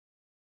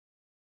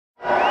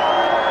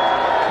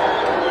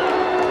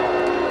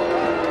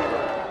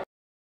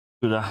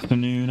Good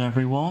afternoon,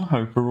 everyone.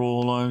 Hope we're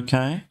all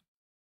okay.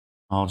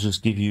 I'll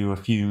just give you a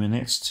few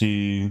minutes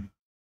to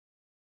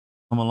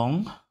come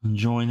along and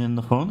join in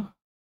the fun.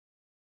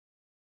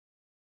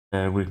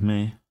 Bear with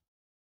me.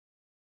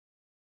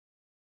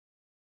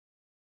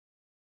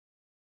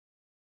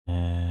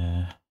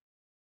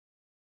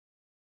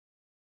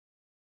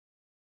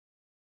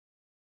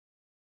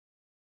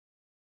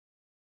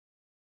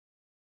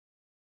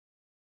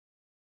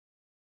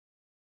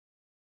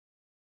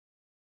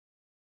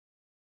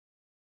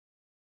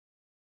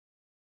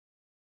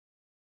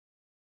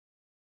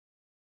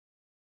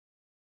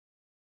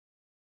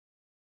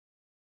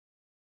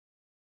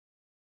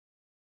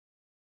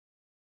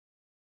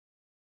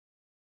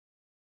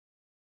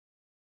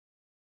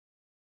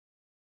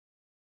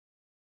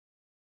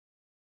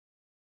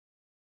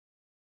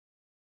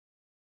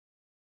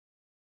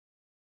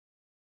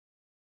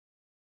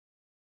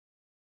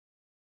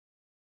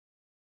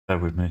 Bear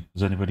with me.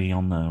 Is anybody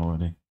on there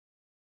already?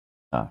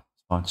 Ah,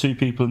 it's fine. 2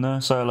 people in there.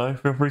 Say hello.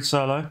 Feel free to say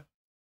hello.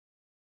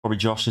 Probably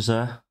Josh is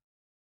there.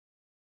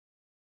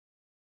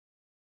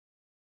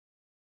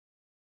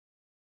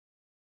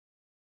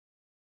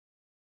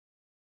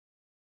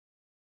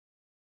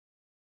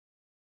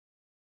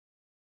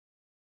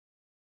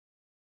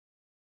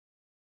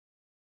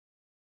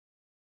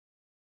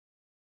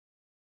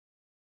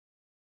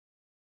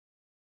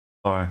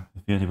 Sorry,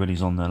 if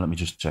anybody's on there, let me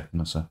just check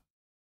in a sec.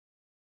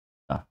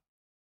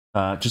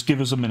 Just give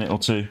us a minute or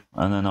two,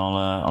 and then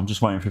I'm just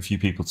waiting for a few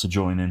people to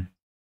join in.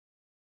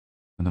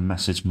 I'm going to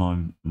message my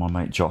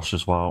mate Josh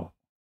as well.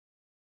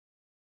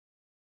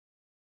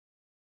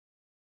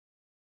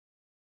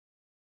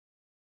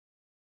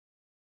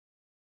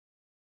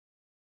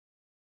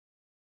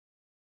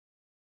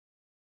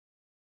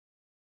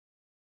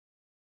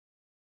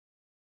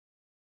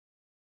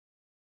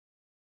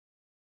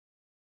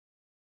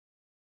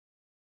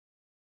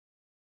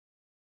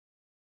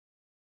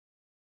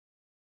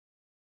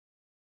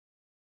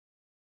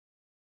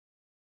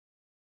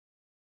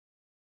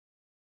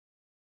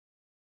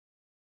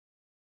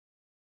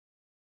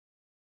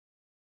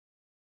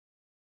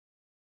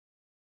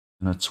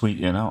 I'm going to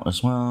tweet it out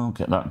as well,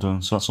 get that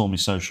done. So that's all my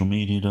social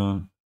media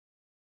done.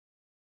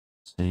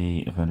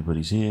 See if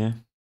anybody's here.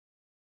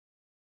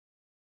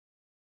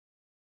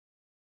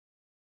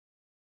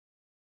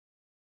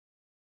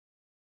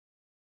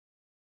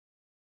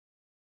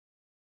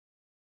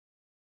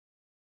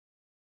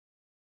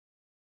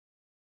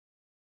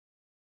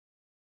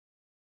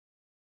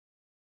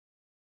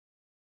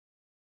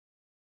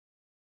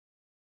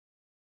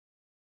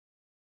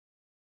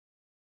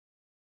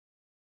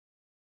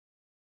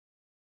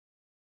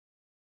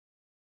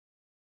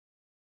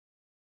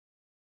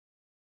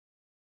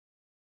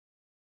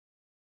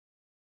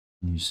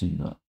 Can you see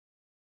that?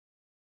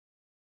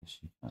 Yes,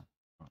 you can.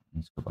 Right,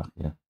 let's go back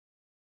here.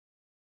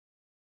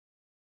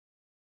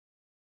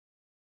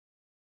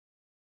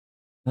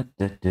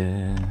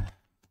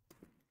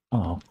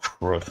 Oh,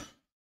 crud.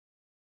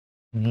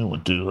 I knew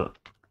I'd do that.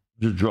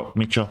 Just drop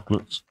me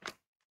chocolates.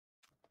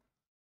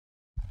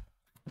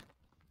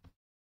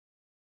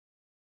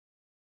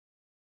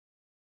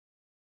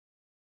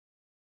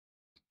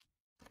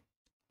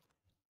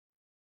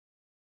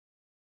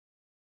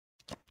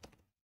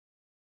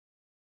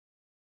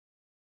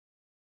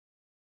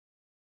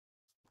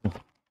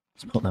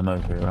 Let's put them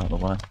over here out of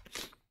the way.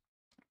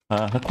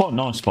 They're quite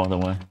nice, by the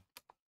way.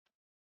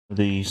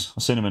 These,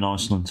 I've seen them in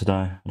Iceland today.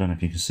 I don't know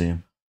if you can see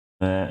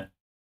them.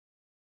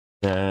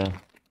 They're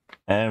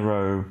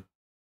Aero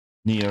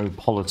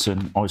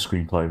Neapolitan ice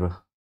cream flavour.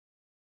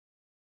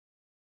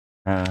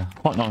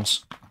 Quite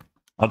nice.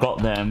 I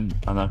got them,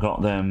 and I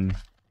got them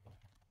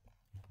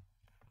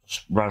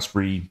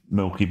raspberry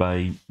Milky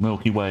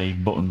Way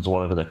buttons, or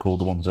whatever they're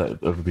called, the ones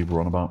that other people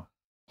are on about.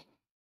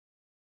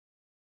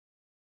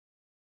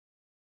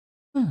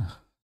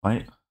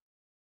 Right.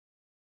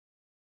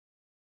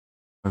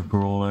 Hope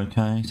we're all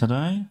okay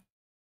today.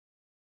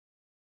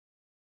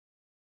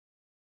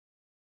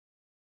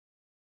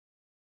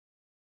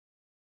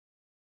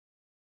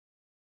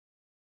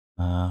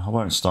 I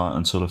won't start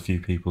until a few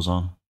people's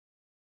on.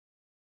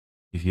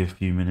 Give you a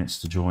few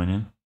minutes to join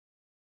in.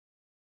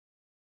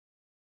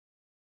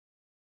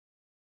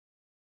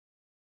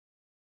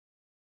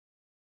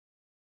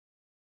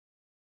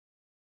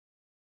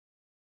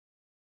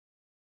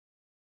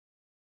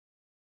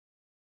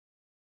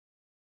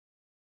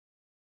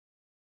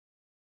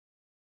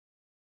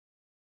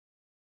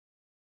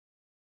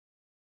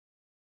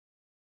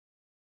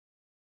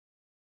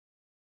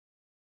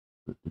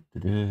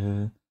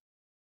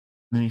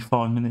 Nearly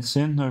 5 minutes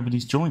in,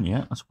 nobody's joined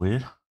yet. That's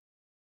weird.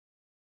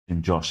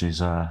 And Josh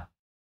is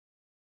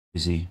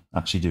busy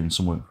actually doing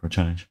some work for a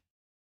change.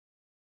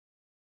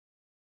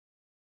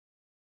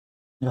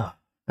 Yeah.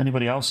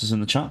 Anybody else is in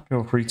the chat,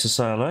 feel free to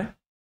say hello.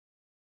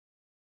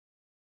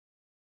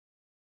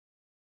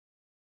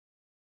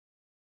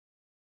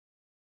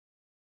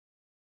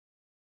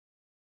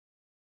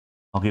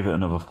 I'll give it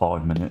another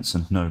 5 minutes,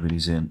 and if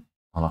nobody's in,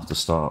 I'll have to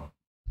start.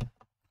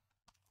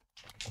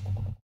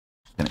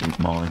 Just gonna eat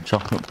my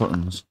chocolate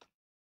buttons.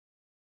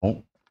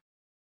 Oh.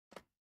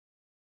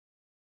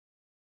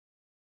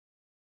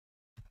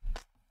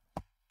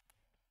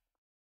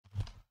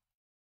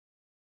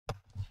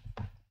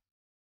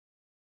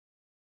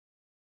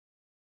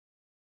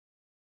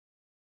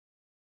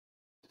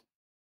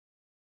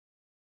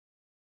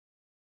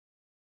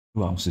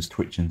 Who else is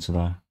twitching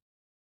today?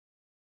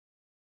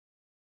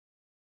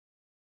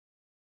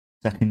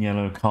 Second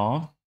yellow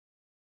card.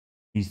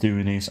 He's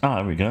doing his... Ah,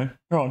 there we go.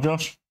 All right,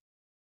 Josh.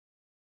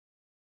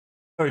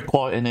 Very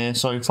quiet in here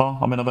so far.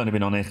 I mean, I've only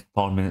been on here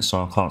 5 minutes,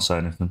 so I can't say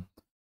anything.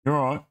 You're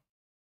all right?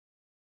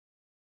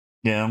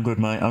 Yeah, I'm good,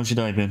 mate. How's your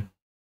day been?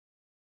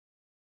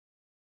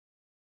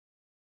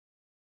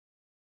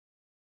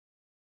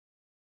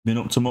 Been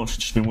up to much?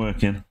 Just been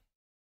working?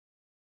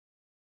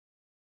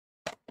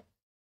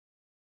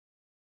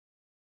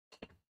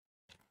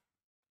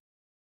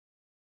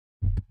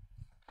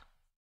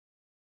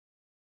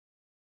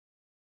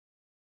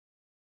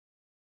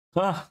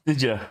 Ah,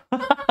 did you?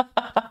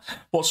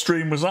 What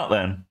stream was that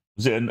then?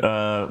 Was it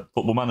a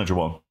Football Manager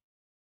one?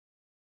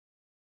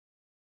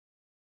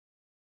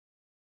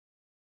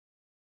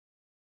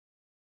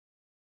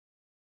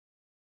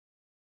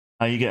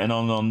 How are you getting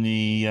on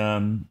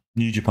the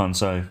New Japan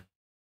save?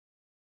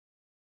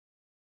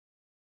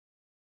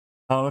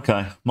 Oh,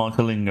 okay.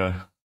 Michael Lingo.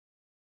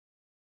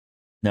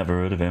 Never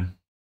heard of him.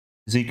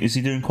 Is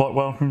he doing quite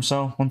well for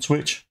himself on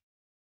Twitch?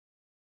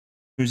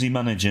 Who's he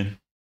managing?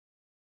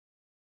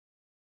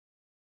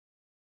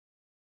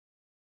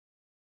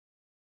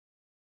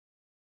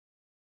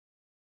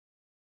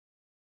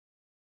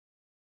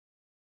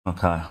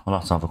 Okay, I'll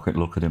have to have a quick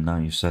look at him now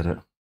you said it.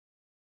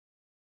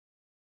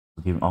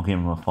 I'll give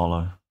him a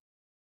follow.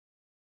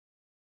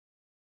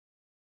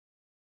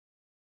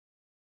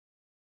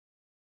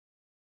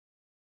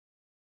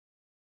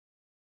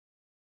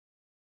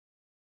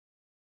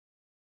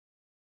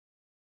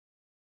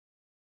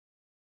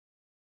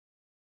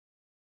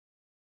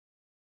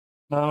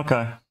 Oh,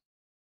 okay.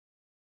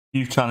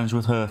 You've challenged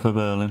with her for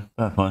Berlin.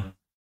 Fair play.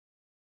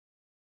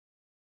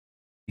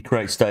 He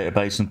creates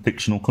database in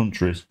fictional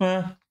countries.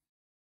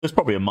 There's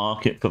probably a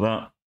market for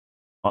that.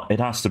 It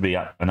has to be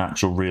an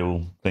actual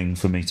real thing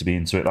for me to be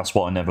into it. That's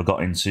why I never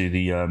got into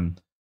the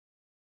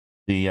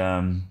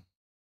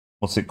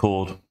what's it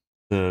called?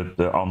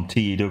 The on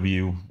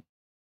TEW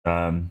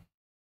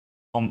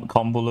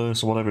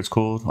convolers or whatever it's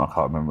called. I can't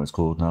remember what it's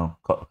called now.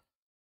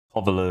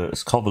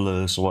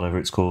 Covolers or whatever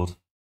it's called.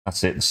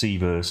 That's it. The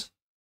Cverse,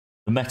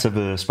 the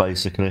metaverse,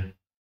 basically.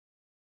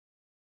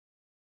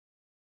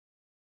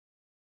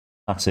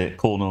 That's it.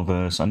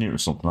 Cornerverse. I knew it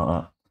was something like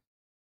that.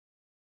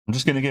 I'm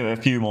just going to give it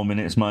a few more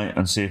minutes, mate,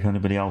 and see if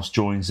anybody else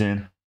joins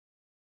in.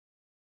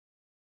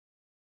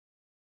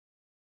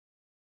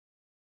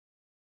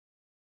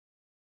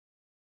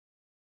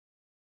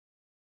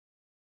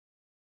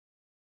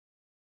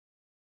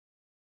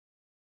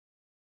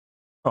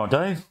 All right,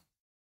 Dave.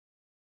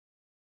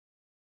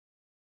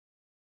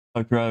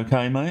 Hope you're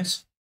okay,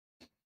 mate.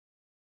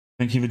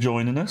 Thank you for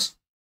joining us.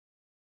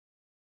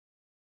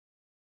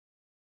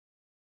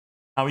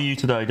 How are you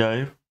today,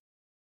 Dave?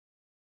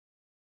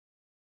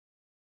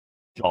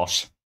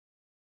 Josh,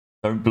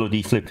 don't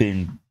bloody flip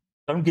in.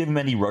 Don't give him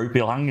any rope,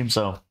 he'll hang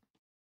himself.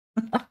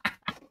 I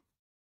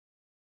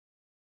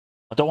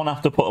don't want to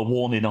have to put a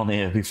warning on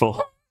here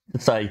before to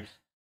say,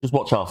 just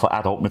watch out for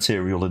adult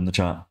material in the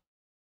chat.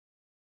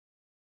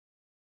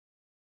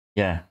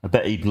 Yeah, I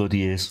bet he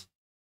bloody is.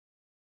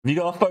 Have you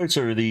got a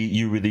photo of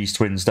you with these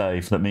twins,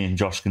 Dave, that me and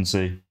Josh can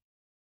see?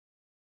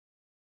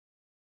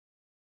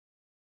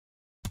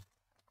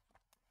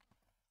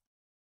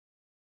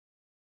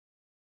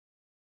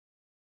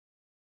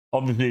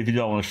 Obviously, if you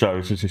don't want to show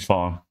us, this is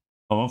fine.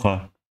 Oh,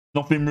 okay.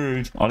 Nothing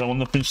rude. I don't want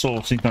nothing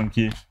saucy, thank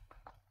you.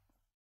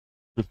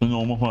 Just a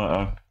normal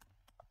photo.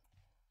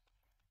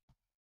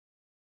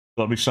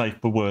 Gotta be safe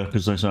for work,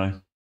 as they say.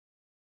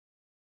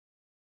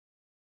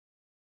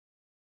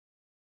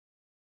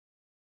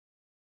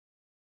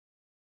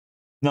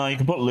 No, you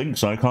can put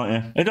links though, can't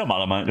you? It don't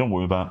matter, mate. Don't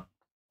worry about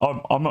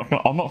it. I'm not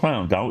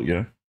trying to doubt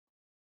you.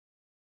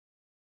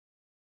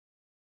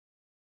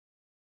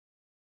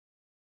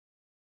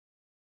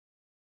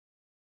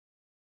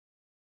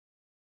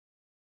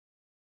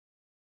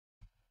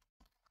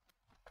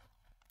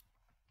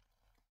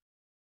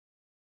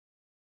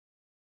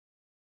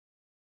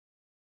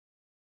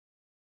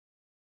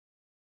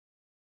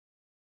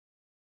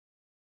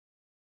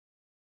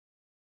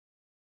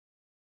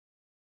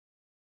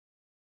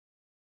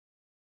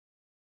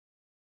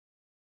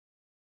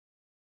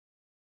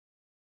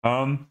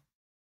 Sorry,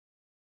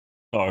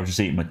 I was just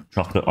eating my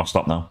chocolate. I'll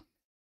stop now.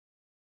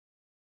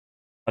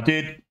 I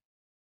did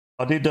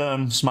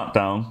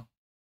SmackDown.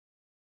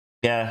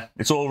 Yeah,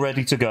 it's all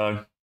ready to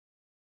go.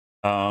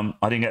 I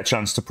didn't get a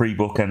chance to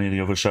pre-book any of the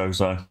other shows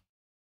though.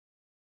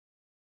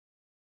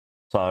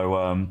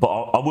 So, but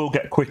I will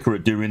get quicker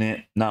at doing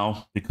it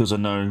now because I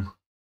know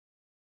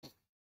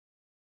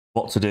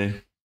what to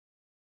do.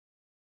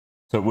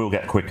 So it will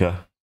get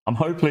quicker. I'm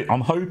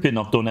hoping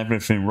I've done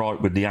everything right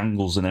with the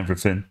angles and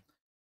everything.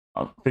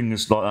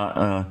 Things like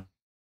that.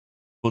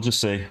 We'll just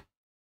see.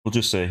 We'll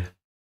just see.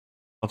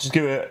 I'll just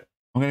give it.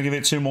 I'm going to give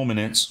it 2 more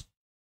minutes,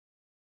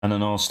 and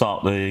then I'll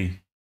start the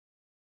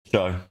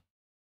show.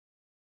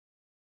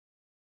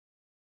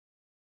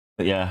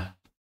 But yeah.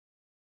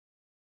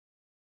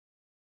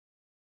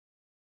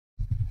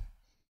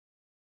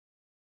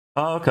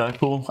 Oh, okay,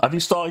 cool. Have you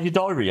started your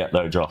diary yet,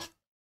 though, Josh?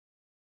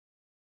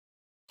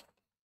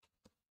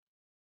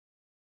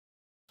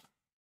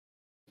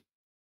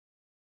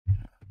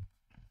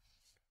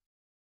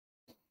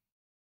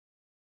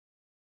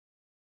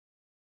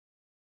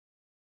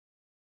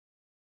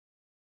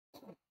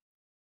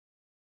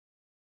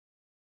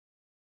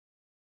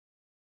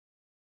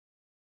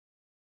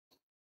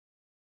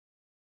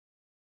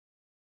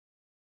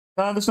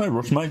 There's no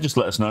rush, mate. Just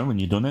let us know when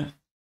you've done it.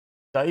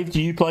 Dave, do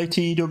you play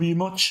TEW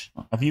much?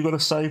 Have you got a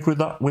save with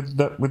that with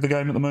the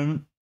game at the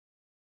moment?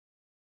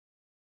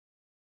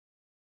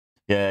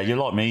 Yeah, you're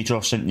like me,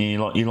 Josh, aren't you?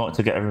 You like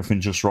to get everything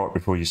just right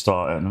before you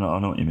start it. I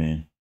know what you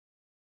mean.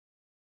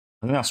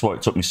 I think that's why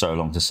it took me so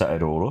long to set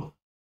it all up.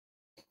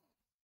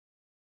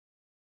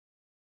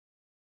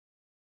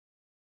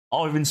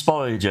 I've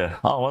inspired you.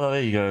 Oh well,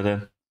 there you go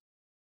then.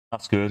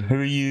 That's good. Who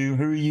are you?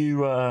 Who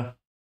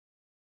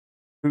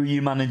are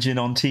you managing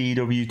on TEW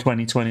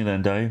 2020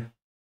 then, Dave?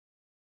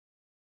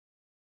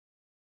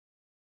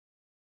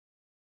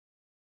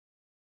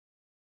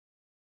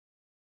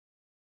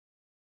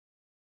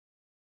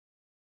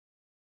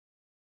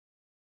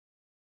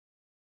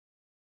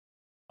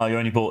 Oh, you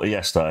only bought it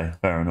yesterday.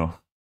 Fair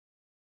enough.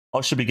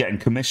 I should be getting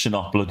commission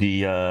off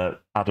bloody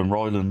Adam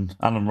Ryland.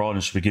 Adam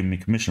Ryland should be giving me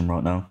commission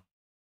right now.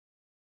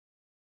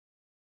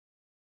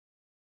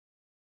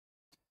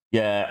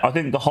 Yeah, I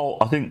think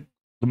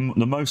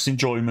the most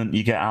enjoyment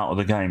you get out of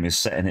the game is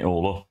setting it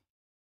all up.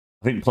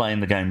 I think playing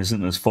the game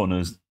isn't as fun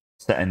as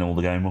setting all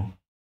the game up.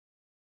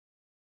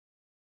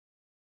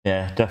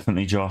 Yeah,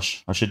 definitely,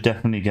 Josh. I should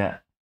definitely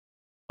get.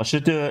 I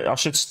should do it. I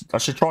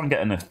should try and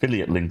get an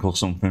affiliate link or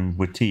something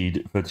with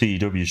for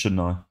TEW,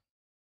 shouldn't I?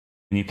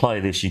 When you play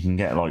this, you can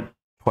get like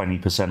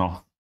 20%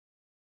 off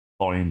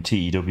buying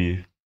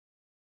TEW.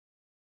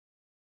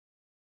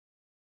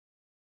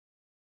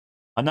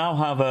 I now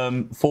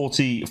have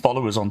 40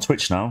 followers on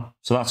Twitch now,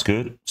 so that's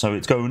good. So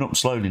it's going up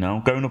slowly now,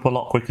 going up a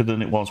lot quicker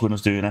than it was when I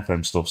was doing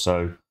FM stuff.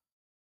 So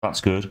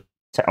that's good.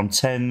 I'm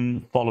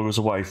 10 followers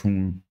away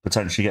from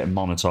potentially getting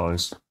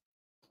monetized.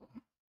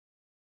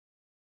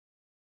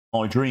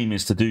 My dream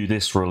is to do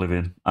this for a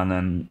living and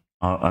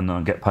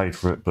then get paid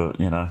for it. But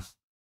you know,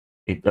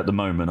 at the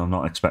moment, I'm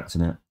not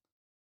expecting it.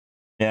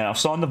 Yeah, I've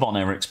signed the Von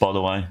Erichs, by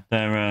the way.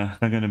 They're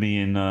going to be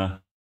in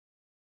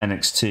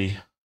NXT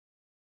at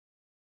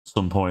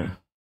some point.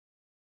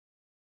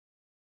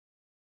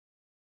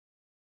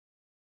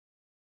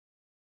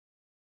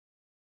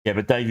 Yeah,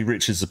 but Davey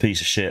Richards is a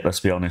piece of shit, let's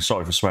be honest.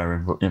 Sorry for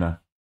swearing, but, you know.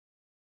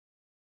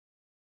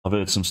 I've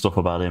heard some stuff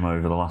about him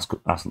over the last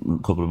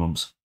couple of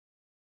months.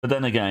 But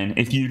then again,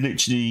 if you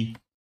literally...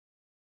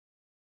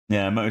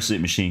 Yeah, mostly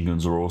machine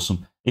guns are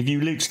awesome. If you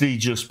literally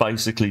just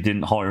basically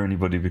didn't hire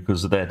anybody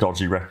because of their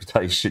dodgy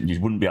reputation, you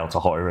wouldn't be able to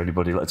hire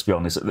anybody, let's be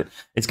honest.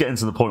 It's getting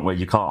to the point where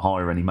you can't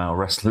hire any male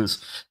wrestlers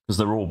because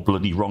they're all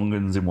bloody wrong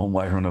uns in one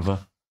way or another.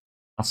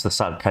 That's the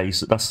sad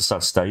case. That's the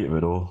sad state of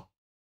it all.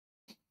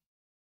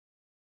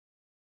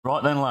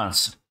 Right then,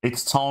 lads.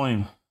 It's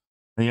time.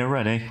 Are you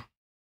ready?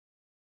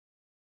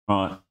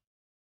 Right.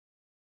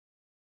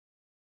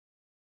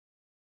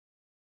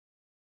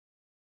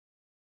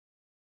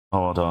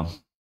 Hold on.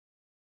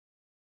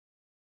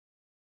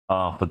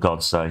 Oh, for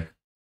God's sake.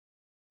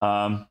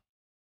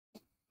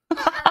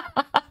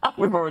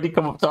 We've already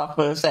come up to our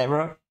first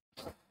error.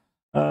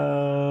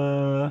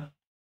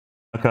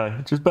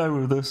 Okay, just bear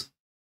with us.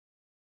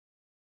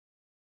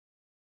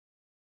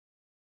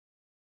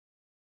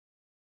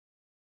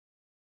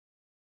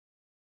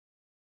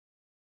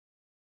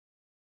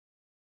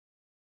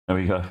 There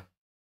we go.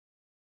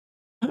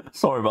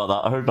 Sorry about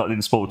that. I hope that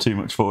didn't spoil too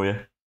much for you.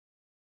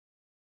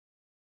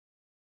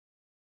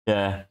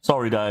 Yeah,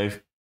 sorry,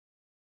 Dave.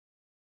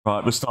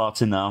 Right, we're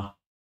starting now.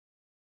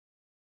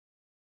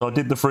 So I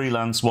did the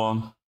freelance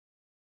one.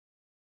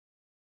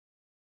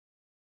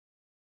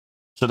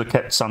 Should have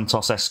kept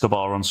Santos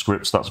Escobar on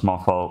scripts. That's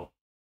my fault.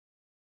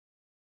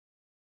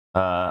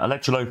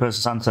 Electra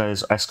Lopez and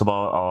Santos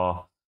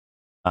Escobar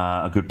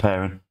are a good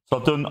pairing. So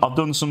I've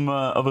done some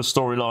other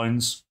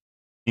storylines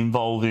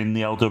involving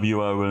the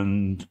LWO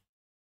and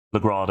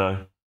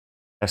Legrado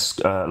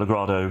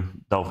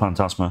del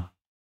Fantasma.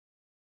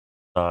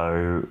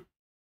 So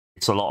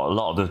it's a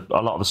lot of the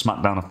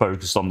SmackDown are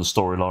focused on the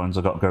storylines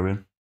I got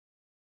going.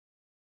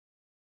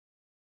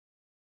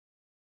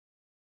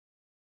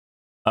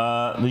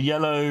 The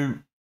yellow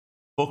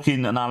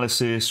booking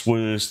analysis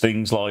was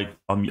things like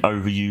I'm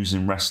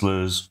overusing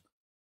wrestlers,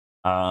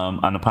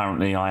 and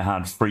apparently I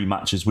had 3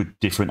 matches with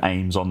different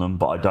aims on them,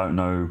 but I don't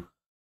know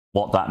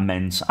what that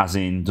meant. As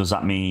in, does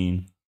that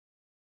mean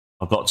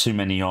I've got too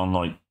many on?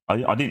 Like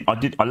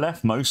I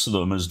left most of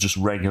them as just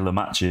regular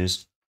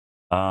matches.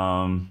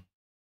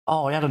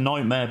 Oh, I had a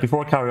nightmare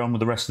before I carry on with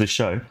the rest of this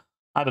show.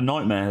 I had a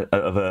nightmare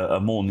of a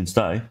morning's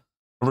day.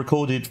 I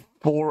recorded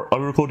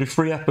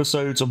 3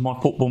 episodes of my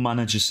Football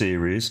Manager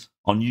series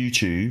on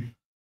YouTube,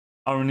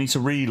 only to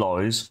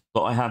realise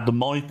that I had the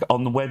mic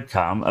on the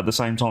webcam at the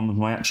same time as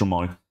my actual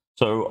mic.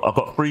 So I've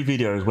got 3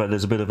 videos where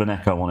there's a bit of an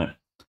echo on it.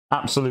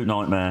 Absolute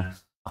nightmare.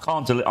 I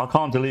can't delete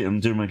them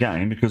and do them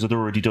again because I'd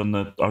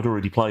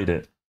already played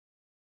it.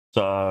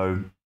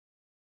 So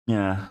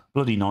yeah,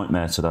 bloody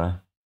nightmare today.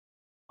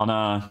 I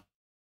know,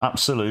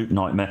 absolute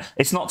nightmare.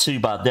 It's not too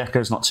bad. The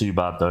echo's not too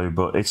bad though,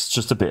 but it's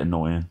just a bit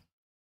annoying.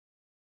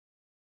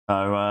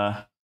 So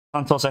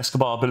Santos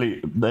Escobar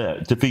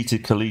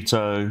defeated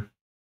Carlito.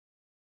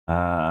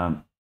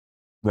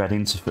 We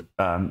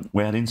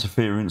had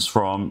interference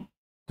from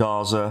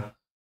Garza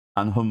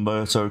and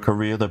Humberto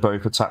Carrillo. They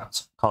both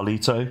attacked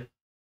Carlito.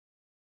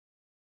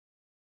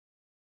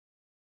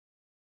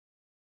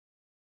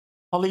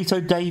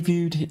 Carlito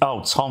debuted.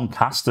 Oh, Tom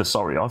Castor.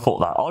 Sorry, I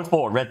thought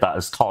I read that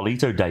as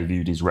Carlito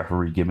debuted his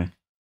referee gimmick.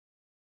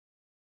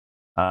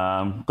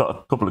 Got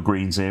a couple of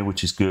greens here,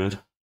 which is good.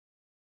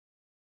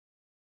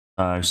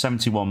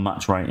 71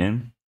 match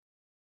rating.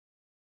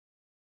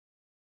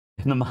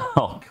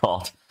 Oh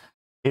God!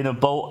 In a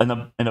bout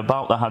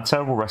that had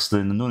terrible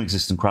wrestling, the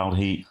non-existent crowd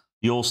heat,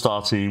 the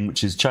All-Star team,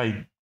 which is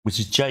Jade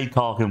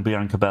Cargill and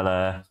Bianca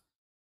Belair,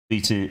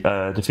 defeated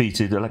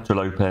Elektra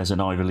Lopez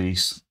and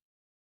Ivelisse.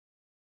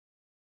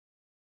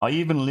 I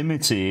even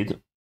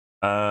limited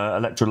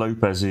Elektra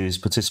Lopez's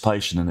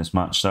participation in this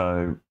match,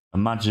 so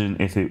imagine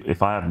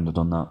if I hadn't have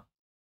done that.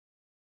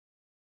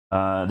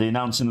 The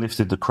announcing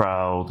lifted the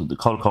crowd. The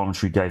color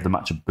commentary gave the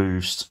match a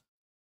boost.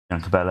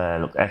 Bianca Belair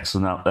looked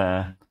excellent out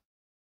there.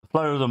 The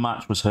flow of the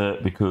match was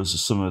hurt because of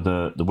some of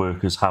the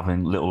workers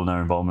having little or no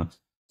involvement.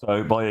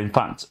 So by, in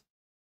fact,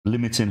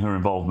 limiting her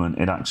involvement,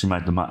 it actually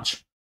made the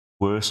match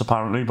worse,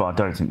 apparently, but I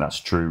don't think that's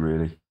true,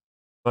 really.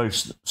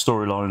 Both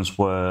storylines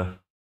were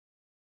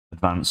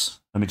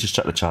advanced. Let me just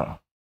check the chat.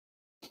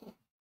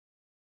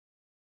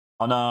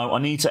 I know, I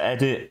need to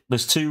edit.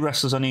 There's 2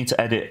 wrestlers I need to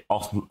edit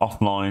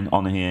offline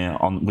on here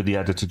with the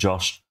editor,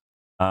 Josh.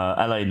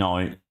 LA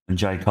Knight and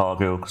Jade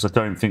Cargill, because I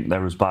don't think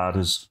they're as bad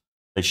as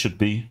they should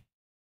be.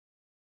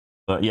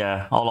 But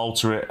yeah, I'll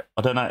alter it.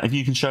 I don't know if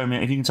you can show me,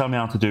 if you can tell me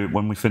how to do it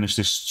when we finish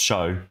this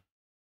show,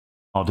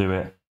 I'll do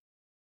it.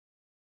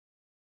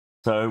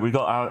 So we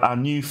got our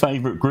new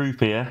favourite group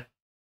here,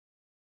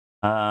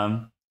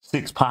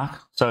 6-pack.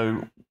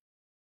 So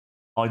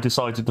I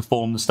decided to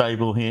form the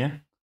stable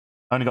here.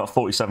 Only got a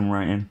 47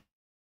 rating.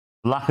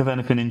 Lack of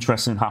anything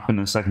interesting happening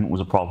in the segment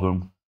was a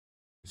problem,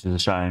 which is a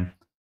shame.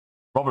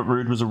 Robert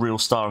Roode was a real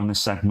star in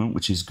this segment,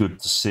 which is good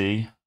to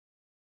see.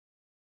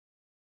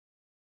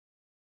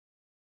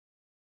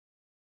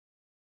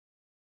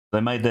 They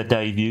made their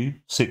debut,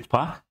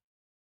 6-pack.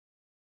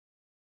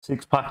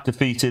 6-pack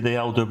defeated the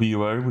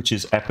LWO, which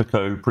is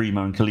Epico,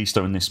 Primo, and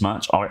Kalisto in this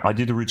match. I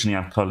did originally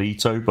have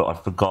Carlito, but I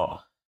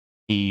forgot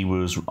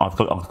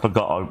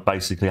I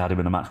basically had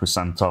him in a match with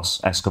Santos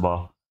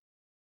Escobar.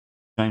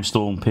 James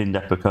Storm pinned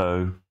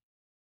Epico.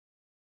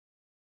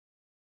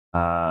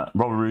 Robert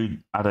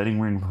Roode had an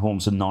in-ring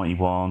performance of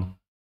 91.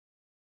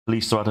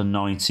 Kalisto had a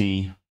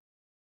 90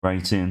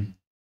 rating.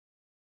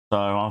 So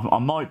I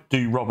might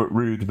do Robert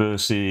Roode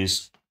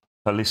versus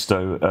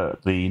Kalisto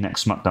at the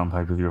next SmackDown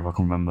pay-per-view if I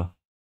can remember.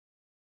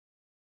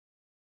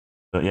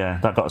 But yeah,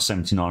 that got a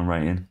 79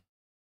 rating.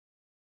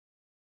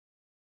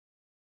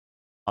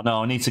 I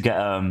know I need to get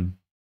a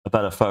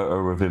better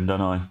photo of him, don't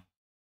I?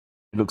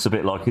 It looks a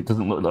bit like, it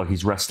doesn't look like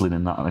he's wrestling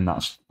in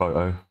that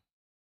photo.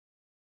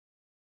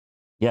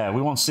 Yeah,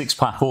 we want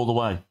 6-pack all the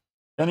way.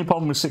 The only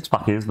problem with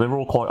 6-pack is they're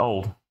all quite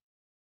old.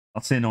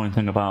 That's the annoying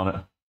thing about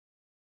it.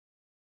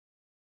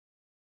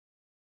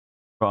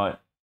 Right.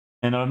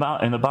 In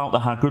about that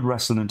had good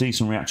wrestling and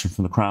decent reaction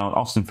from the crowd,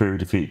 Austin Theory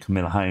defeated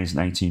Camilla Hayes in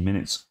 18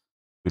 minutes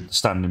with the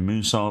standing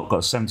moonsault. Got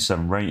a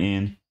 77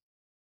 rating.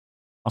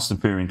 Austin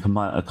Theory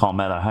and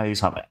Carmelo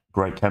Hayes have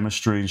great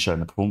chemistry and showing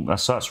the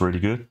performance. That's really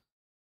good.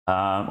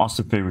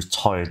 Austin Theory was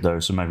tired though,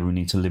 so maybe we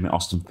need to limit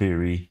Austin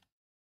Theory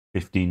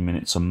 15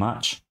 minutes a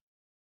match.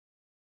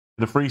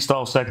 The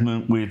freestyle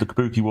segment with the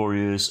Kabuki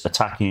Warriors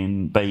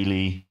attacking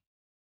Bayley.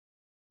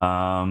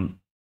 So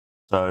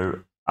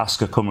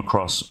Asuka come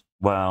across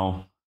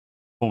well.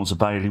 Performance of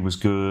Bayley was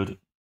good,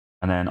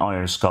 and then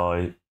Io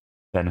Sky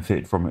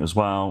benefited from it as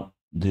well.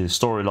 The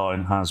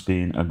storyline has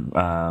been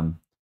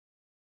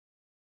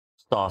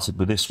started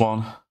with this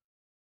one.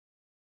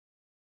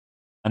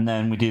 And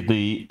then we did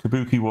the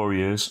Kabuki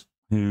Warriors,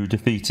 who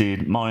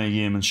defeated Maya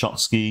Yim and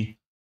Shotzi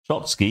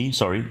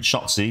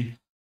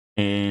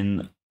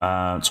in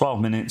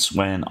 12 minutes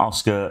when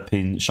Asuka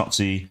pinned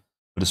Shotzi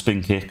with a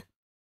spin kick.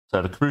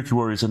 So the Kabuki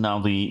Warriors are now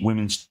the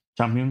women's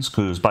champions,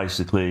 because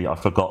basically I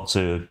forgot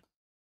to,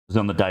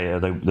 on the day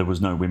there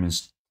was no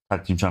women's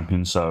tag team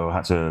champions, so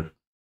I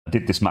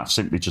did this match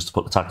simply just to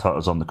put the tag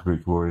titles on the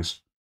Kabuki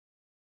Warriors.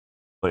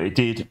 But it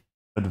did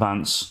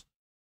advance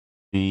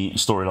the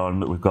storyline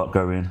that we've got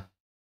going.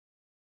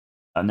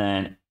 And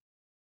then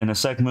in a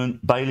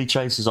segment, Bayley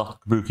chases off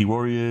the Kabuki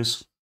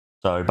Warriors.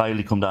 So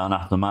Bayley come down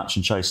after the match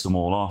and chased them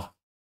all off,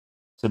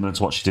 similar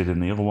to what she did in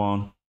the other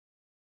one.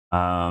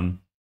 A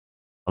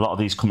lot of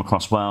these come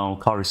across well.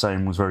 Kairi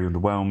Sane was very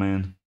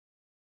underwhelming.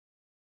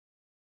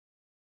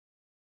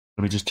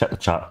 Let me just check the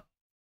chat.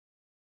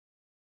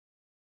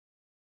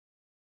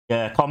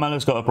 Yeah,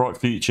 Carmelo's got a bright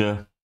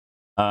future.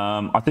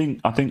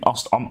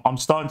 I'm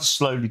starting to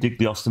slowly dig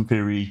the Austin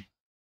Theory,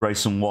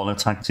 Grayson Waller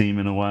tag team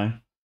in a way.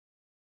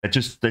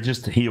 They're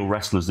just heel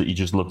wrestlers that you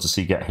just love to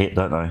see get hit,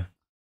 don't they?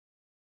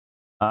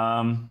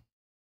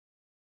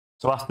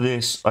 So after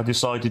this, I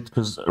decided,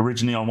 because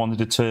originally I wanted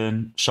to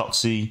turn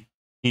Shotzi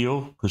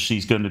heel because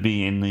she's going to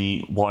be in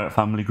the Wyatt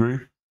family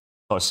group.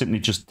 So I simply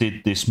just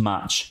did this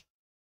match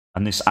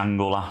and this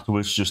angle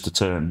afterwards just to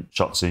turn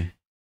Shotzi.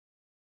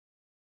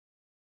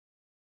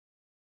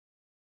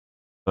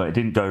 But it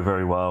didn't go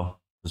very well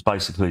because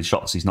basically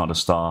Shotzi's not a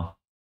star.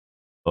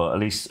 But at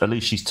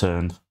least she's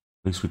turned.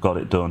 At least we've got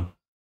it done.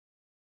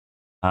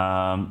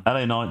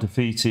 LA Knight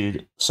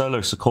defeated Solo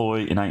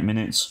Sikoa in 8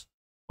 minutes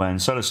when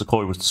Solo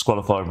Sikoa was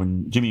disqualified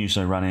when Jimmy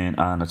Uso ran in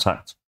and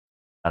attacked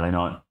LA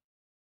Knight.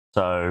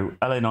 So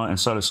LA Knight and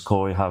Solo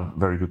Sikoa have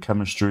very good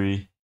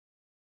chemistry.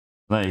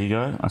 There you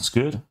go. That's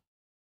good.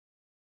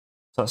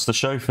 So that's the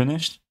show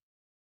finished.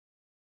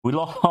 We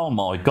lost. Oh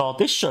my god,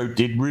 this show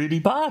did really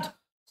bad.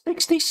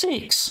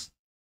 66.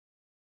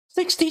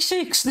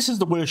 66. This is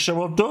the worst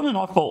show I've done, and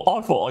I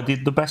thought I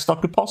did the best I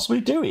could possibly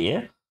do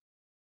here.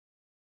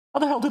 How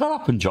the hell did that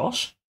happen,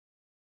 Josh?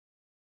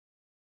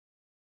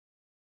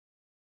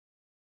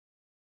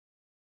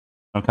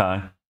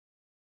 Okay.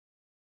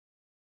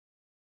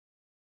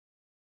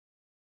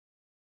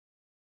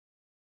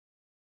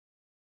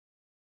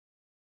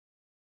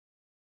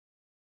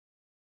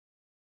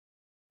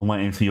 I'm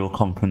waiting for your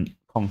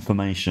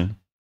confirmation.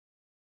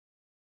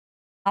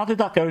 How did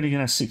that go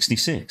against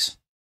 66?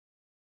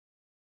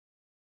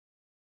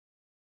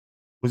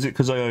 Was it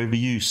because I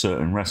overused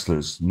certain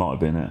wrestlers? Might have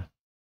been it.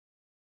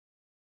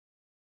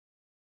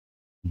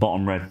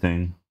 Bottom red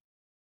thing.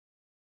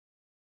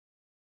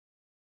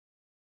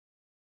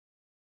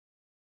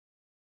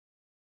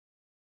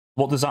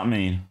 What does that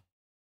mean?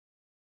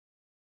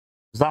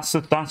 That's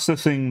the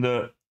thing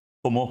that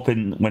come up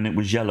in when it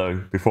was yellow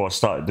before I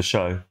started the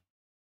show.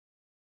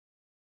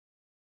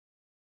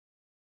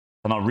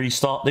 Can I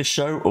restart this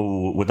show,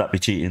 or would that be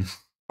cheating?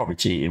 Probably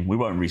cheating. We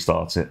won't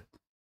restart it.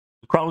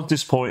 The crowd was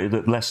disappointed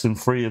that less than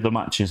 3 of the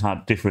matches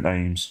had different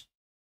aims.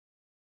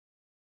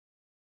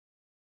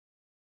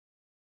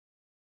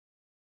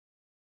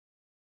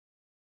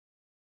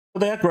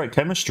 But they had great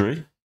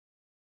chemistry.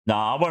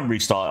 Nah, I won't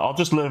restart it. I'll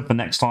just learn for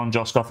next time,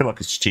 Josh. I feel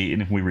like it's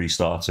cheating if we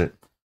restart it.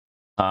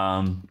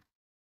 I'll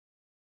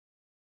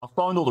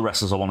find all the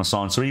wrestlers I want to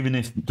sign. So even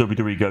if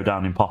WWE go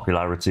down in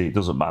popularity, it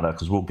doesn't matter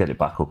because we'll get it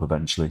back up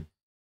eventually.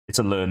 It's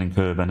a learning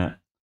curve, isn't it?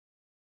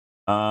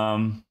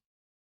 So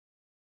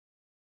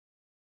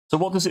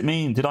what does it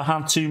mean? Did I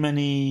have too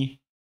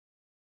many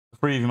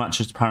 3 of your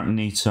matches apparently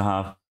need to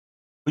have?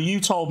 But you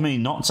told me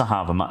not to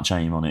have a match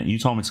aim on it. You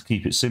told me to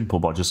keep it simple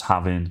by just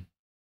having...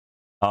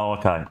 Oh,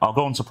 okay. I'll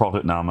go on to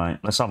product now, mate.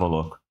 Let's have a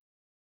look.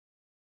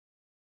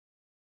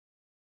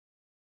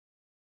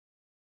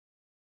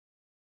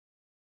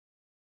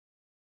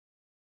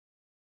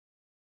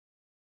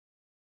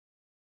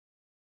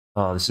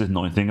 Oh, this is the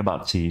annoying thing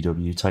about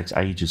TEW. It takes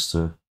ages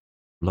to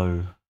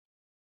load.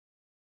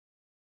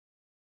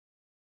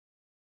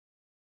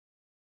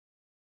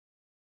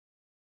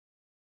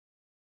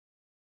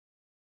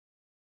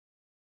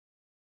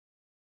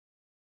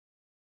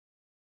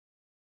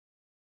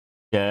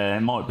 Yeah,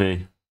 it might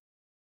be.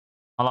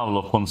 I'll have a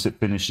look once it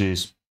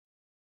finishes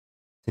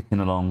ticking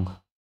along.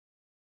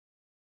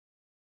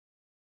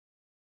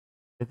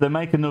 If they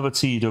make another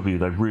TEW,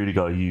 they've really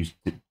got to use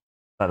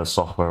better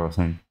software, I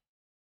think.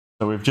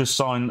 So we've just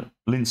signed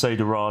Lindsay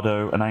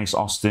Dorado and Ace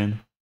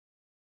Austin.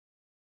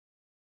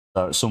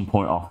 So at some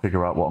point, I'll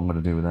figure out what I'm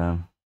going to do with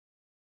them.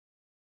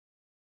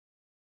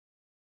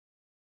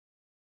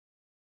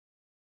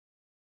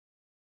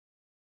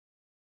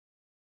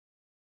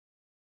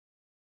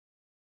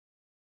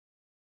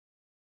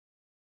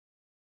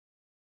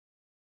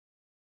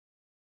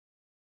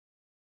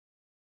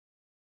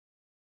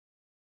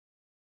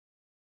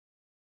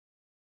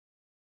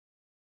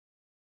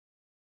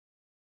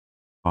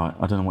 Right,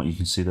 I don't know what you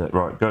can see there.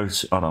 Right, go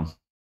to... Hold on.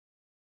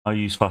 I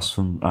use fast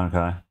from...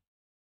 Okay.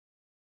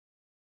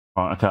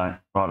 Right, okay.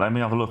 Right, let me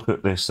have a look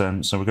at this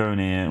then. So we're going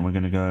here and we're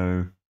going to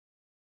go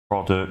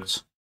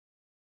product.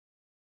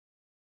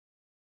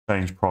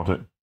 Change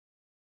product.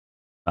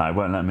 No, it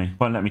won't let me.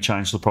 Won't let me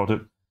change the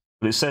product.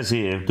 But it says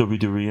here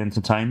WWE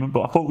Entertainment,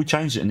 but I thought we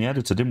changed it in the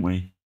editor, didn't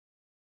we?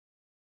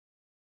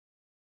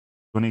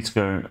 We need to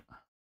go...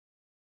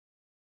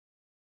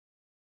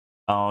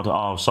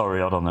 Oh,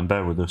 sorry, hold on then,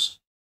 bear with us.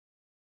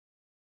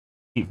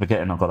 Keep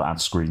forgetting I've got to add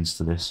screens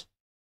to this.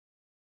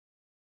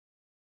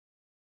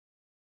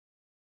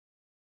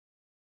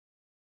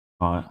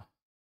 Right.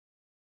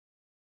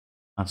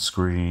 Add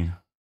screen.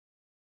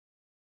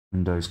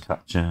 Windows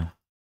capture.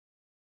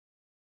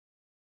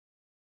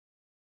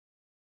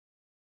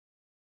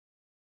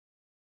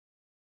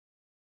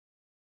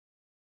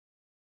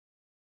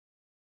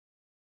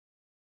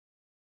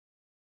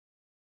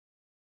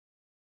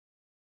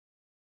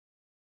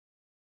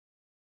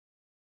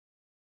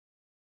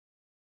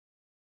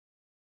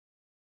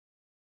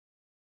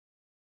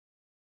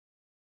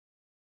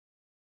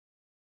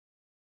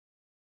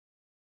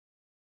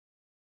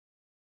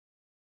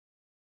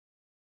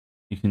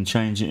 You can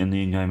change it in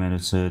the in-game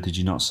editor. Did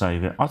you not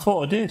save it? I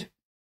thought I did.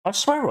 I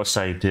swear I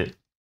saved it.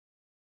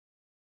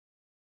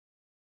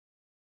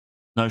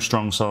 No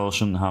strong style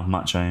shouldn't have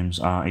match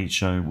aims. Each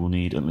show will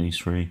need at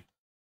least 3.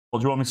 What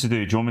do you want me to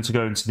do? Do you want me to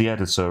go into the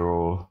editor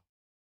or...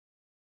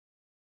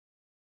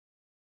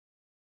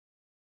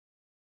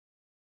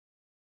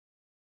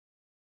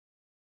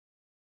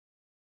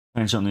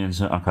 Change it on the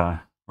editor? Okay,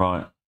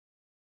 right.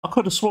 I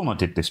could have sworn I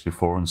did this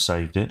before and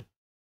saved it.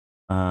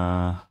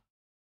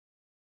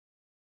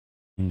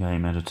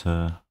 In-game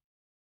editor.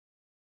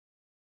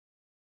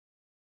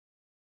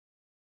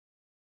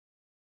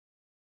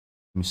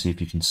 Let me see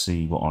if you can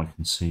see what I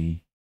can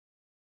see.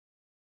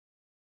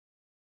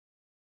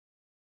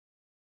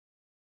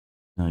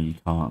 No, you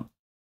can't.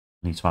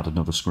 I need to add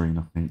another screen,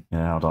 I think.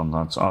 Yeah, hold on,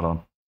 lads. Hold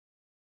on.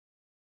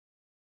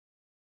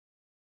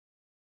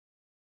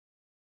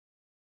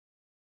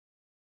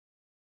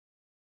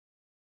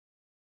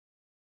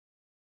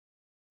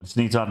 Just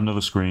need to add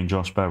another screen,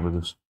 Josh. Bear with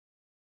us.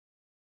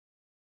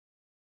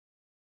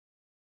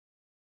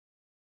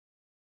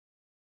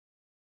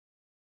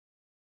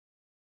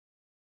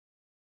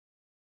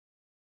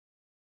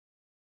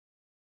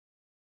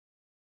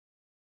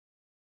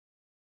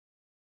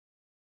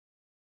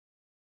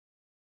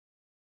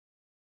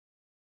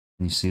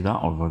 Can you see that?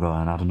 Or have I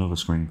got to add another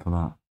screen for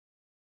that?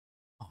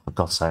 Oh, for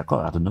God's sake, I've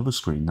got to add another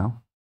screen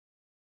now.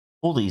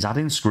 All these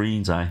adding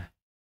screens, eh?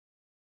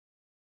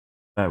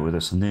 Bear with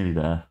us, I'm nearly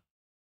there.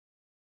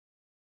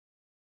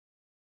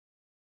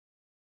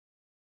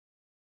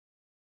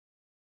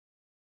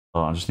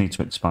 Oh, I just need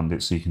to expand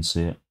it so you can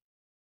see it.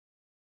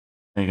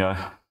 There you go.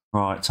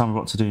 Right, tell me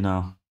what to do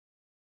now.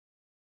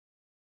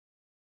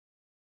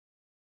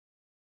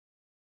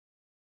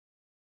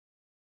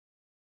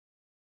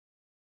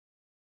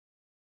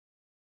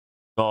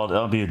 God,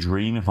 that would be a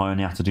dream if I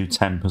only have to do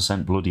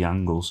 10% bloody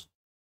angles.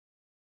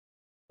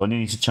 I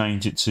need to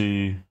change it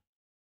to...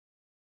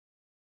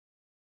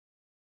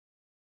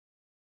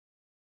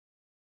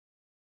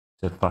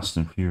 said Fast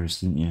and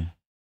Furious, didn't you?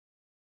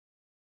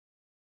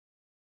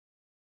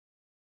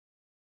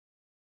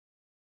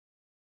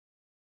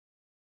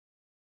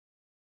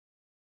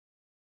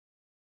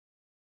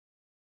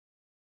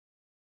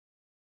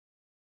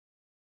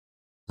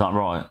 Is that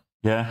right?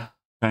 Yeah?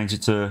 Change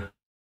it to...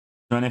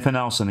 Is there anything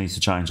else I need to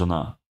change on that?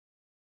 I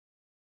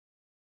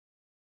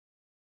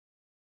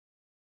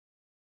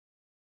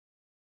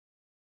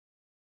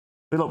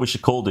feel like we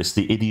should call this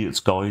the Idiot's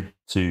Guide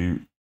to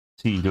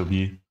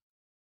TEW.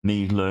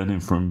 Me learning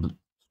from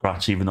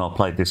scratch, even though I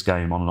played this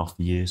game on and off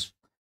for years.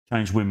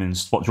 Change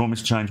women's. What do you want me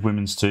to change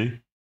women's to?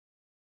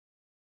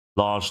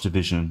 Large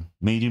division,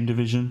 medium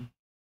division,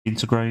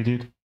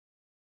 integrated,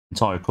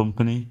 entire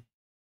company,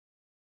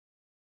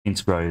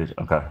 integrated.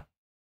 Okay.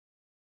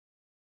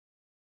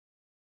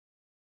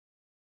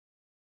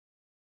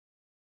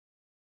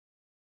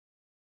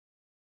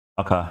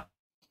 Okay.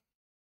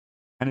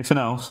 Anything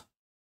else?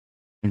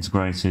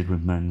 Integrated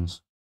with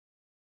men's.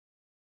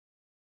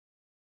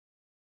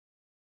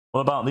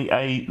 What about the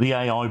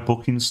AI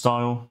booking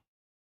style?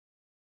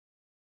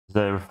 Is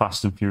there a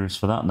Fast and Furious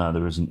for that? No,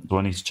 there isn't. Do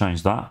I need to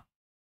change that?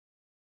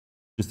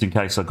 Just in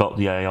case I got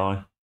the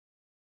AI.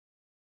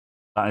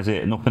 That is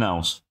it. Nothing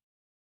else.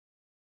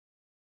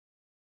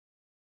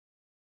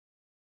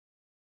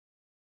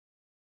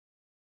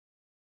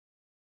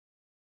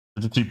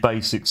 Just do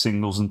basic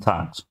singles and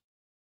tags.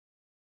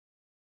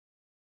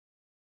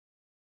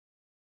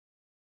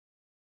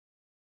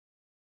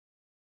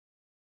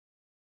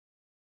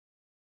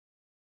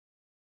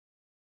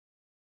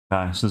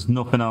 Okay, so there's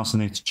nothing else I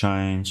need to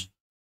change.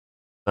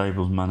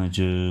 Stables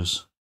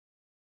managers.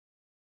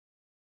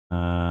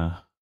 No.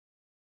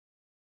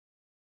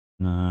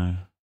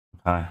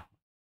 Okay.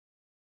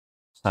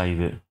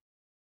 Save it.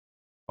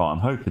 Right, I'm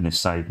hoping this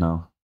saved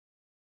now.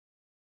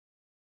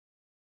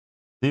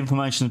 The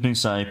information has been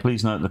saved.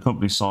 Please note the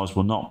company size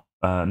will not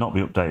be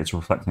updated to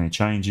reflect any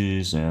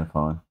changes. Yeah,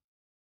 fine.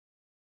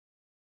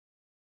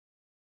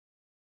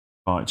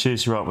 Right,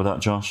 cheers you up with that,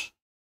 Josh.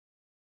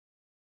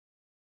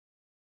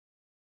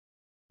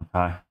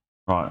 Okay.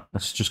 Right,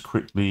 let's just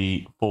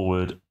quickly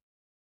forward.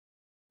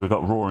 We've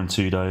got Raw in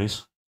 2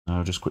 days.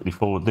 I'll just quickly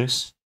forward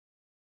this.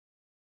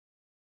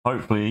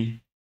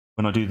 Hopefully,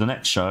 when I do the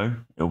next show,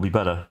 it'll be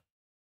better.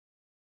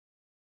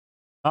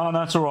 Oh, no,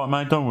 that's all right,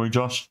 mate. Don't worry,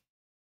 Josh.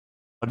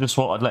 I just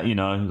thought I'd let you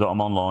know that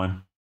I'm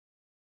online.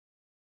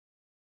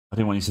 I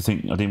didn't want you to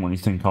think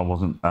I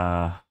wasn't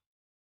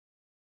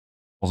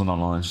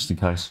online, just in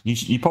case.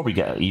 You probably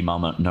get email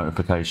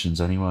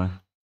notifications anyway.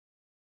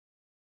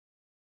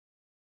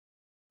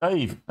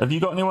 Dave, have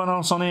you got anyone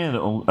else on here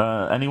that'll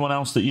anyone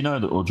else that you know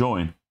that will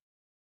join?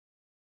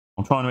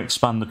 I'm trying to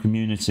expand the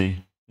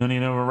community. Any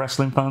other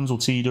wrestling fans or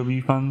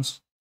TEW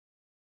fans?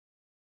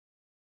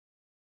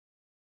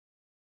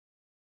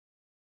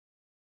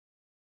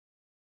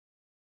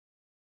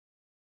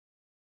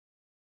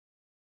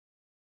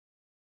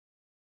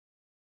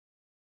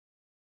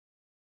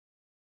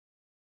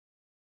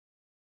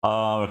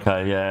 Oh,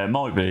 okay, yeah, it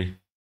might be.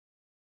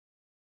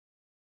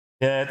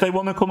 Yeah, if they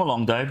want to come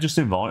along, Dave, just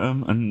invite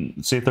them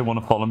and see if they want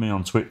to follow me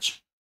on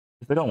Twitch.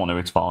 If they don't want to,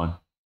 it's fine.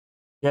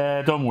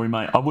 Yeah, don't worry,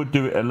 mate. I would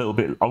do it a little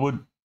bit. I would,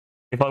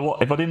 if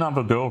I didn't have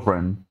a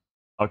girlfriend,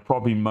 I'd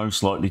probably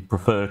most likely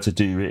prefer to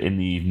do it in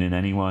the evening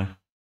anyway.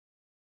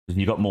 Because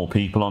you got more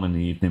people on in the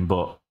evening,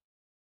 but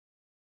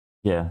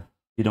yeah,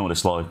 you know what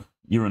it's like.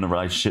 You're in a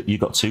relationship, you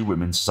got 2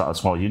 women to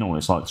satisfy. You know what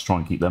it's like to try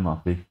and keep them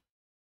happy.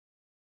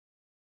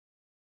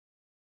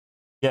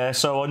 Yeah,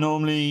 so I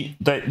normally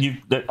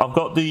I've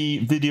got the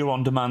video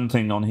on demand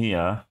thing on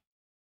here.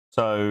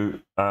 So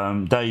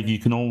Dave, you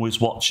can always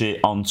watch it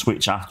on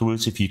Twitch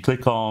afterwards. If you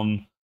click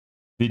on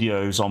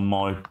videos on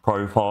my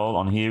profile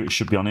on here, it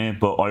should be on here.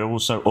 But I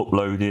also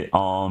upload it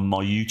on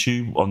my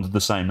YouTube under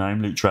the same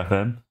name, Lucha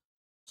FM.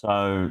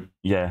 So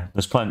yeah,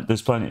 there's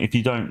plenty. If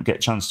you don't get a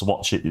chance to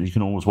watch it, you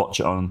can always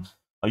watch it on.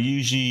 I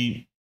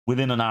usually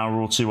within an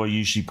hour or two, I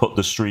usually put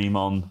the stream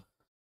on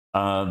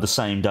the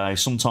same day.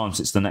 Sometimes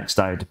it's the next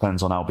day. It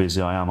depends on how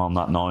busy I am on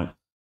that night.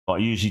 But I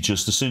usually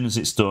just, as soon as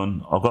it's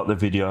done, I've got the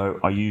video,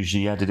 I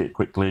usually edit it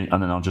quickly,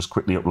 and then I'll just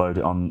quickly upload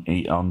it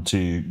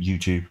onto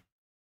YouTube.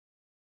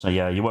 So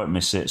yeah, you won't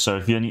miss it. So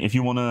if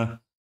you want to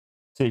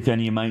see if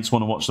any of your mates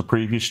want to watch the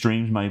previous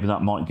streams, maybe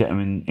that might get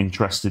them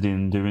interested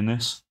in doing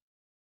this,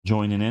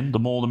 joining in. The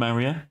more the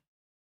merrier.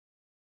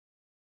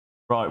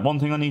 Right, one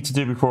thing I need to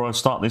do before I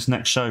start this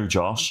next show,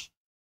 Josh,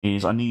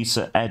 is I need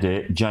to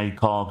edit Jay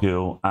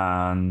Cargill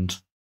and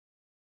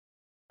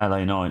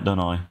LA Knight, don't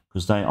I?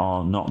 Because they're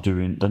not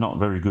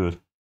very good.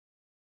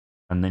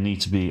 And they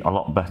need to be a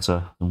lot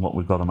better than what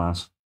we've got them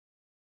as.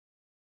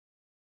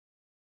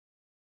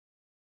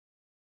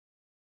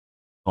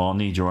 Oh, I'll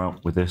need your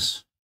help with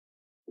this.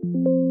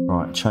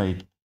 Right, Jay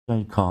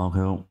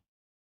Cargill.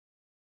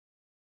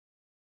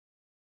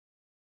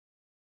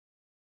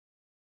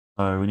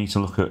 So we need to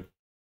look at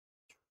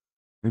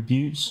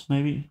tributes,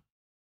 maybe?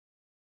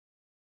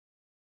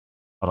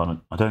 I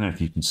don't know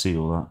if you can see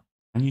all that.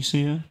 Can you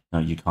see her? No,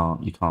 you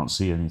can't. You can't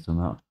see anything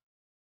that.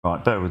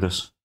 Right, bear with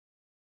us.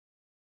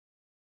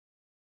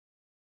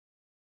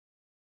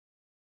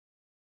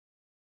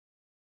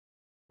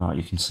 Right,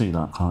 you can see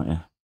that, can't you?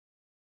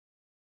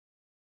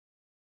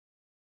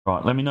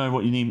 Right, let me know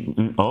what you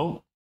need.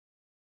 Oh,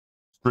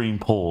 stream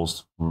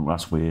paused.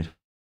 That's weird.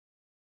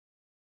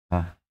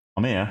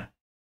 I'm here.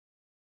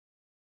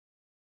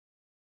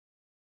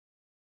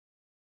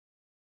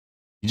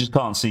 You just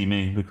can't see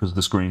me because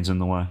the screen's in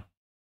the way.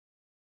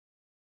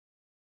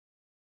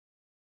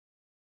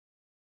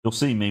 You'll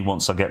see me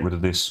once I get rid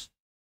of this.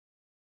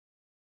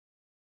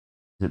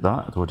 Is it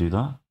that? Do I do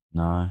that?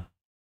 No.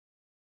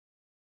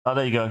 Oh,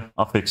 there you go.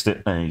 I fixed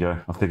it. There you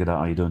go. I figured out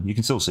how you're doing. You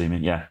can still see me.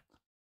 Yeah.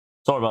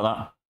 Sorry about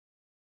that.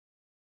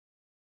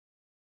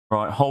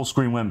 Right, whole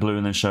screen went blue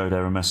and then showed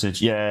error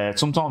message. Yeah,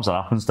 sometimes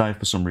that happens, Dave,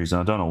 for some reason.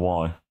 I don't know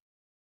why.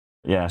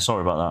 Yeah,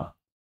 sorry about that.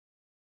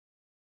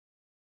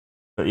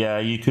 But yeah,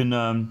 you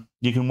can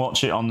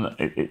watch it on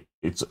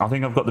it's I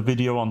think I've got the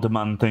video on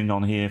demand thing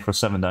on here for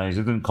 7 days.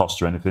 It didn't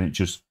cost you anything.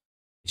 It's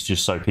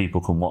just so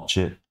people can watch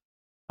it.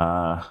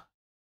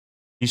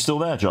 You still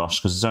there, Josh?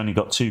 Because it's only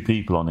got 2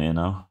 people on here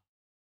now.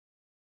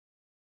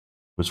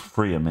 It was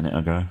 3 a minute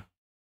ago.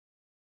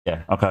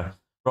 Yeah, okay.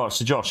 Right,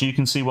 so Josh, you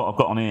can see what I've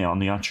got on here on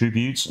the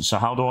attributes. So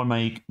how do I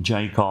make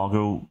Jay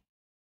Cargill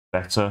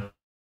better?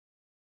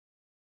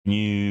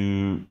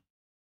 You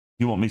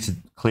want me to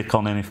click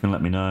on anything,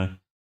 let me know.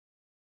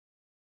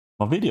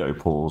 My video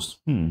paused.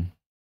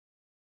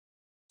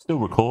 Still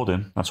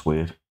recording. That's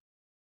weird.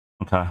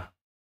 Okay.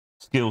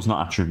 Skills,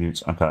 not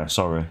attributes. Okay,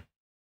 sorry.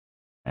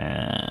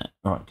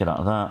 Right, get out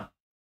of that.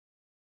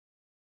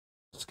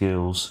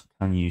 Skills.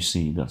 Can you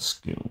see the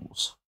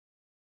skills?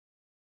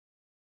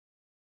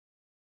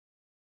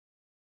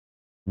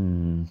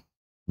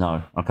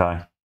 No. Okay.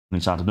 I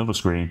need to add another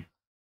screen.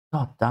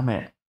 God damn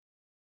it.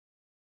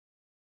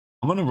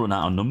 I'm going to run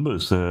out of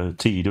numbers for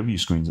TEW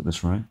screens at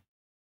this rate.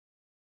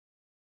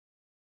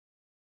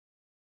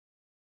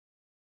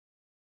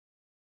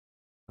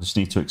 I just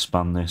need to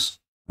expand this.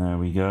 There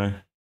we go.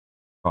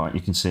 Right,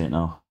 you can see it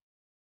now.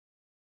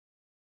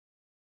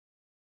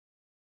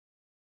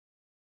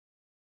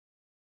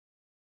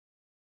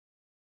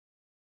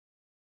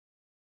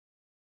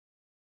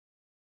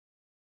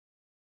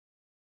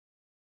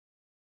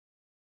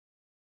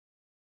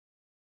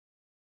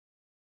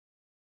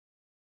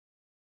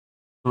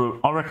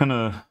 So I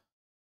reckon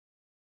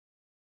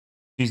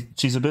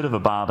she's a bit of a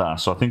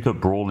badass, so I think her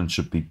brawling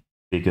should be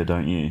bigger,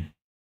 don't you?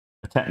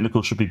 Her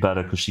technical should be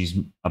better because she's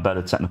a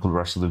better technical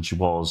wrestler than she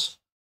was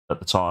at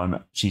the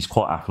time. She's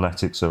quite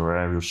athletic, so her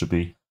aerial should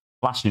be...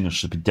 Flashiness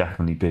should be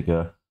definitely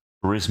bigger.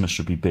 Charisma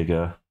should be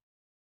bigger.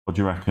 What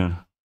do you reckon?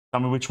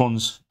 Tell me which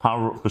one's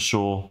power up for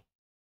sure.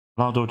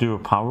 How do I do a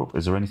power up?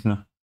 Is there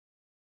anything?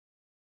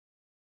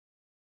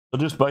 So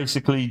just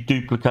basically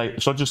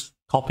duplicate. So I just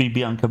copy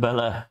Bianca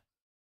Belair.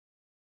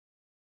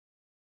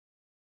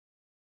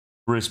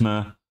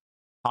 Charisma.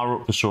 Power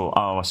up for sure.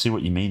 Oh, I see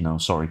what you mean now.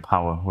 Sorry,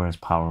 power. Where's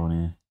power on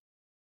here?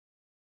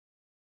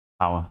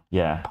 Power.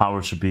 Yeah,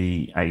 power should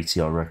be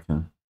 80, I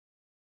reckon.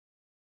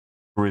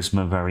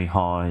 Charisma very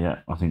high. Yeah,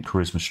 I think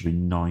charisma should be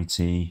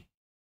 90.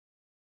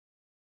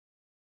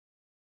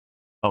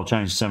 I'll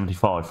change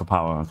 75 for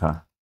power, okay.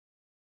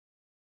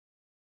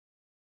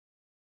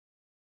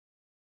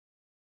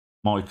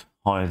 Mike,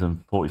 higher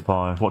than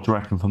 45. What do you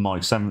reckon for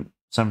Mike?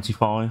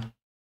 75?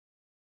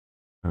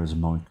 Where is a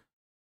Mike?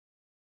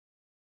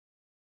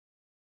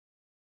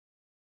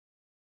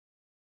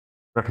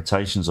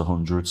 Reputation's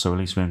 100, so at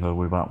least we ain't got to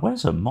worry about...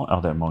 Where's a mic?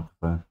 Oh, there,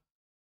 microphone.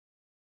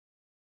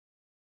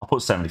 I'll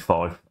put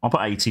 75. I'll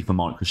put 80 for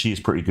Mike, because she is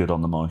pretty good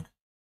on the mic.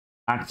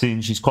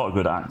 Acting, she's quite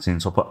good at acting,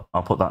 so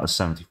I'll put that as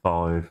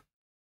 75.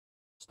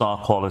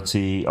 Star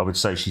quality, I would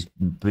say she's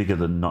bigger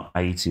than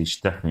 80. She's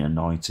definitely a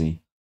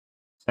 90.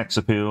 Sex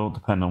appeal,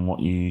 depending on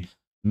what you...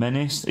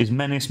 Menace? Is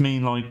menace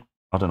mean like...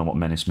 I don't know what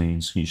menace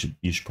means. You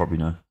should probably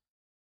know.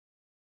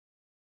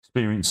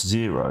 Experience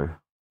 0.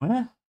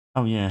 Where?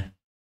 Oh, yeah.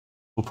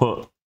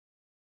 We'll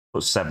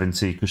put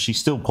 70, because she's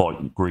still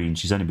quite green.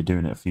 She's only been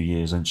doing it a few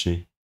years, hasn't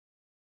she?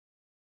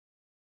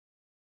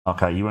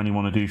 Okay, you only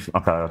want to do...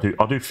 Okay,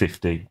 I'll do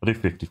 50. I'll do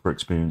 50 for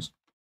experience.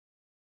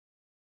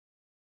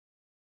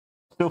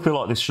 Still feel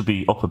like this should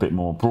be up a bit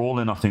more.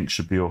 Brawling, I think,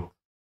 should be up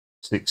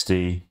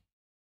 60.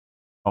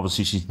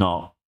 Obviously, she's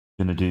not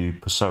going to do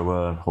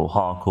Pessoa or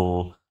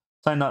Hardcore.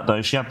 Saying that,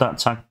 though, she had that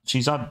tag...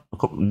 She's had a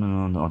couple...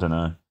 No, I don't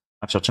know.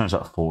 Actually, I'll change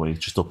that to 40.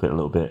 Just up it a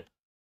little bit.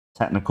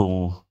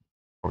 Technical,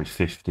 probably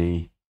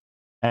 50.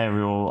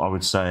 Aerial, I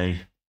would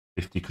say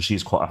 50, because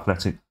she's quite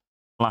athletic.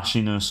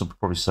 Flashiness, I'd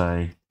probably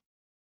say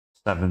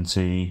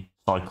 70.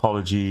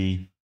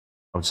 Psychology,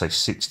 I would say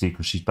 60,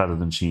 because she's better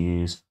than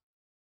she is.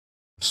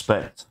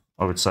 Respect,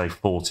 I would say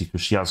 40,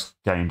 because she has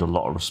gained a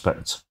lot of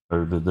respect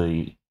over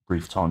the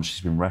brief time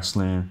she's been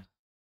wrestling.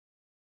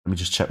 Let me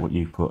just check what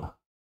you put.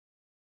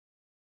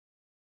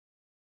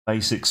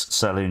 Basics,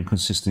 selling,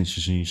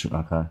 consistency,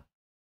 okay.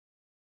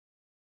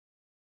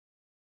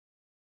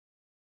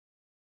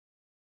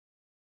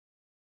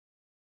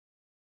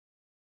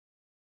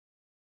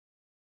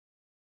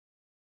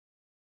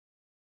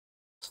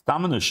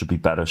 Stamina should be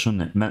better,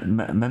 shouldn't it?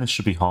 Menace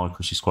should be high,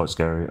 because she's quite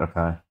scary,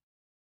 okay.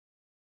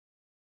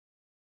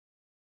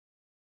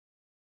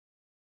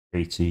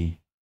 80.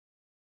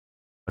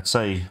 I'd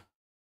say he's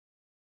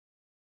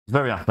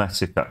very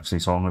athletic, actually,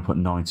 so I'm going to put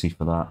 90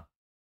 for that.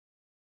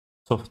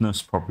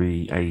 Toughness,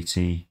 probably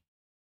 80.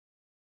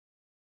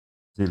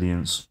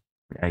 Resilience,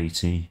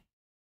 80.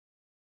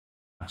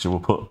 Actually,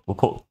 we'll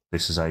put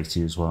this as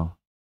 80 as well.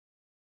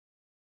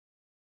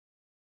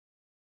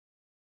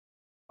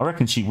 I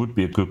reckon she would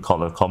be a good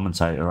color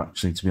commentator,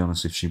 actually, to be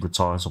honest. If she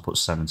retires, I'll put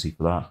 70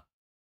 for that.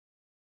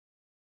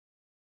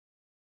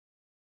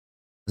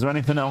 Is there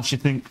anything else you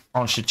think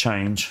I should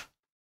change?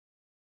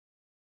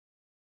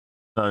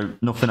 So,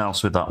 nothing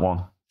else with that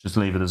one. Just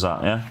leave it as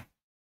that, yeah?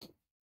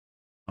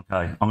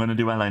 Okay, I'm going to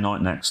do LA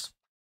Knight next.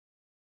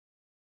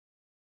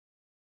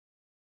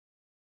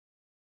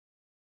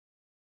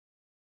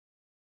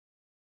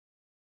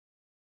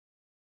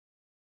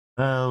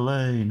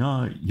 LA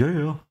Knight,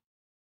 yeah.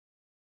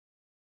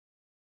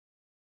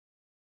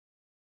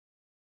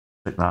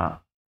 Click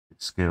that.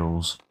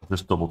 Skills.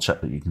 Just double check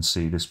that you can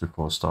see this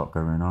before I start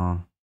going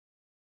on.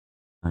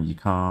 No, you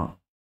can't.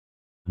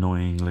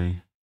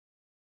 Annoyingly.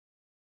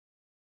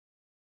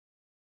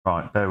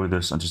 Right, bear with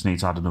us. I just need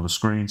to add another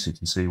screen so you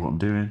can see what I'm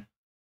doing.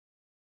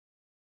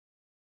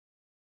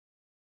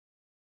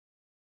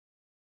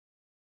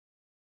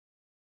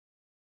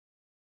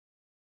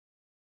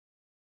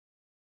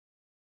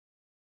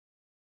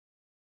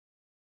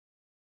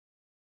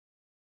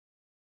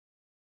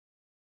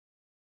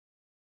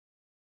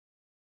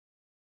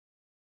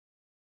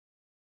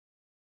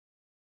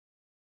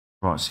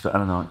 Right, so for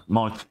Eleanor,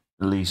 Mike,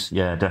 at least,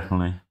 yeah,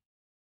 definitely.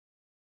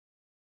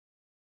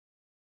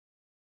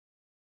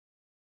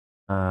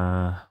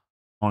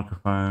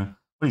 Microphone.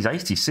 Well, he's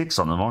 86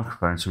 on the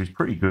microphone, so he's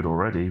pretty good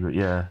already. But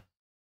yeah,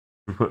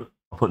 I'll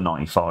put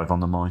 95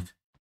 on the mic.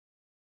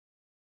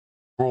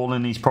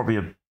 Brawling, he's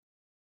probably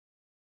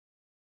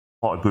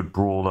quite a good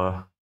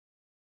brawler.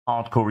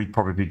 Hardcore, he'd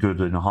probably be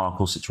good in a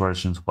hardcore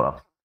situation.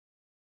 But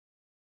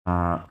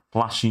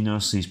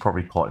flashiness, he's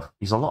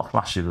a lot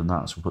flashier than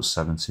that. So we'll put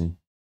 70.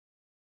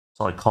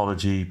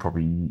 Psychology,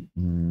 probably.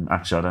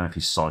 Actually, I don't know if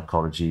he's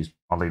psychology.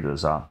 I'll leave it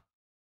as that.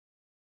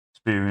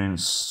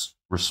 Experience,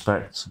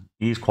 respect.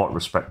 He is quite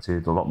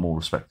respected, a lot more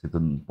respected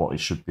than what he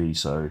should be.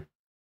 So,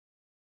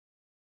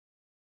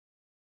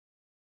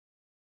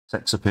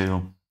 sex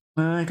appeal.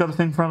 You got a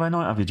thing for LA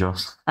Knight, have you,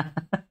 Josh?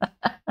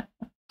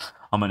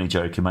 I'm only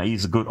joking,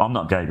 mate. I'm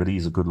not gay, but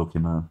he's a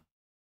good-looking man.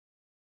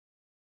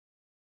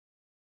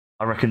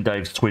 I reckon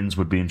Dave's twins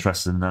would be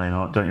interested in LA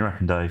Knight. Don't you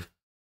reckon, Dave?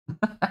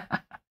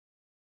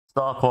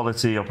 Star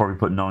quality, I'll probably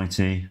put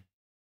 90.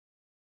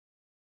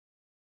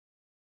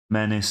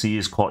 Menace, he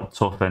is quite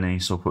tough, any,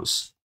 so we'll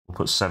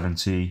put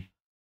 70.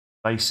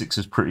 Basics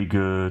is pretty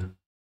good.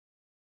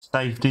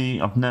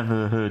 Safety, I've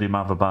never heard him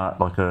have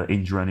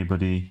injure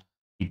anybody.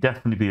 He'd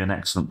definitely be an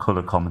excellent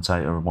colour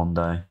commentator one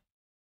day.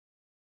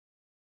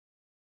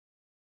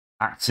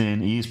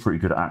 Acting, he is pretty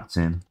good at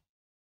acting.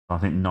 I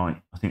think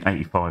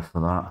 85 for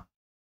that.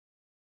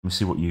 Let me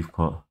see what you've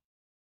put.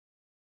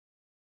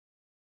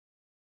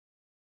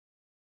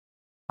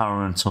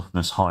 Power and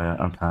toughness higher.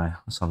 Okay,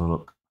 let's have a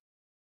look.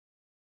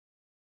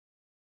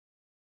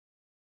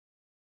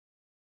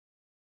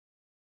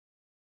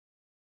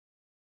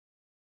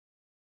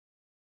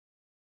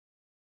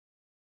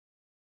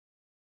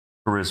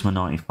 Charisma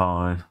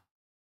 95. Is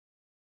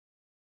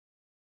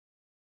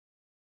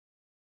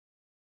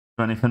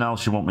there anything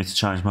else you want me to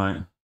change,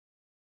 mate?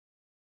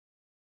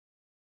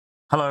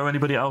 Hello,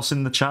 anybody else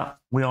in the chat?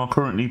 We are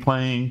currently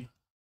playing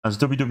as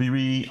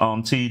WWE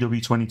on TEW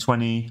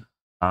 2020.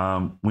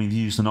 We've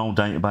used an old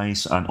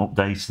database and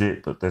updated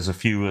it, but there's a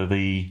few of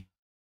the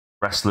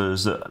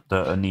wrestlers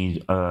that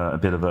need a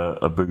bit of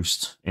a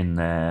boost in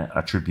their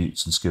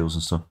attributes and skills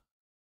and stuff.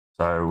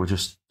 So we're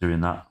just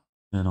doing that.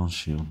 Turn on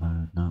shield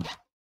mode, no.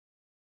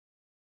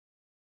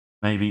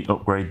 Maybe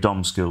upgrade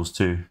Dom skills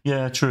too.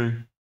 Yeah,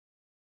 true.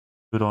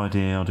 Good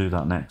idea, I'll do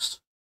that next.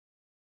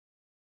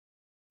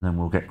 Then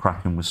we'll get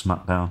cracking with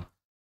SmackDown.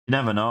 You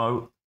never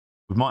know.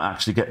 We might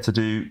actually get to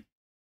do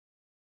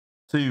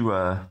two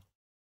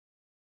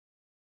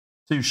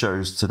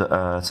shows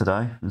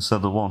today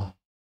instead of one.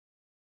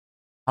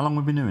 How long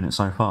have we been doing it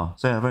so far?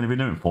 So yeah, I've only been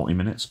doing 40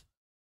 minutes.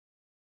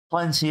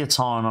 Plenty of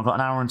time. I've got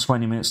an hour and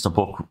 20 minutes to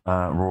book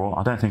Raw.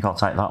 I don't think I'll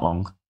take that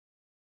long.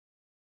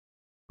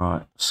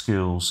 Right,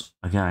 skills.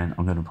 Again,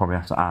 I'm going to probably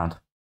have to add.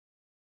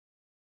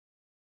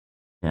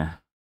 Yeah.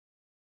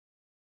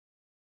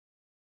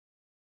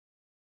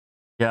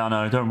 Yeah, I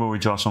know. Don't worry,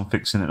 Josh. I'm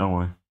fixing it. Don't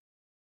worry.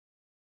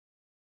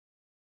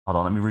 Hold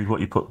on. Let me read what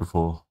you put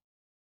before.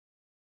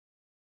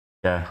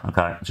 Yeah,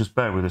 okay. Just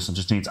bear with us. I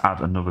just need to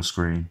add another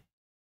screen.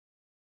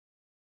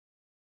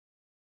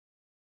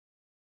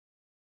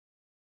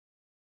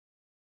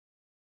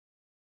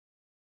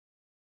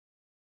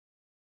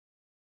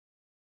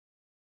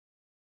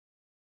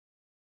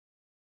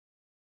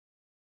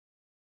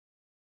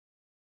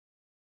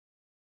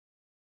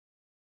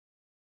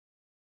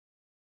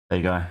 There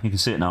you go. You can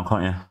see it now,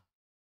 can't you?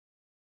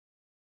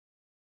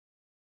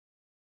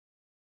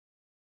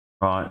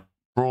 Right.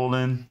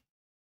 Brawling.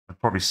 I'd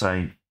probably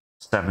say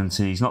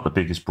 70. He's not the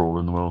biggest brawler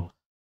in the world.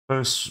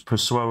 First,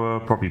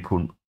 Persuader, probably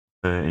put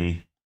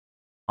 30.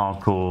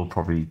 Hardcore,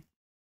 probably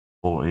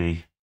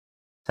 40.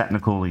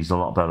 Technical, he's a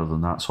lot better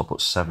than that, so I'll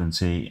put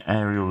 70.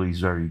 Aerial,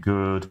 he's very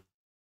good.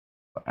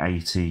 Put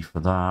 80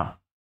 for that.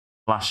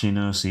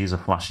 Flashiness, he is a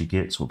flashy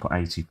git, so we'll put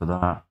 80 for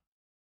that.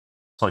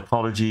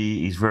 Psychology,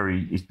 he's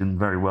been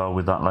very well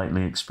with that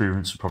lately.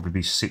 Experience would probably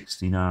be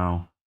 60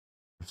 now.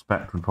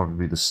 Respect would probably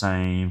be the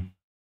same.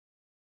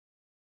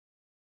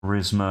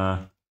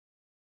 Charisma,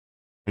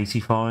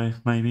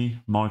 85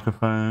 maybe.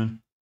 Microphone,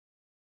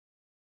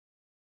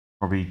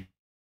 probably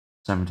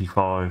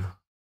 75.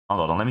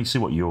 Hold on, let me see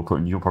what you're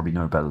putting. You'll probably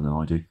know better than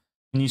I do.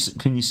 Can you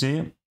see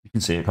it? You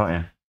can see it, can't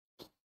you?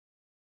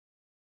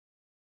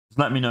 Just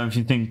let me know if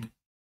you think.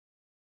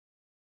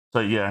 So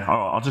yeah, all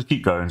right, I'll just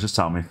keep going. Just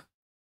tell me.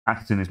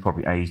 Acting is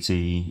probably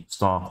 80.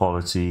 Star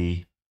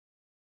quality,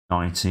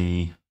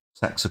 90.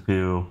 Sex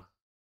appeal.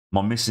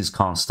 My missus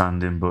can't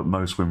stand him, but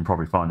most women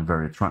probably find him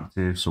very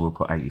attractive, so we'll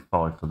put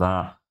 85 for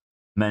that.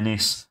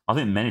 Menace. I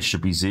think Menace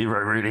should be 0,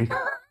 really.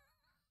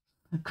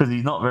 Because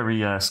he's not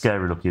very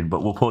scary looking,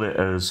 but we'll put it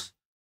as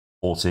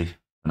 40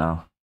 for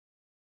now.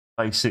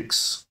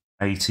 Basics,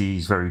 80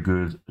 is very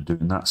good at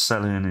doing that.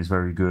 Selling is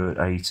very good,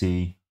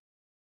 80.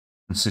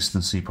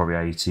 Consistency, probably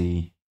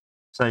 80.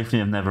 Safety,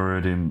 I've never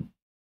heard him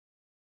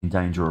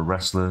endanger a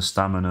wrestler.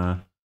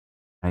 Stamina,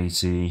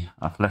 80.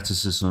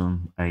 Athleticism,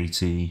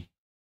 80.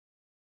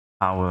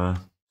 Power,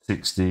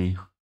 60.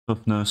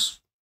 Toughness,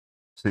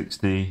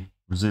 60.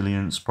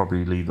 Resilience,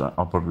 probably leave that.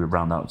 I'll probably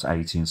round that to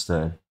 80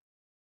 instead.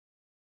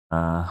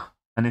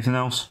 Anything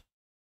else?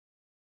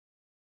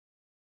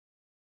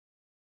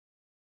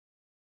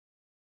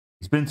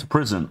 He's been to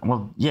prison.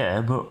 Well,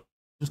 yeah, but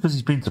just because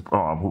he's been to,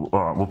 all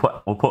right, we'll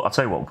put. I'll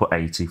tell you what, we'll put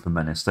 80 for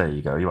Menace. There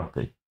you go. Are you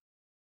happy?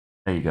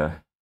 There you go.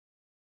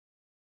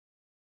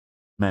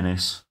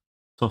 Menace,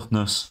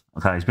 toughness.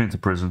 Okay, he's been to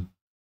prison.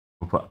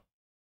 We'll put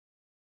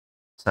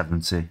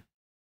 70.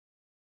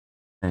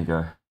 There you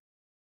go.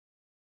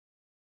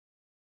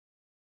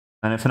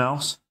 Anything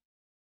else?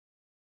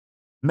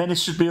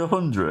 Menace should be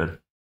 100.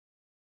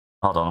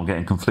 Hold on, I'm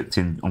getting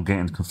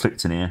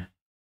conflicting here.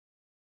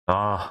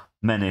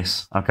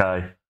 Menace.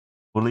 Okay,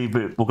 we'll leave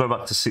it. We'll go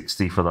back to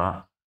 60 for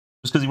that.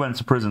 Just because he went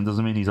to prison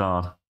doesn't mean he's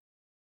hard.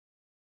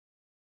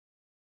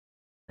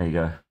 There you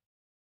go.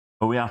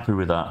 Are we happy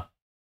with that?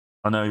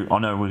 I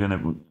know we're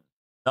gonna.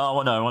 Oh,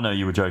 I know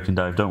you were joking,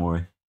 Dave. Don't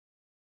worry.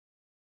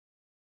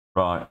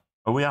 Right.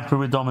 Are we happy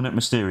with Dominant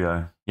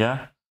Mysterio?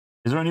 Yeah?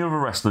 Is there any other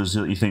wrestlers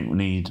that you think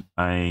need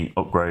a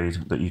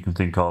upgrade that you can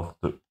think of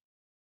that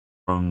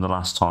from the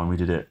last time we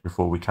did it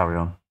before we carry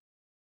on?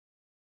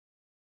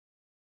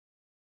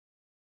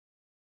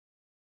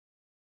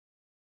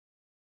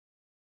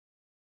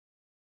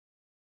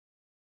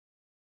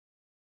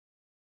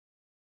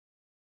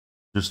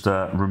 Just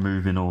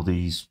removing all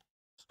these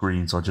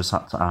screens I just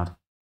had to add.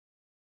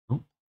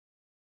 Ooh.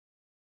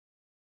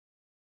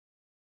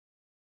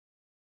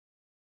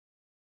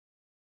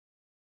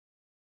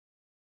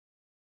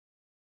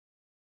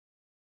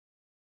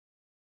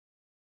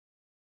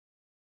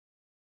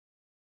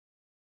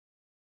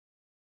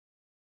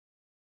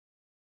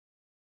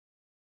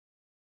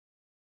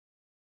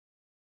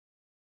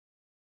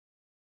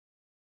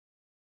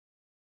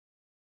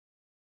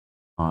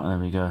 Right, there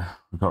we go.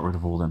 We got rid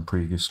of all them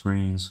previous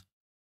screens.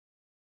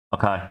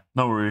 Okay,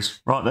 no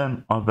worries. Right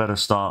then, I better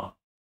start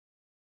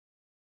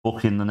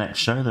booking the next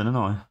show then, don't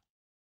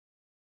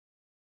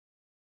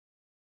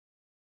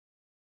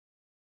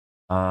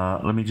I?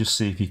 Let me just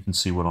see if you can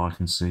see what I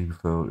can see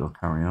before you'll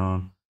carry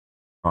on.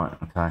 Right,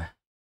 okay.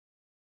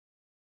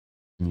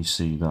 Can you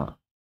see that?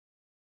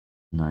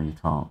 No, you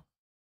can't.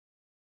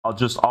 I'll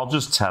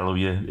just tell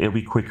you. It'll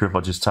be quicker if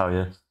I just tell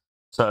you.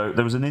 So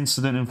there was an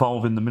incident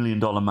involving the $1 Million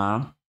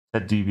Man,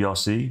 Ted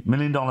DiBiase. $1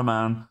 Million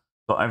Man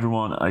got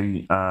everyone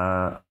in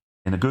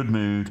a good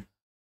mood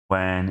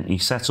when he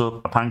set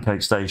up a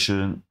pancake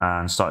station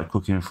and started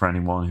cooking for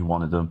anyone who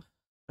wanted them.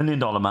 $1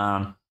 Million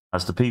Man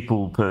has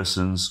the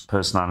person's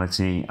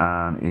personality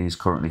and is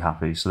currently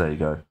happy. So there you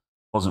go.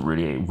 Wasn't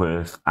really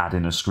worth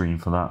adding a screen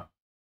for that.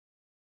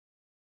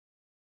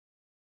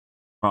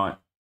 Right.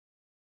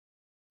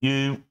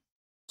 You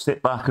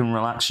sit back and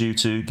relax, you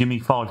two. Give me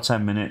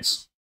 5-10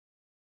 minutes.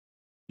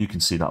 You can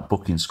see that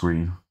booking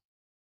screen.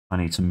 I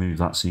need to move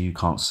that so you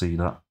can't see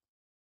that.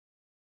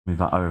 Move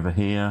that over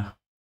here.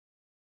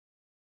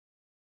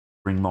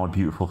 Bring my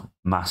beautiful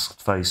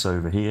masked face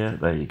over here.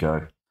 There you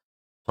go.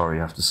 Sorry,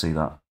 you have to see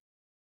that.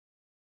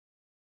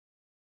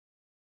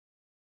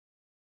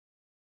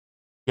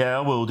 Yeah,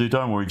 I will do.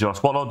 Don't worry,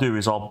 Josh. What I'll do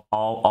is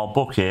I'll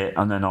book it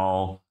and then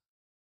I'll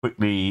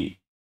quickly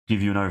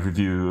give you an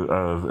overview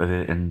of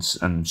it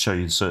and show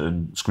you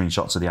certain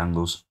screenshots of the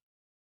angles.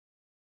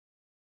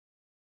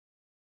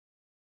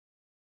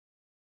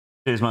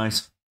 Cheers,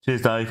 mate.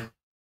 Cheers, Dave. You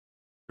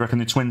reckon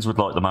the twins would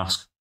like the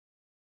mask?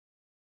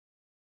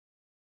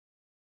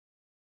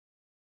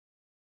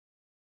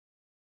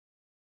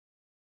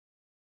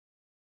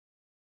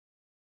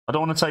 I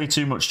don't want to tell you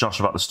too much, Josh,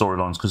 about the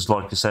storylines because,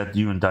 like I said,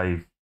 you and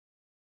Dave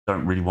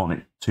don't really want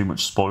it too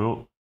much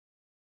spoiled.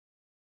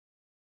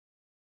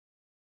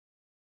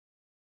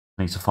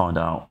 I need to find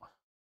out.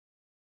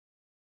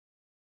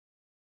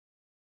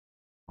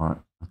 Right,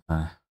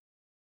 okay.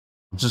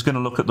 I'm just going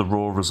to look at the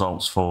Raw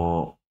results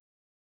for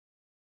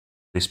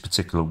this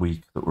particular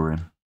week that we're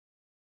in.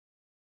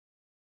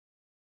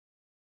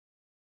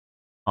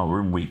 Oh,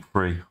 we're in week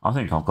 3. I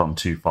think I've gone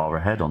too far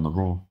ahead on the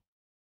Raw.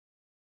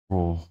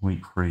 Raw,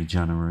 week 3,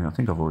 January. I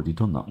think I've already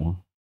done that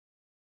one.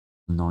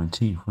 The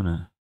 19th,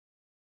 wasn't it?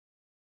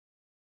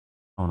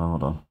 Oh, no,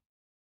 hold on.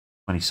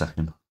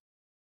 22nd.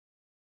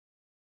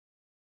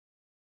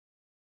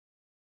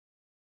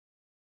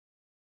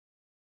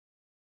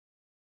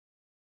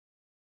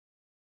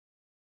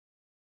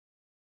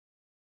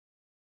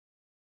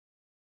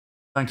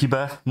 Thank you,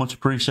 Beth. Much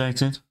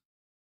appreciated.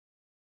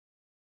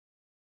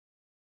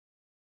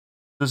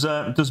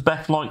 Does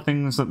Beth like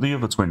things that the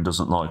other twin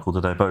doesn't like, or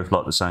do they both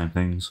like the same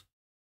things?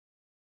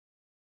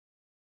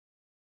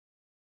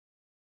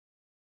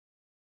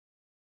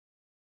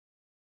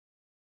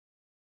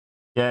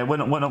 Yeah,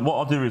 what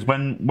I'll do is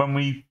when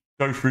we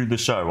go through the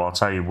show, I'll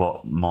tell you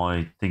what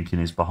my thinking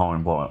is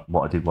behind what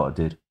I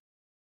did.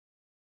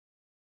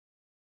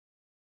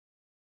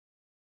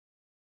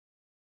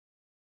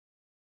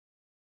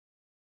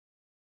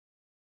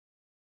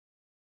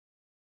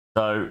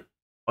 So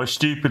I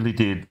stupidly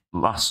did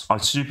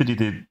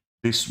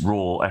this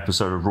Raw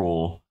episode of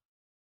Raw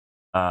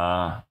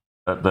at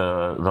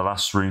the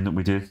last stream that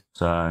we did.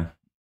 So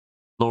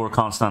Laura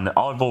can't stand it.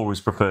 I've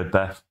always preferred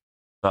Beth,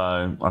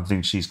 so I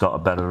think she's got a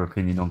better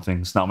opinion on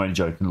things. No, I'm only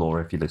joking,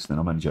 Laura. If you're listening,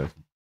 I'm only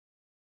joking.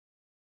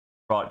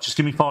 Right, just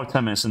give me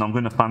 5-10 minutes, and I'm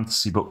going to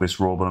fantasy book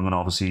this Raw, but I'm going to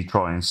obviously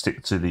try and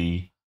stick to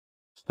the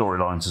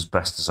storylines as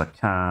best as I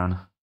can.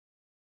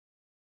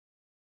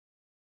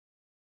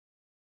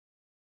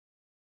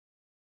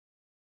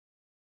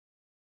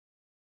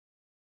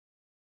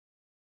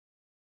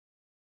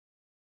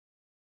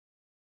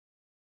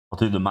 I'll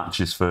do the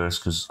matches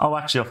first because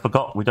actually I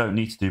forgot we don't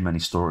need to do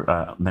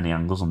many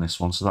angles on this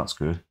one, so that's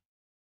good.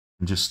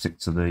 And just stick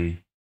to the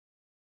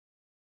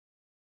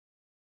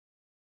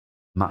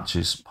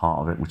matches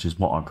part of it, which is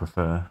what I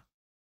prefer.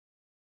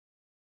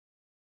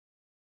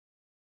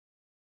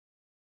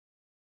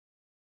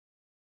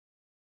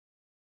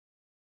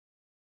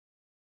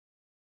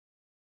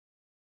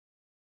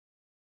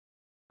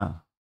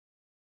 Oh.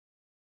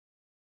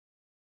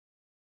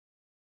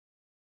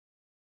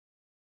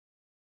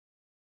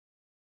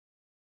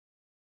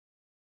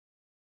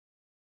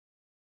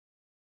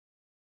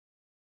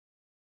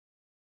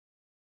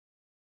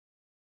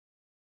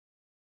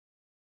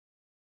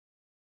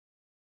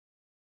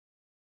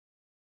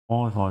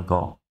 What have I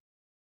got?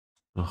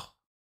 Ugh.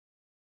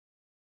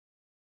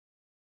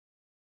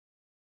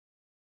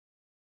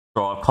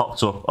 So I've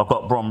cocked up. I've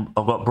got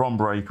Bron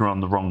Breakker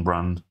on the wrong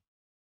brand.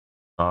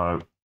 So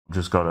I've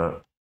just got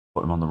to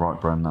put him on the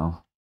right brand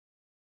now.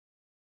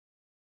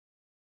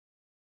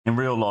 In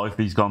real life,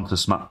 he's gone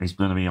to He's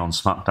going to be on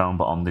SmackDown,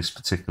 but on this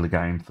particular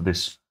game, for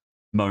this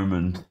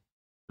moment,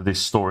 for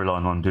this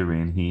storyline I'm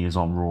doing, he is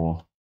on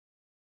Raw.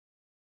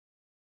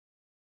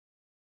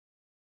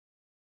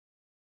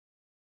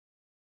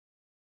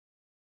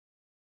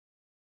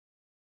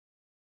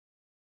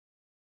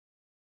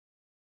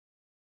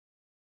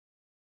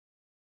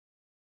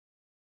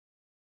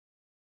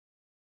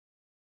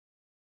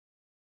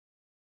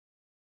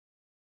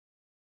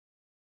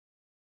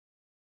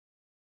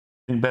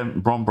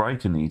 think Bron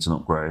Breakker needs an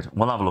upgrade.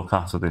 We'll have a look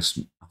after this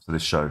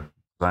show.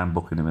 I am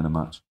booking him in a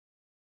match.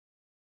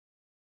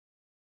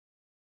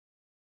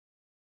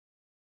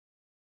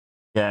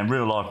 Yeah, in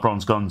real life,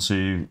 Bron's gone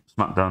to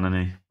SmackDown,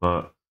 hasn't he?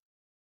 But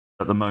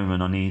at the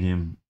moment, I need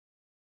him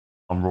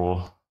on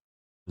Raw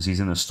because he's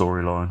in a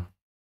storyline.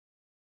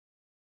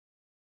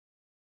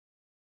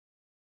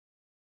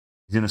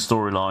 He's in a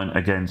storyline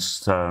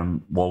against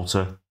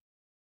Walter,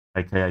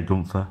 aka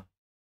Gunther.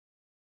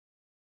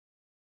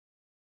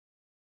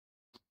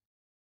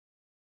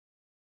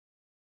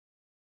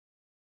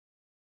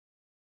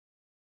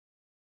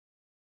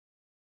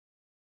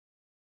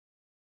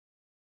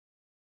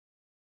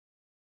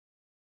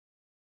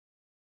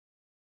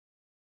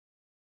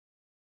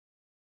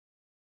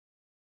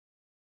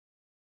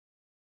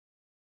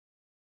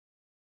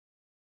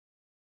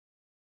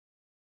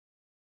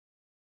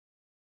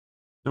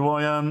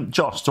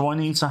 Josh, do I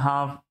need to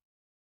have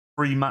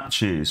 3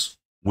 matches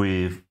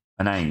with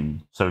an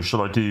aim? So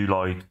should I do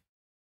like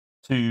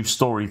 2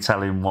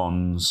 storytelling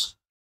ones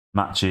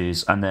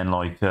matches and then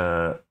like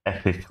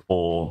epic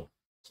or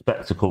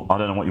spectacle? I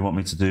don't know what you want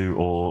me to do,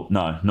 or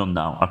no, none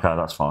now. Okay,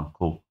 that's fine.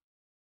 Cool.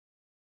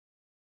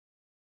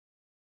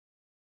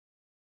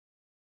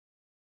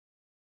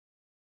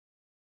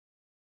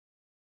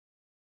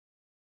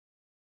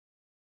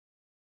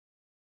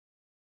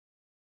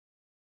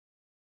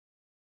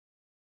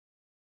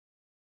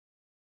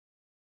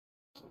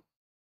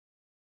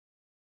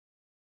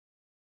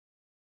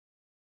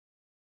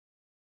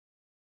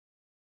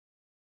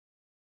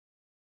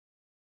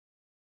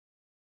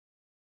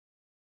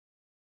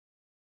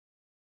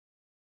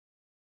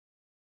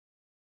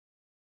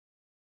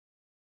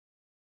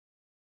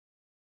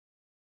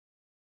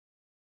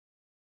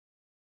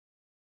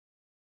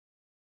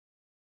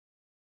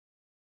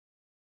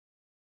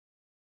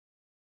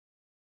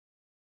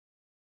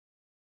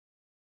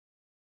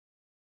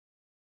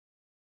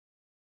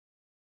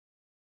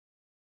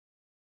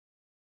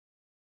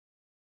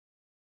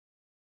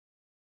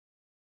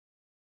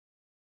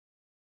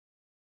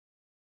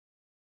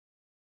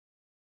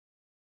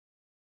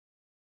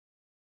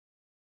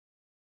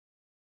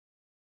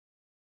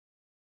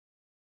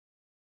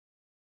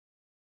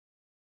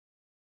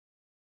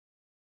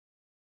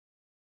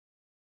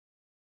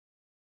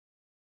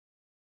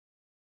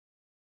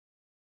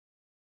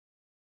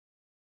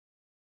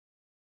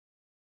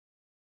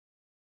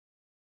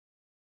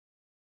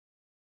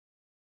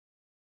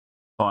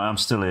 Right, I'm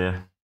still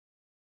here.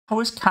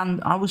 Why is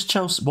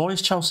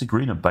Chelsea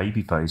Green a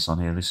babyface on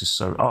here? This is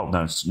so. Oh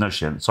no, no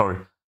shit. Sorry,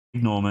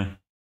 ignore me.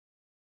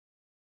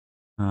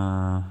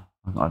 I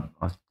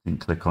didn't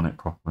click on it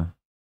properly.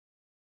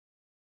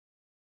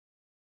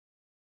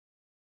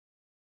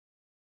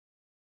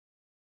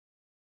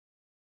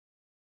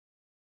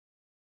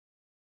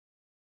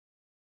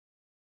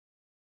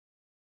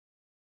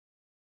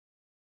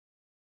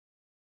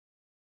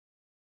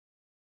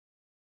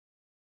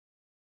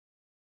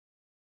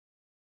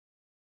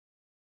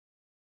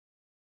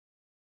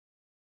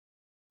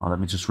 Oh, let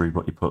me just read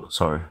what you put.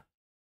 Sorry.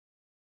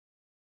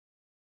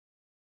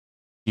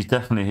 She's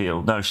definitely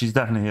healed. No, she's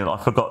definitely healed. I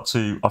thought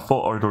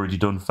I'd already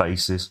done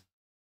faces.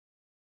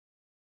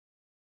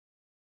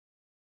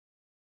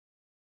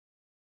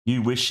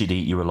 You wish she'd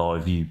eat you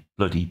alive, you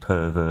bloody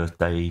pervert,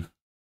 Dave.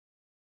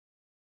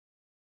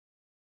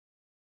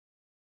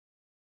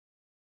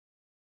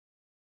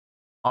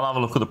 I'll have a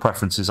look at the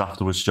preferences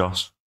afterwards,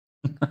 Josh.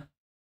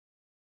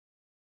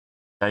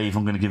 Dave,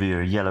 I'm going to give you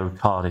a yellow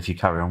card if you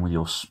carry on with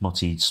your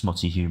smutty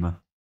humour.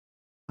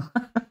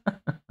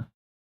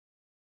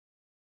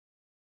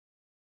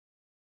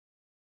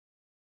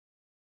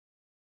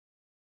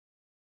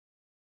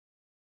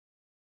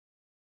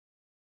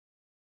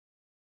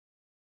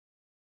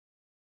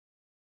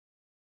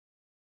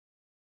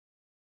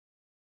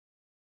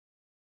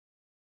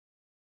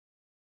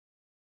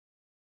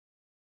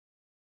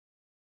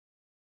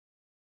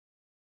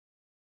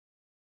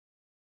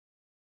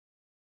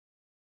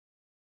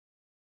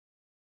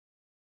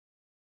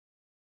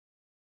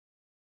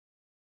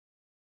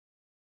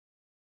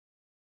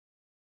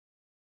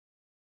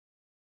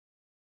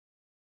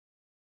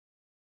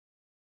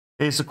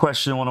 Here's the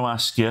question I want to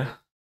ask you.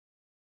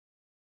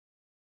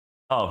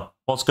 Oh,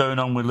 what's going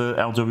on with the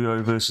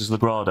LWO versus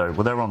Legrado?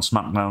 Well, they're on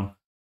SmackDown.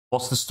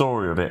 What's the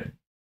story of it?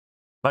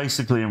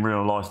 Basically, in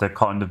real life, they've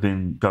kind of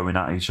been going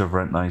at each other,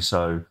 haven't they?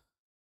 So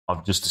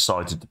I've just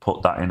decided to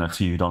put that in a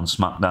feud on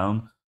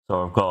SmackDown.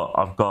 So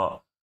I've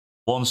got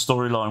one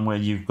storyline where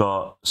you've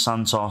got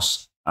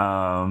Santos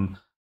and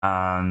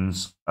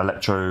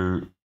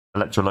Electro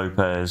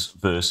Lopez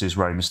versus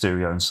Rey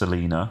Mysterio and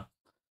Selena.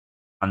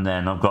 And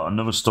then I've got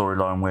another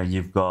storyline where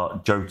you've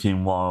got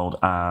Joaquin Wild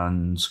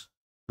and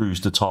Cruz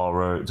de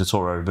Toro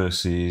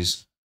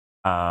versus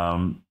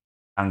Angel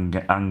and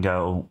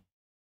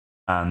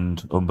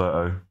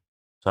Humberto.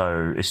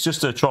 So it's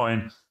just to try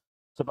and...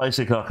 So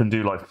basically I can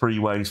do like 3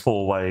 ways,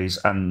 4 ways,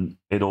 and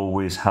it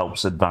always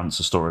helps advance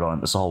the storyline.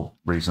 That's the whole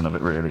reason of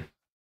it, really.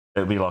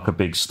 It'll be like a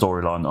big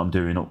storyline I'm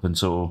doing up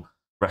until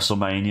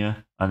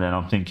WrestleMania, and then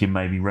I'm thinking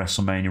maybe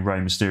WrestleMania Rey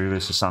Mysterio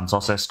versus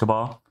Santos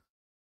Escobar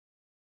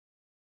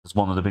as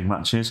one of the big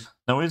matches.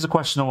 Now, here's a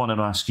question I wanted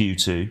to ask you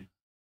two.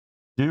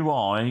 Do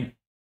I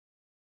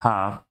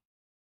have...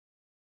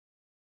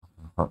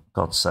 For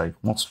God's sake,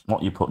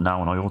 what you put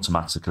now, and I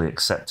automatically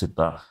accepted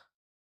that.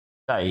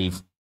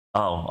 Dave,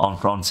 oh,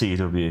 on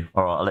TEW.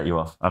 All right, I'll let you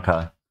off.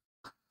 Okay.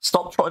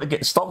 Stop trying to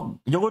get... Stop.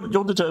 You're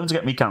determined to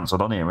get me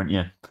cancelled on here, aren't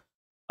you?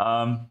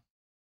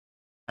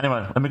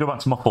 Anyway, let me go back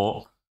to my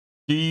thought.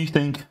 Do you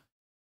think...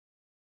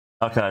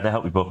 Okay, they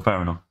help you book.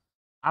 Fair enough.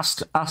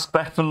 Ask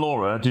Beth and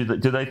Laura, do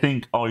they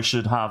think I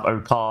should have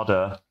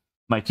Okada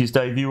make his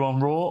debut on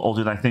Raw, or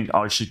do they think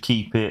I should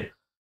keep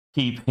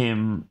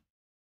him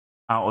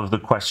out of the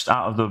question?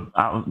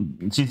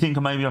 Do you think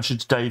maybe I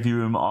should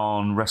debut him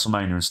on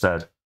WrestleMania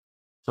instead?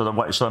 Should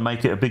I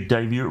make it a big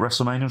debut at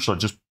WrestleMania, or should I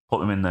just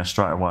put him in there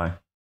straight away?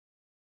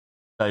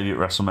 Debut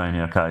at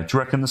WrestleMania, okay. Do you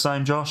reckon the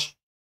same, Josh?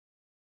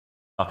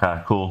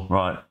 Okay, cool.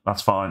 Right,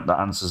 that's fine. That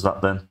answers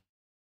that then.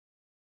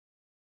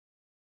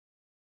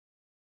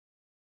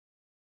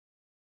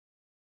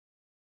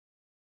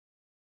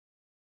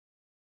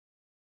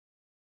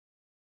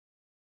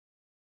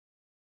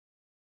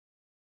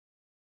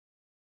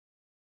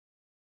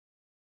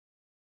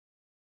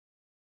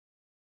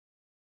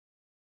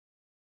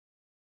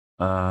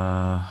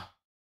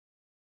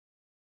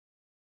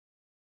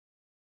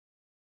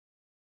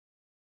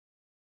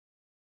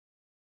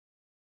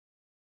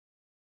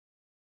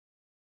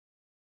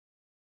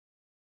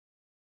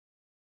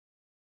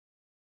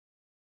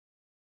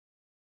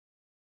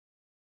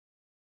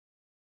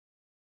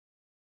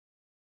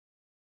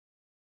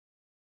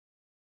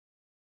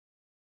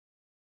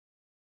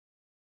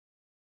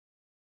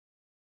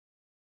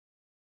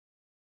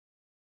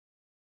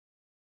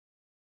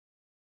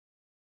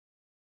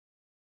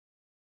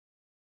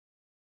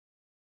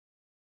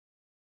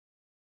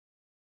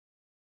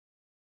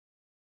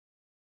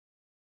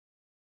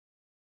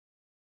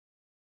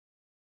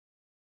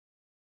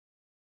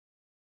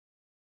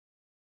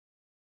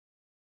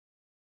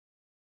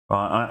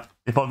 Right,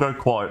 if I go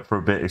quiet for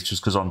a bit, it's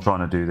just because I'm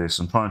trying to do this.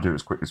 I'm trying to do it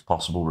as quick as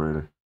possible,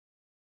 really.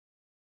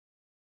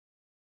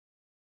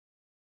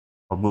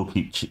 I will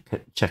keep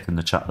checking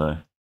the chat, though.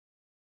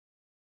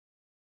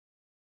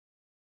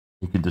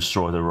 You can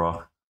destroy The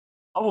Rock.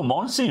 I wouldn't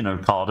mind seeing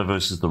Okada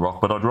versus The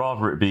Rock, but I'd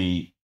rather it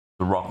be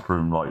The Rock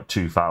from like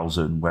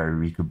 2000,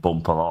 where he could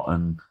bump a lot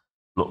and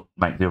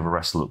make the other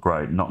wrestler look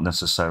great, not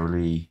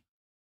necessarily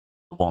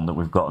the one that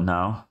we've got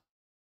now.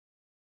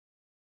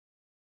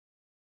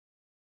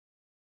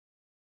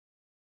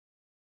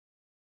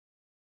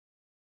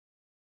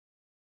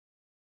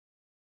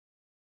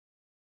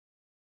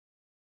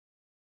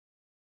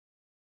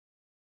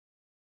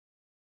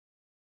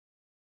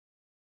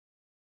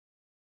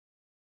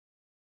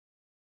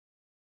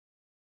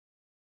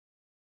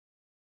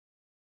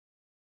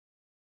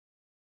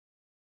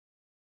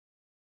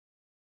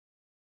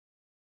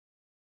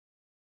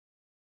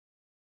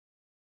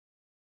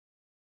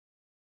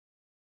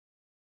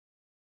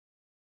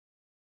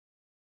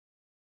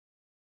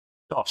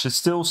 Gosh, it's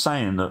still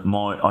saying that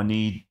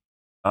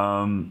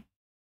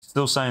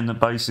still saying that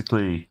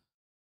basically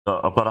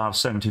that I've got to have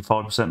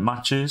 75%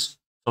 matches.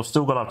 So I've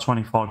still got to have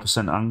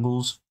 25%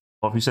 angles.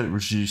 But you said it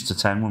was reduced to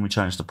 10 when we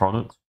changed the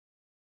product.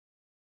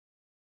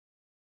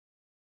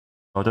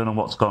 I don't know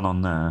what's gone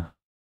on there.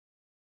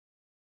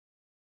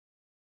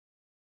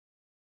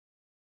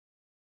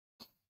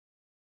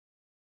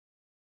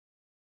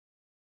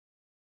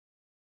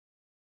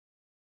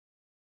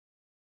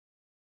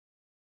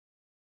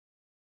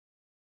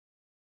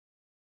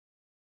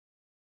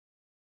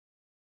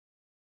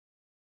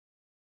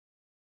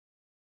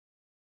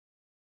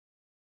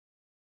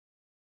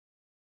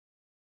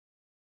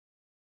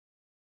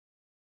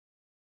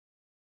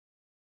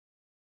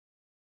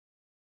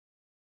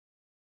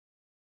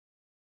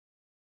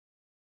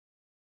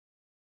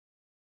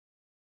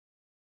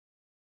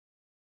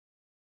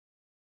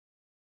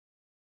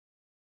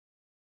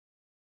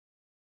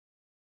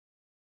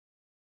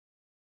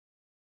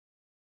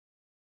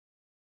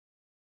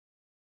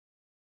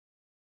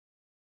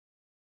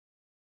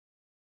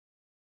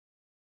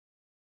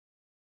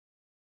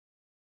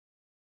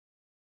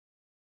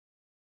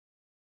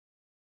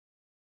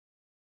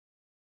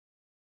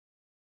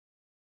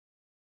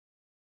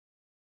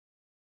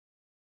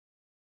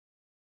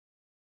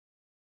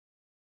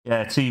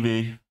 Yeah,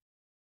 TV.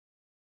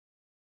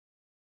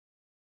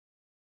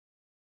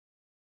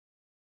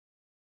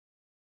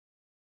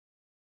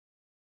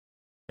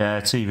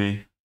 Yeah,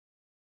 TV.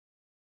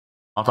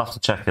 I'll have to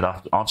check it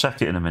after. I'll check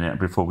it in a minute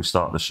before we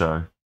start the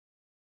show.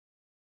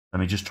 Let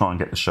me just try and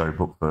get the show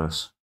booked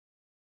first.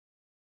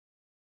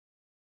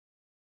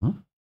 Huh?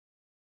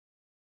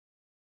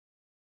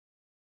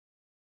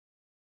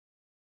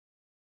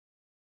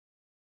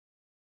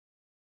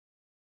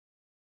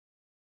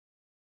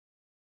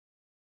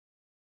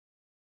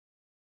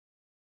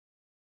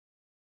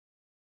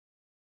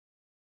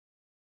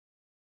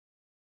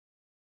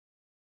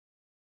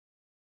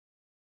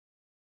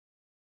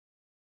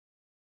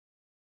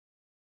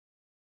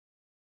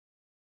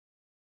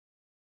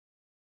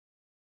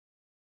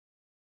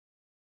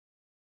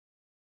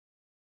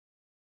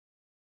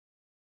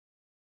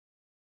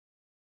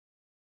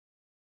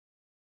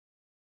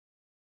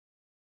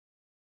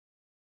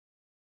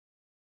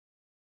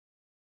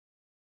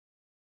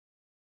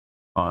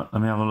 All right,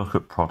 let me have a look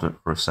at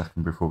product for a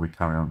second before we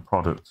carry on.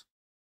 Product.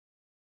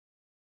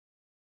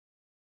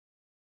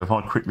 If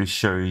I quickly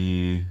show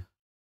you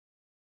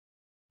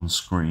on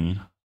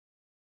screen.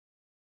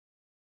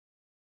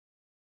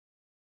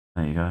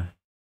 There you go.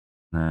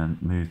 And then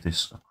move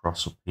this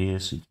across up here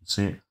so you can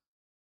see it.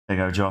 There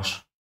you go,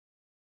 Josh.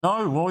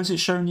 No, why is it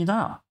showing you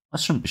that? That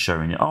shouldn't be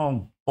showing you.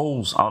 Oh,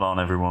 balls. Hold on,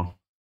 everyone.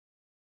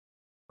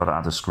 Got to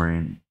add a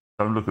screen.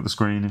 Don't look at the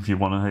screen if you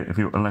want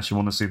to, unless you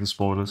want to see the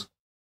spoilers.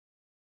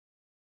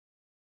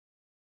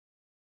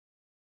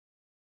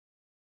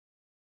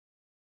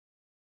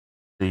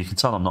 So you can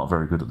tell I'm not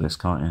very good at this,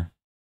 can't you?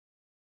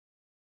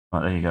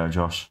 Right, there you go,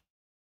 Josh.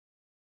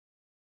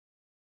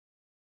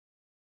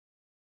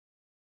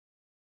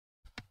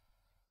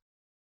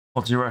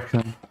 What do you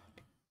reckon?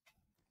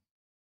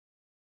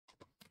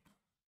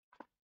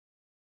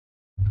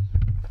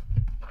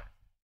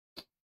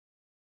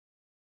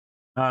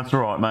 That's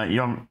all right, mate.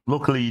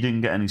 Luckily, you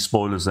didn't get any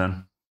spoilers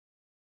then.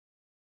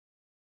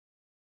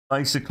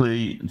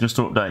 Basically, just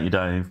to update you,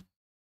 Dave,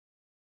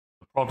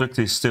 the product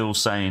is still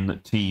saying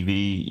that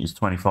TV is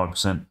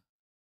 25%. Is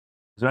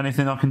there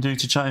anything I can do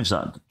to change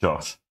that,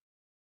 Josh?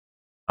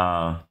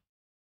 Can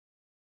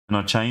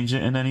I change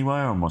it in any way,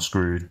 or am I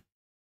screwed?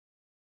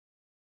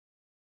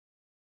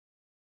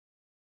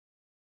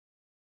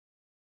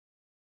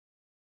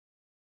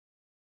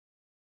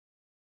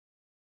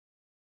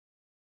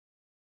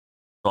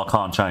 I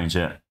can't change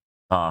it.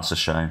 Ah, that's a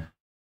shame.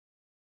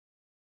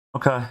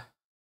 Okay.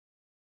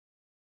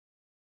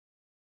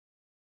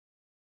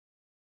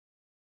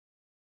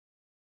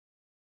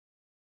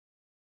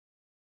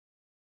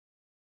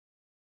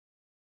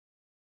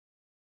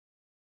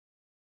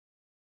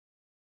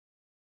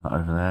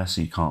 Over there,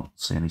 so you can't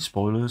see any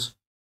spoilers.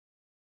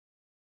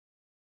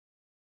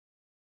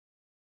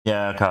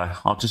 Yeah, okay.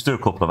 I'll just do a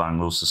couple of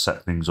angles to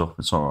set things up.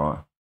 It's all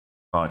right.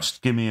 All right,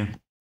 just give me a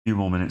few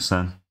more minutes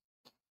then.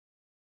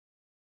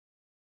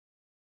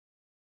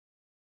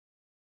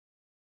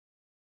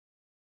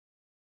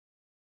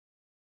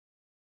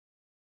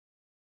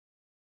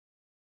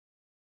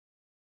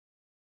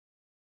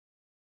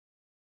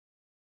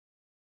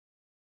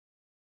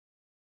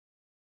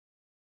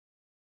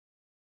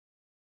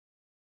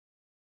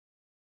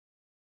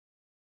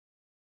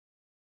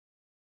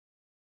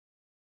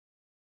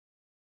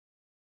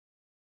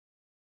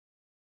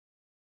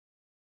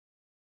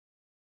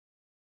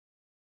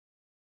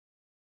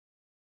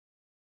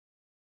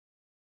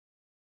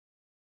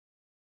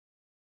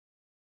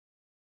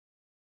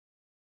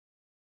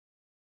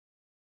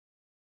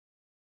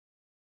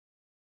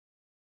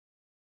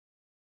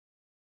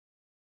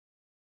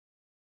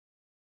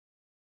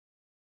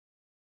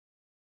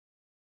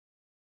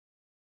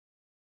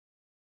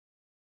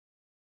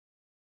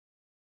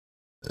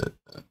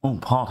 Oh,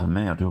 pardon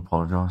me. I do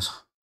apologise.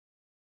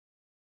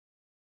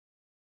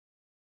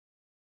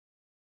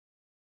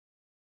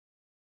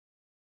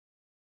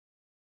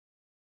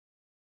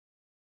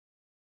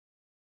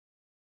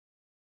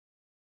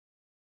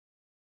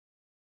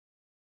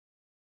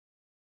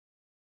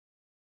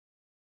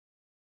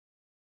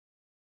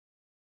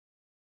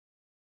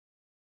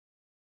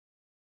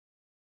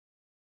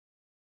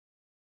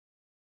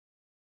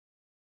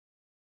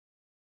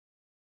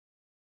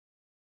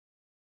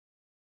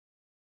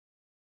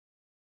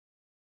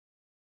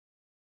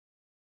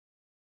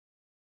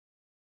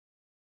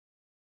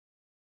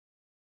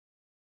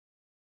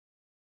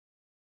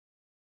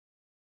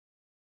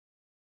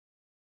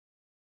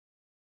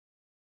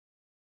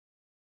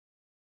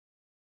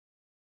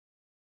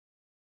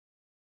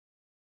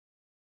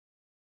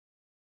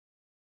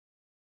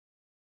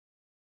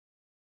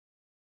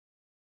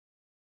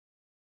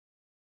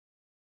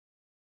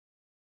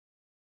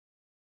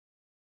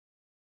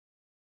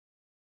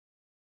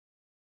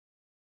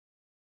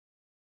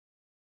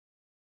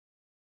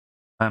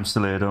 I'm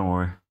still here, don't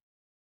worry.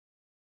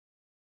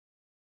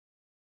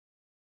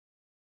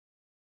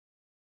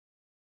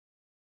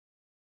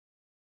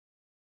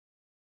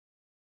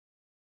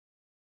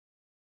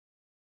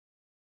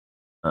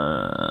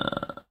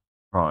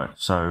 Right,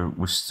 so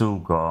we've still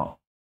got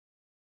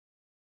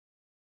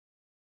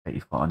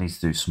 85. I need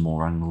to do some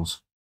more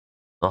angles.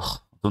 Ugh,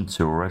 I've done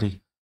 2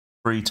 already.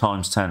 3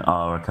 times 10.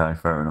 Oh, okay,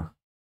 fair enough.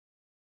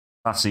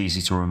 That's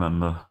easy to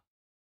remember.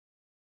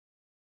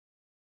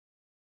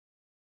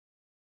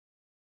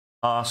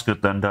 Oh, that's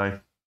good then,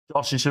 Dave.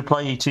 Josh, you should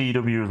play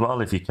TEW as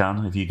well if you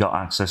can, if you got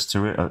access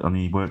to it on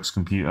your work's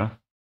computer.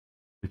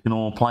 We can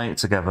all play it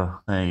together.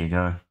 There you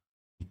go.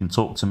 You can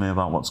talk to me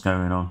about what's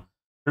going on.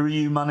 Who are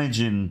you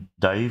managing,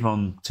 Dave,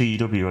 on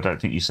TEW? I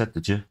don't think you said,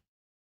 did you?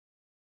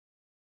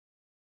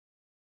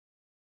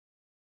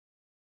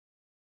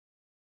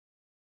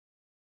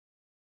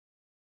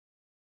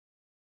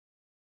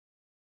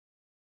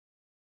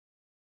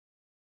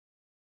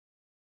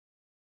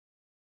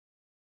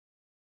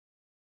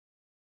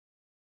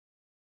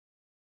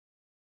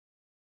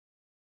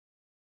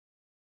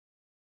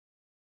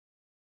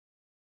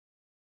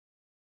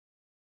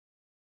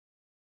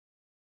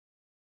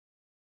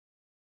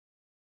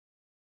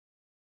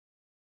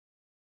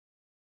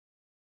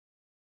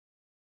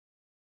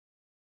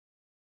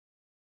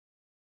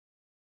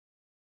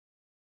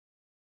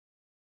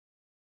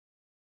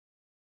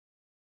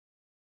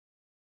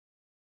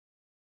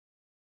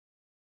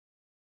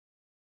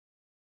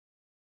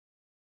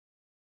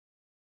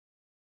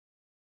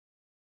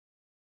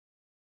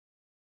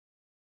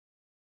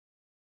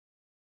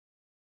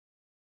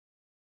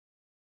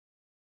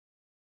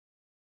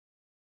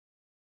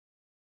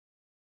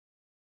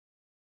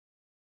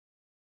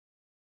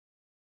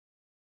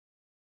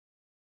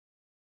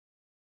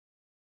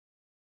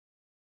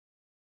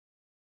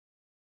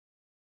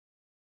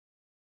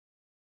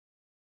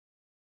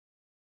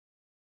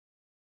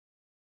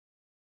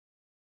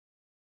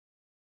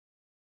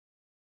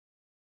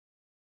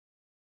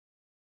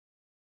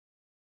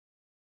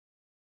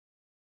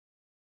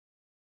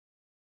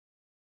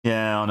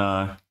 Yeah, I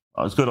know.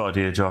 That was a good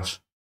idea, Josh.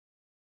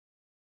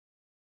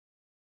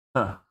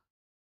 Huh.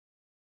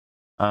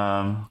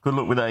 Good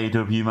luck with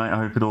AEW, mate. I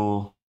hope it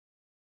all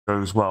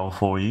goes well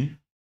for you.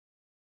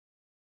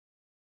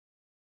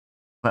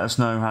 Let us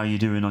know how you're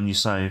doing on your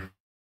save.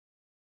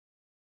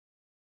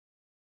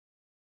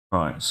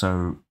 Right,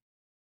 so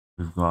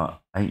we've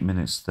got 8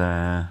 minutes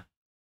there.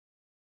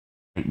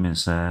 8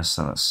 minutes there,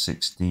 so that's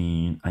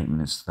 16. 8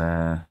 minutes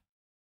there.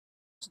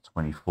 It's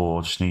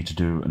 24. Just need to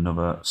do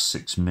another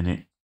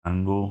 6-minute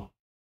angle.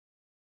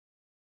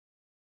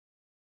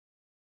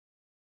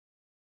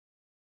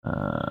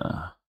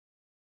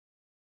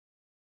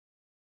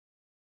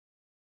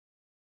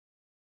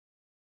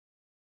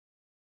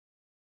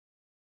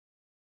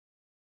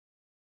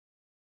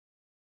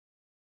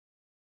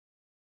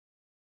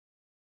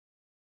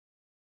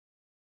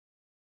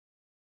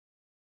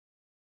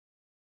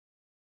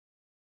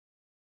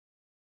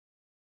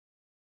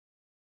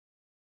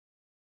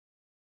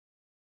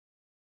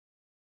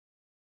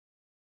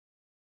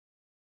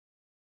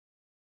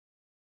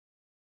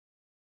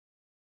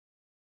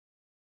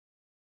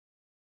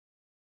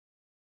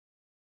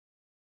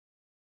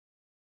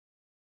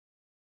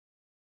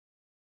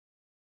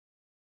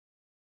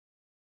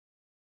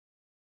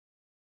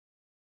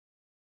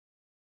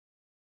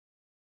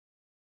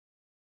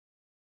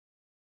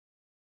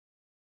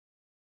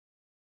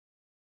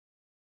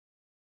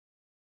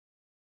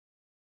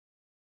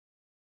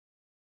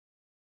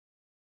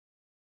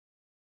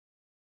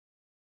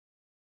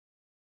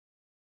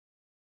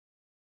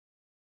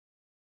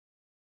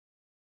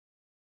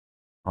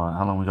 Right,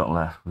 how long we got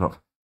left?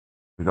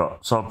 We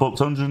got. So I've booked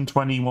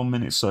 121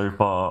 minutes so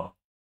far.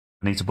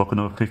 I need to book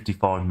another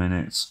 55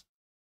 minutes.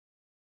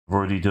 I've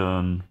already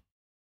done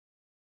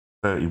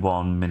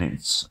 31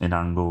 minutes in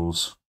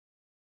angles.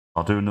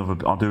 I'll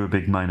do a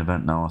big main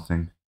event now, I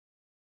think.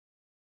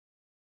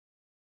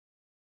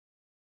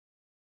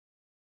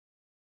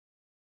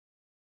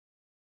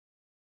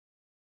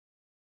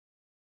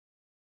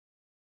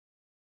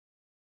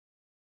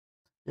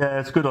 Yeah,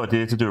 it's a good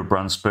idea to do a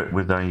brand split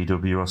with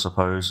AEW, I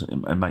suppose.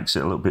 It makes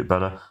it a little bit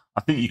better.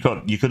 I think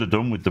you could have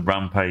done with the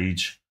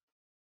Rampage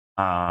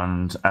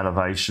and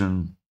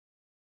Elevation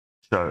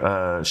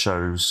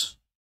shows.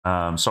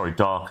 Sorry,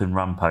 Dark and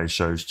Rampage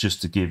shows,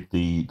 just to give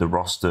the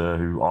roster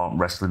who aren't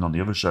wrestling on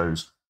the other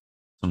shows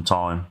some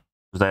time,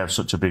 because they have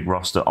such a big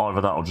roster.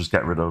 Either that or just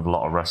get rid of a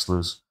lot of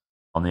wrestlers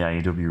on the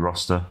AEW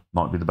roster.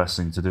 Might be the best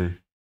thing to do.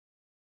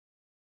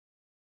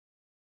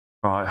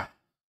 Right,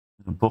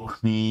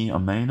 book me a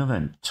main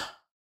event.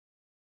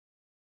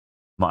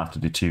 Might have to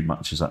do 2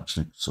 matches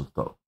actually, so I've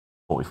got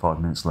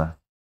 45 minutes left.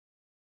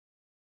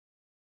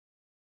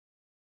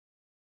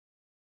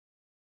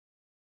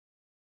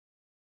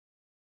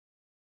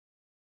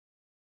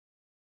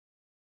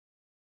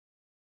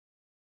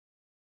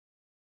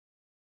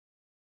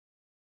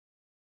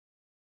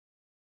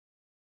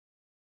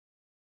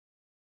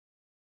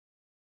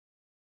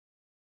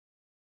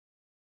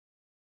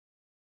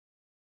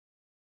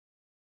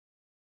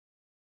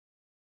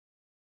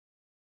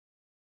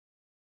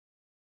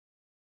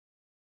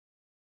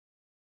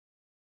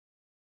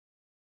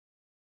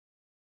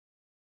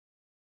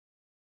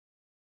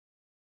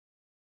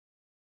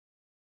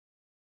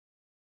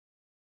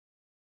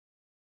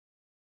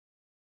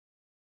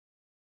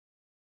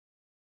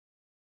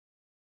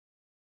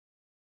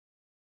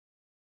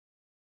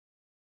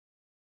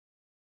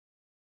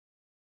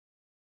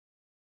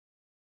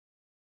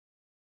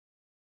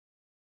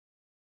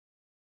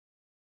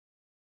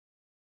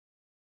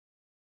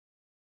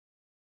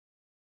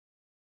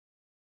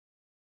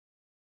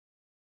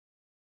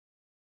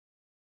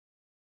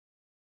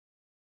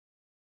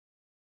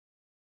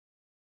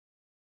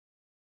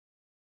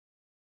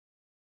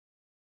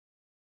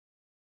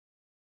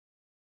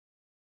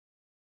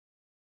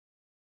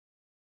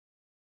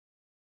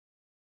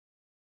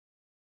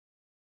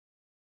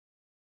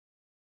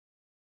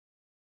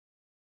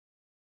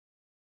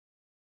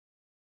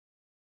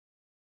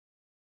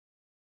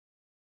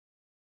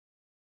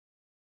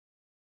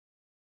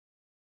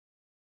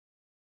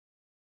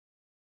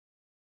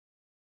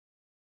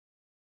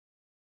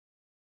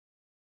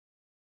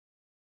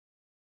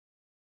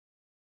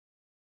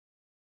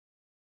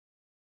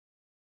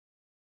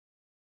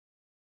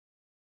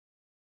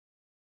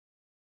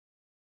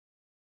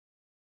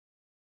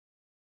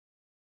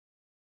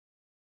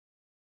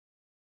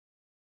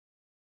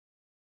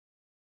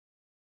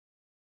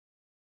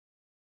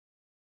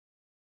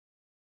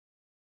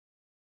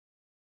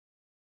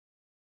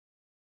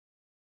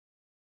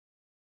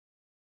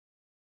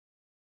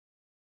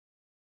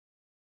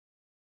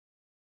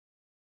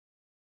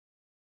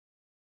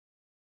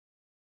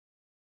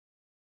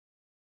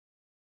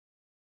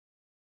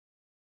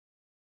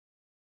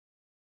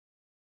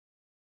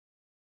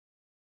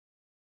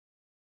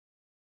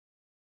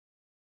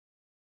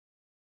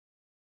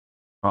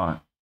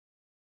 Right.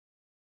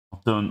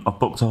 I've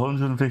booked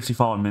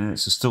 155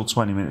 minutes. There's still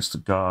 20 minutes to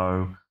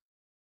go.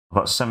 I've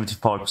got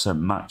 75%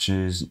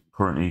 matches.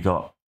 Currently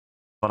got,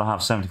 but I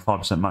have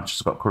 75%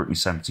 matches. I've got currently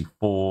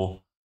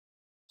 74.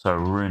 So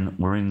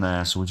we're in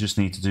there. So we just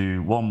need to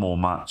do one more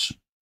match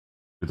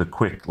with a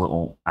quick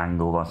little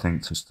angle, I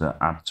think, just to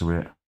add to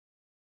it.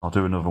 I'll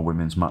do another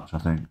women's match, I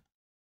think.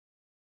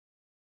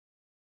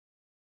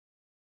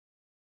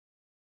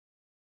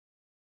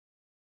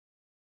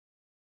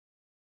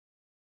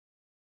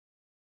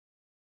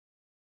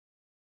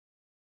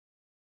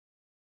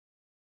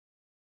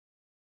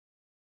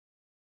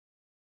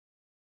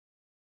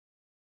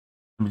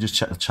 Let me just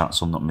check the chat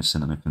so I'm not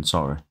missing anything.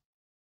 Sorry.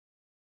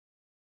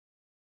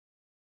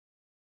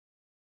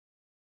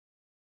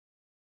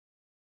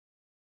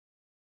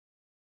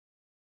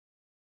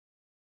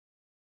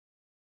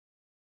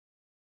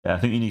 Yeah, I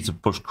think you need to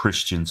push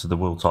Christian to the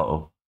world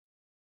title.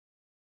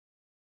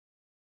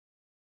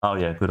 Oh,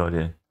 yeah, good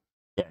idea.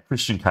 Yeah,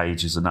 Christian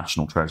Cage is a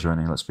national treasure,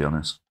 anyway, let's be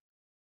honest.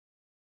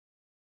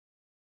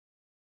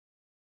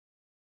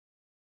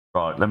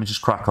 Right, let me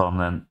just crack on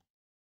then.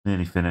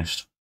 Nearly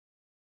finished.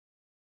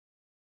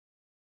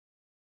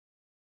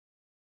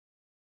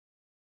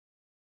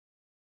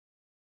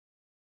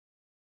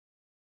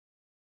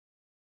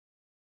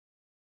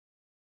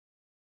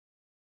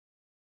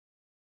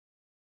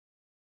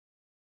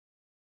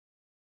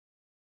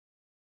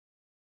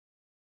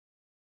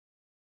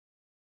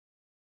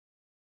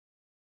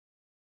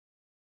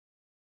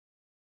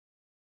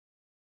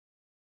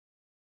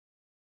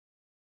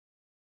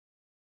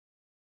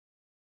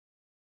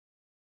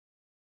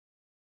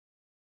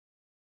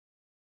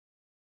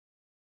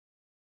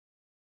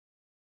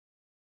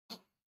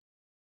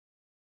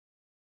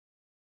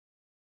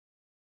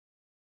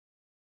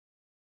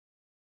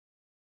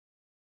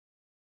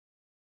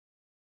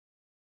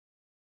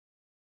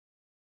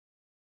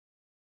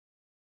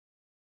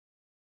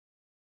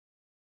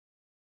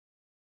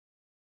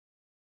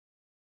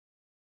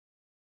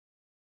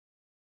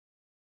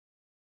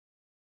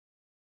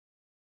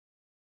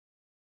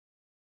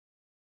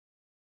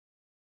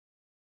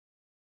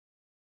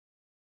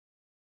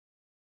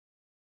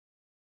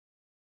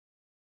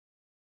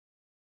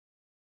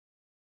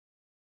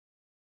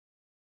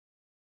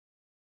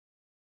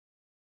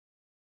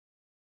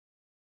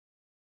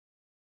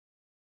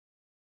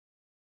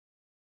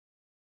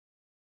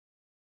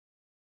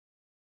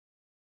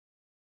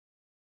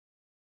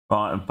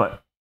 Right,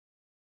 but...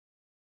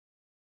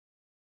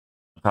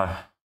 Okay.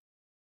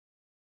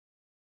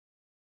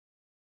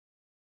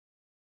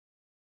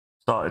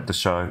 Started the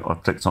show. I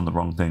clicked on the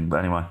wrong thing, but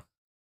anyway.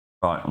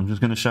 Right, I'm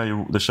just going to show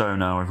you the show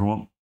now,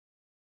 everyone.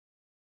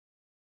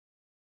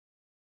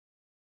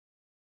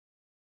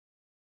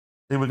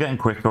 See, we're getting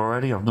quicker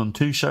already. I've done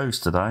 2 shows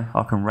today.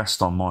 I can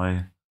rest on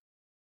that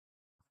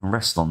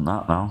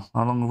now.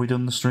 How long have we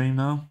done the stream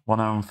now? 1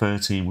 hour and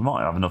 13. We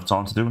might have enough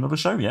time to do another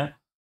show yet.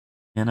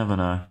 You never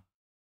know.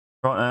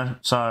 Right then,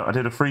 so I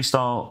did a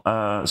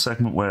freestyle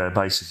segment where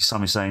basically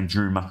Sami Zayn,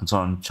 Drew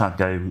McIntyre and Chad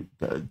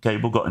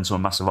Gable got into a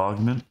massive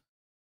argument.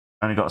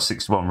 Only got a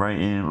 61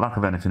 rating. Lack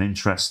of anything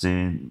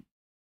interesting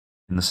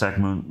in the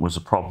segment was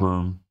a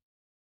problem.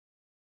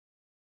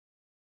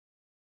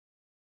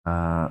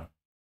 In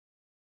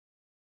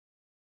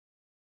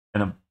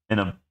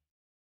a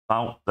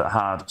bout that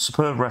had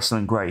superb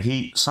wrestling, great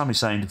heat, Sami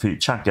Zayn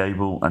defeated Chad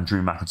Gable and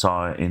Drew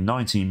McIntyre in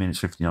 19 minutes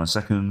 59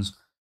 seconds.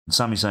 And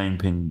Sami Zayn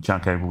pinned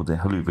Chad Gable with a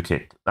haluva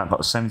kick. That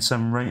got a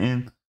 77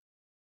 rating.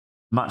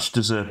 Match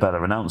deserved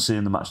better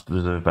announcing. The match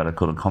deserved better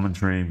colour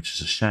commentary, which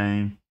is a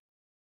shame.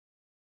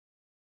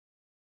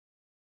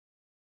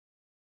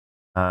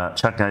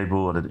 Chad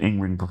Gable had an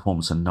in-ring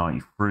performance of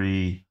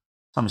 93.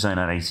 Sami Zayn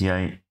had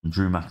 88. And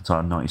Drew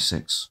McIntyre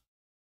 96.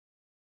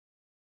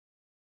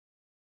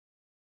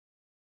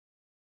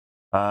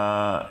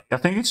 I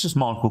think it's just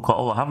Michael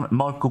Cole. I haven't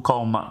Michael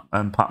Cole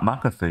and Pat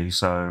McAfee,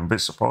 so I'm a bit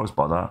surprised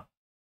by that.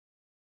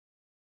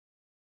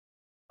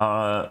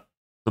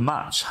 The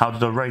match, how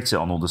did I rate it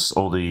on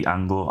all the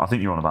angle? I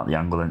think you're on about the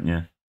angle, aren't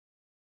you?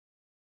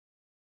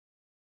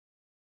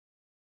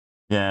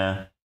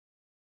 Yeah.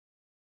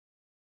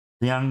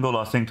 The angle,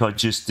 I think I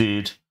just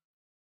did.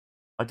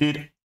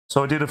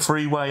 So I did a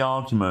 3-way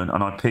argument,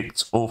 and I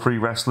picked all 3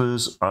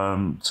 wrestlers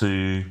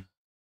to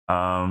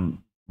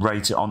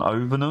rate it on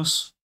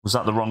overness. Was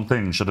that the wrong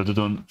thing? Should I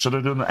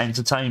have done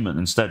entertainment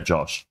instead,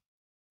 Josh?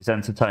 Is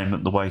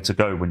entertainment the way to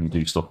go when you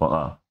do stuff like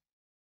that?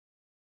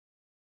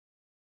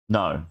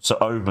 No. So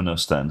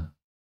overness then.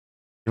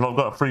 If I've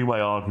got a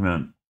 3-way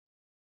argument,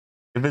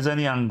 if there's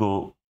any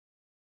angle...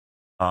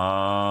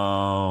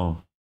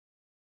 Oh,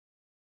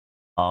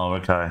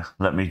 okay.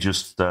 Let me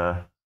just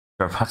go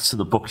back to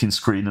the booking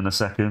screen in a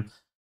second.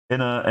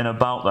 In a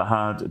bout that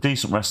had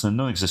decent wrestling,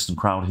 non-existent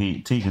crowd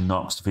heat, Tegan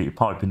Knox defeated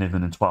Piper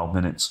Niven in 12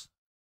 minutes.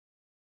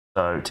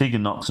 So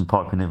Tegan Knox and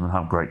Piper Niven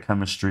have great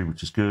chemistry,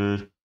 which is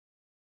good.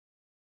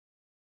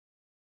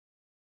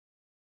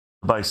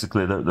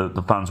 Basically,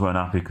 the fans weren't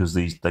happy because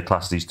they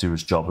class these 2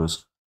 as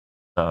jobbers.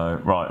 So,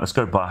 right, let's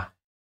go back.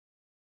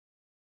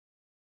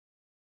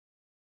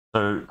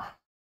 So...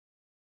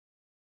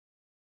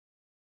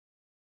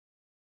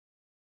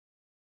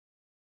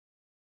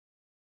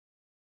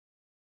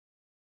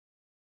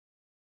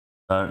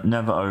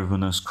 never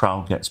overness,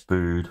 crowd gets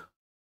booed.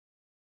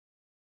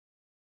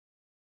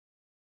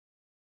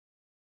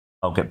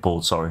 I'll get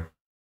bored, sorry.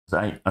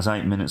 There's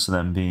 8 minutes of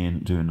them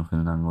doing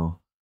nothing in angle.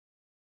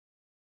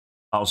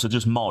 Oh, so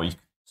just Mike.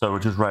 So we're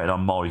just rated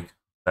on Mike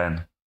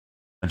then.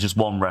 And just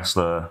one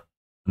wrestler,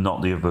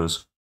 not the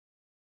others.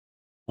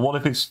 What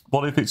if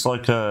it's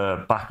like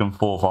a back and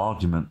forth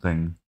argument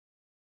thing?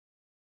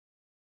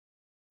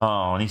 Oh,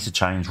 I need to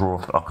change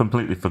Raw. I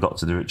completely forgot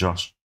to do it,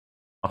 Josh.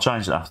 I'll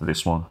change it after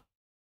this one.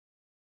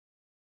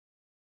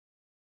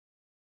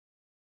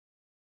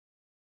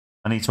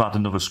 I need to add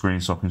another screen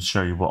so I can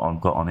show you what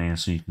I've got on here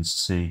so you can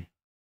see.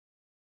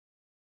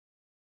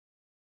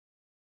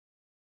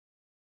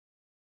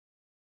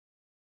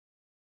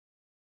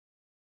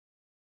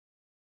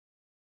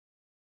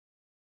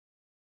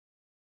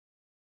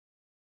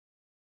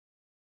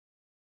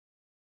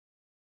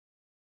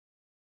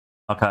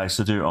 Okay,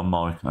 so do it on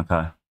mic.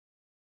 Okay.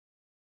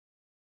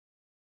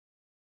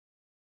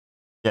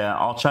 Yeah,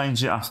 I'll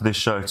change it after this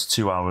show to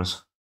 2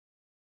 hours.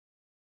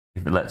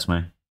 If it lets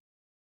me.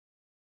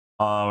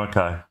 Oh,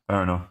 okay.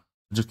 Fair enough.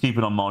 Just keep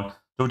it on mic.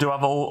 Do I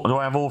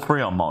have all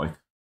three on mic?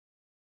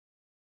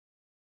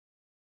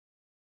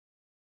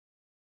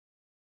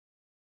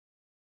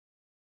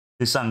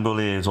 This angle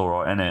here is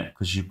alright, isn't it?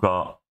 Because you've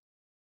got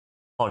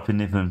Piper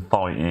Niven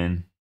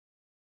fighting,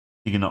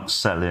 Tegan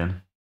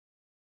selling.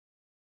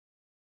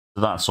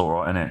 So that's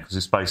alright, isn't it? Because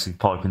it's basically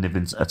Piper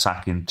Niven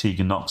attacking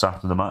Tegan Knox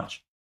after the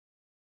match.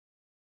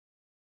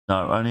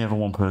 No, only ever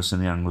one person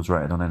in the angle's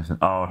rated on anything.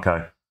 Oh,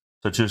 okay.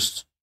 So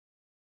just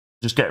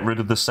get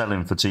rid of the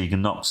selling for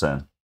Tegan Knox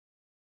then.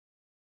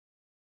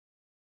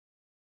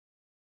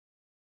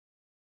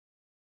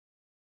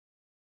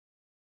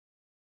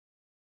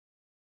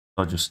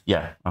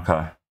 Yeah,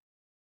 okay.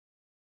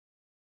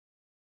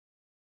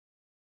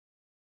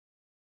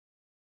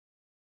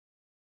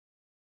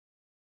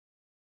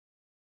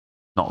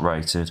 Not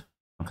rated.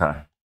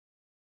 Okay.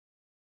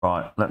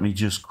 Right, let me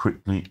just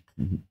quickly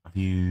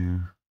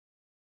view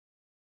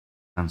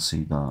and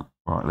see that.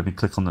 Right, let me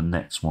click on the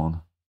next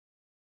one.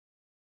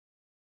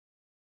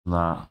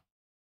 That.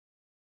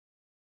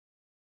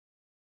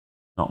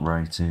 Not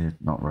rated,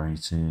 not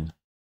rated.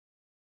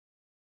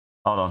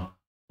 Hold on.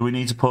 Do we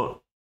need to put...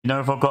 You know,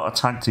 if I've got a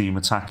tag team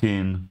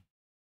attacking...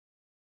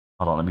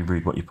 Hold on, let me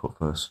read what you put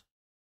first.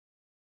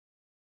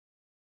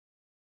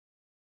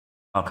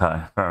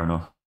 Okay, fair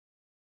enough.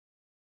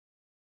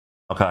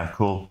 Okay,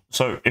 cool.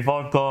 So if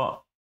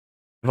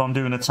I'm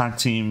doing a tag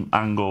team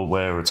angle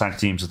where a tag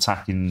team's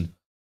attacking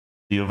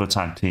the other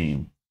tag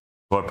team,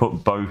 do I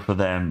put both of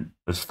them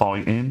as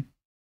fighting?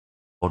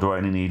 Or do I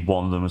only need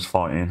one of them as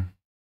fighting?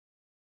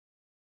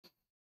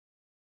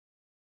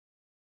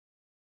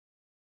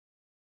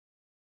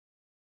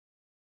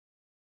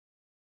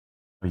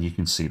 Oh, you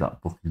can see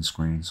that booking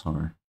screen,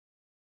 sorry.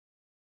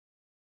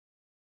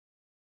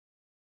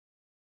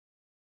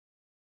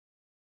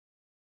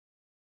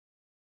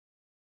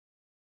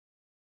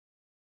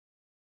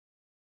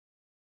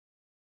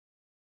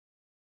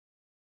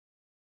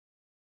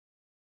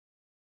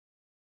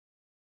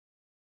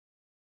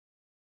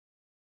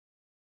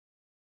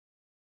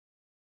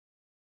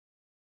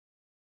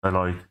 So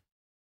like,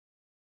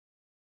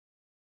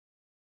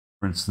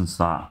 for instance,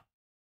 that.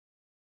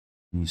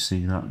 Can you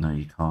see that? No,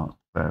 you can't.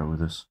 Bear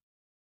with us.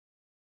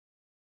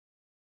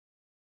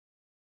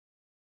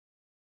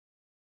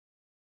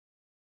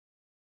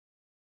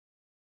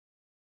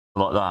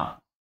 Like that,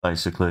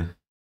 basically.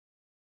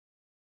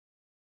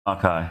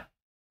 Okay.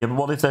 Yeah, but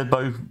what if they're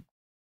both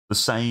the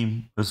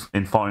same as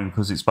in fighting?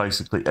 Because it's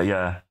basically,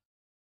 yeah.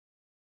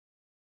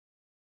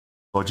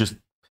 So I just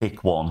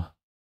pick one.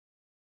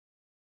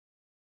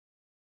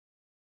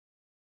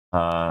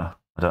 I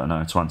don't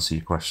know, to answer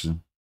your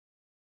question.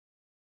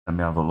 Let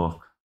me have a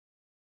look.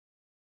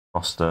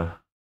 Roster.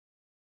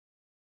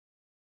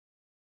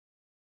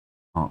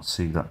 Can't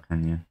see that,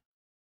 can you?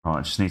 Right,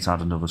 I just need to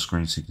add another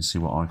screen so you can see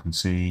what I can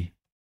see.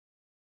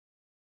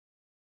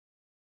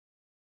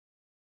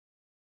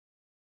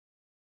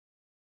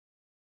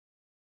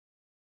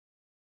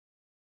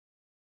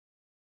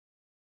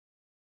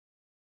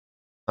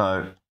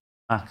 So,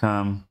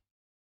 Akam.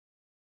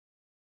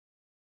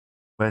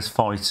 Where's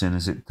fighting?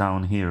 Is it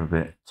down here a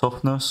bit?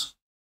 Toughness?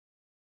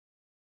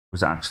 Or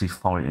is it actually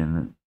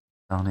fighting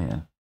down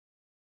here?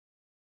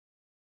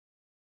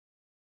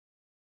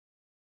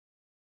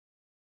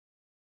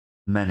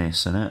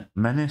 Menace, isn't it?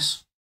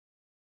 Menace?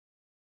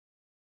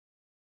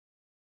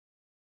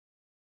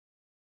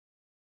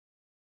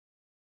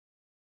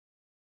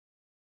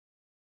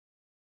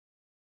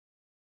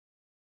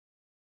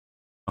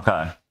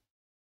 Okay.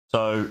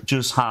 So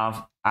just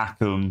have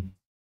Akam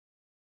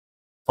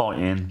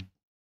fighting,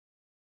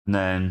 and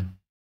then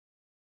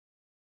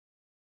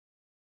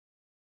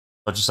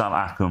I just have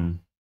Akam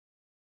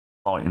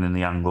fighting in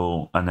the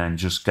angle, and then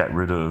just get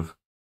rid of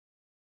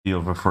the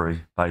other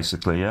three,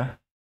 basically, yeah?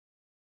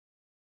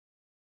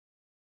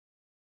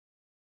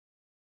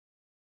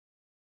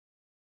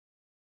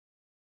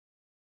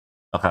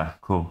 Okay,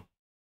 cool.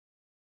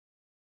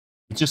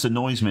 It just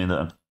annoys me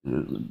that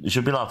you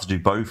should be allowed to do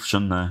both,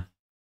 shouldn't they?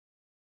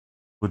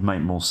 Would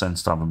make more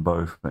sense to have them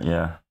both, but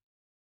yeah.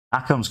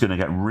 Akam's going to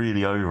get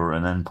really over,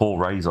 and then Paul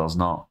Razor's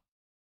not.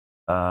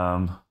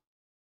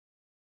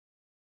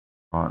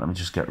 Right, let me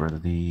just get rid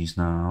of these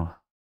now.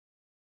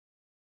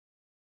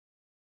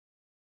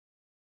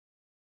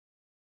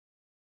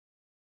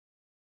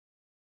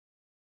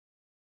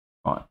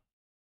 Right.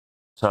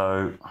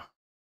 So,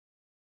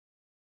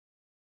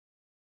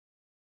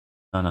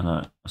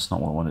 no, that's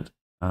not what I wanted.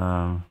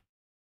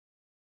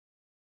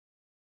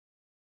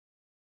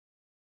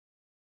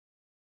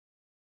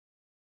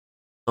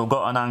 So I've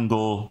got an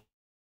angle.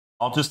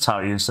 I'll just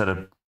tell you instead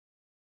of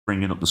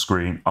bringing up the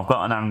screen. I've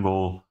got an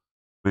angle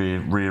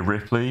with Rhea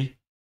Ripley,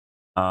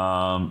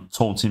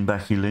 taunting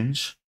Becky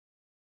Lynch.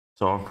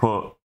 So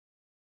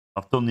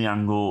I've done the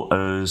angle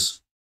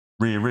as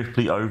Rhea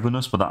Ripley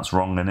overness, but that's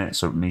wrong in it.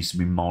 So it needs to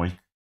be my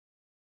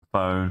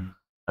phone,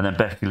 and then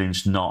Becky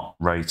Lynch not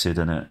rated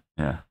in it.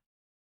 Yeah.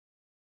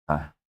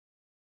 Okay.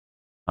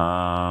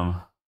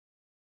 I've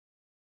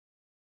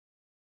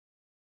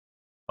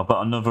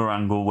got another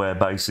angle where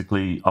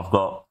basically I've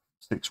got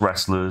 6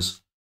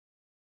 wrestlers.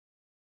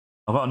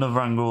 I've got another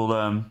angle.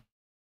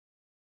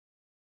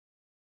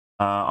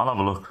 I'll have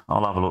a look.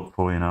 I'll have a look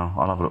for you now.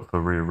 I'll have a look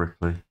for Rhea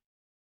Ripley.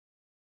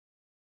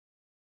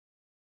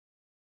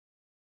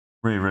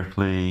 Rhea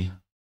Ripley.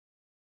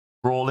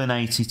 Brawling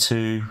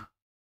 82.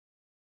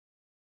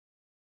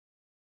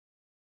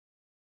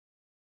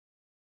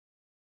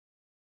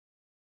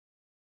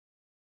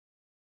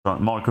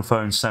 Right,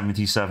 microphone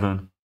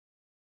 77.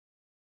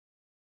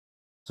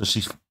 So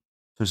she's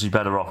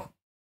better off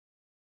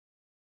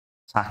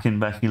attacking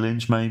Becky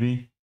Lynch,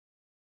 maybe.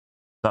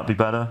 That'd be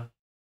better.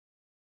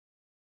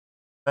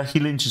 Becky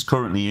Lynch is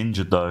currently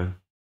injured though,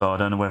 so I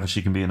don't know whether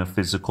she can be in a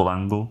physical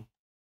angle.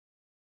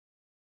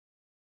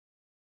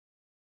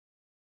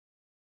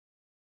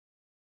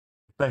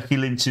 If Becky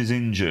Lynch is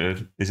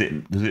injured, does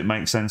it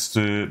make sense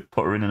to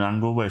put her in an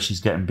angle where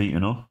she's getting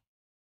beaten up?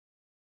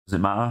 Does it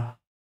matter?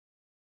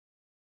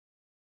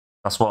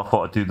 That's why I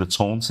thought I'd do the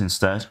taunts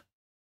instead.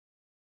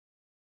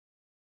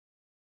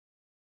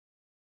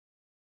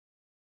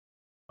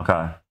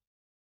 Okay.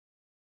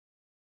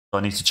 So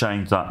I need to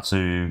change that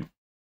to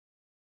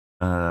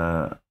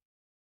an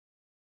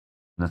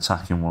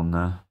attacking one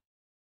there.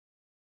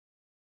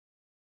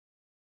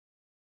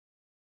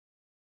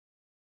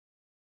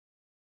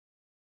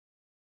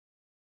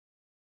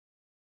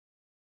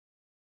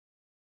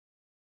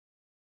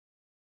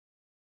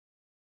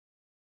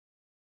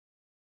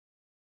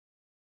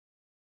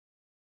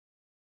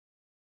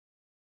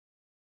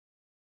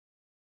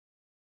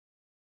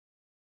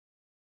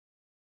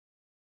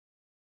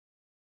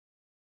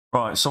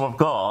 Right, so I've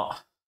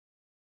got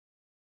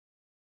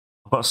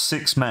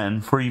 6 men,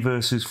 3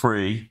 versus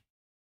 3.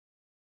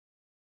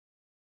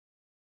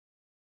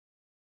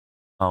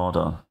 Oh, hold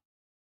on.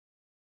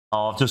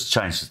 Oh, I've just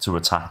changed it to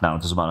attack now.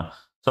 It doesn't matter.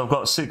 So I've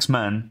got 6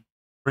 men,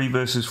 3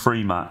 versus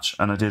 3 match,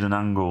 and I did an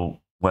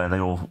angle where and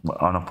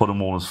I put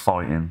them all as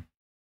fighting.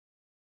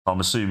 I'm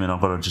assuming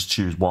I've got to just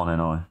choose one, ain't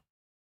I?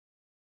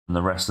 And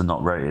the rest are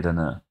not rated,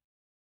 innit?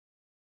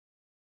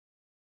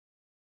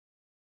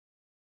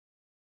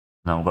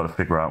 Now I've got to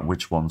figure out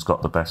which one's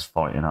got the best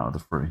fighting out of the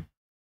 3.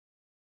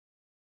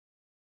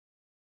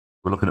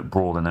 We're looking at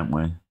brawling, aren't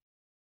we?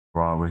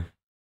 Where are we?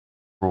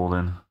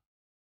 Brawling.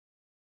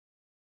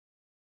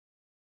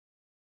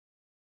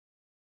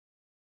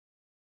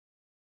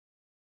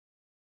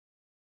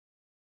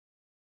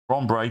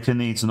 Ron Breaker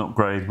needs an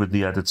upgrade with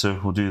the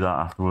editor. We'll do that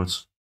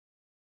afterwards.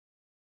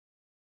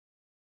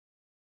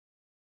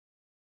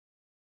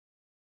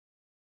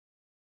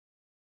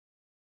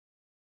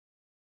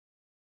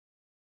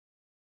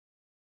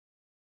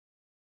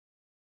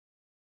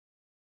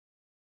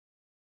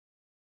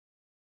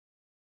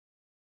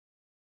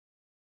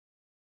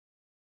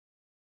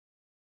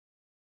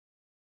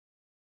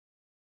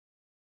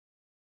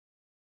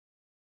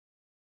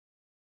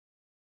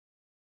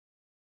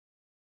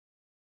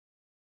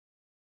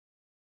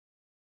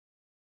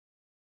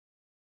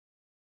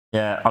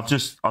 Yeah, I've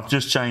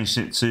just changed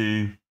it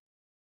to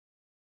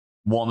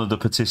one of the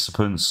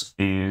participants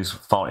is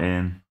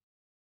fighting,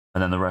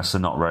 and then the rest are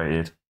not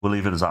rated. We'll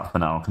leave it as that for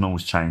now. I can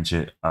always change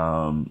it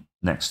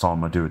next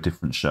time I do a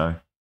different show.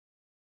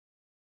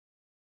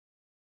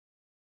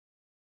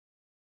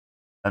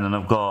 And then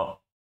I've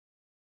got...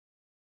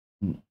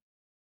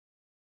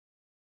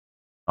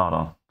 Hold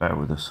on, bear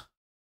with us.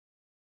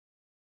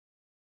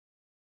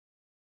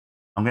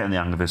 I'm getting the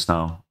hang of this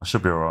now. I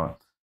should be alright.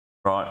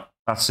 Right,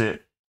 that's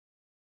it.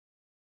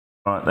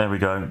 Right, there we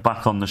go.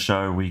 Back on the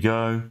show we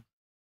go.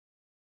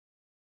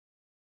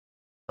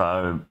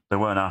 So they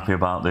weren't happy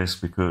about this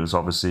because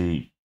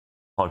obviously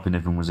Piper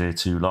Niven was here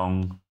too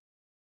long.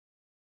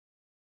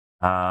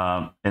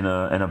 In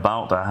a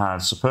bout that had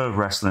superb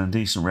wrestling and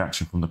decent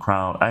reaction from the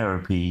crowd,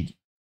 AOP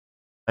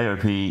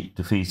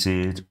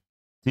defeated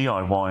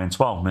DIY in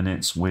 12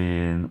 minutes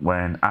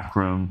when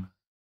Akram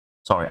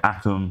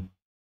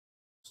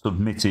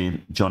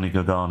submitted Johnny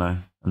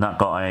Gargano, and that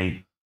got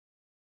a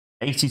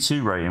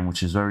 82 rating,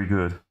 which is very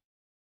good.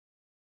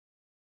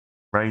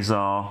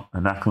 Razor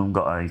and Akram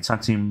got a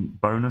tag team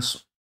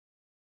bonus.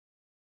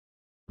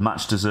 The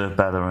match deserved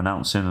better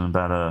announcing and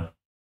better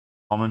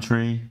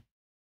commentary.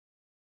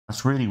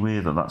 That's really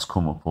weird that that's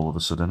come up all of a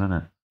sudden, isn't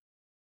it?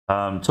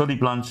 Tully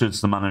Blanchard's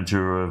the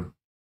manager of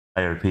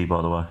AOP,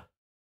 by the way.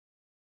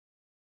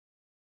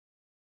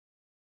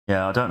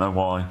 Yeah, I don't know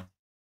why.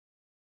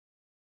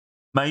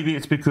 Maybe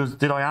it's because,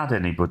 did I add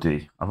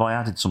anybody? Have I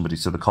added somebody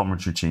to the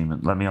commentary team?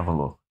 Let me have a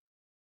look.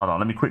 Hold on,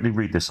 let me quickly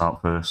read this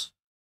out first.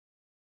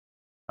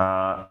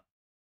 Ackham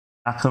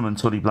and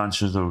Tully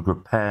Blanchard are a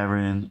good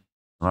pairing.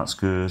 That's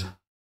good.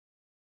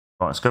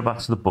 Right, let's go back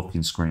to the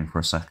booking screen for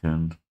a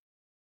second.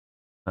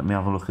 Let me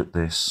have a look at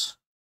this.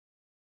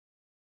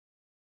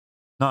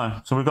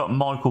 No, so we've got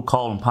Michael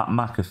Cole and Pat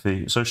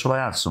McAfee. So shall I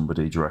add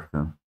somebody, do you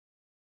reckon?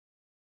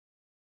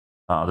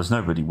 There's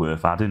nobody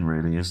worth adding,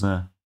 really, is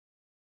there?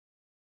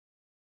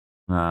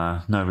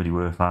 Nah, nobody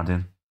worth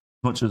adding.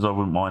 As much as I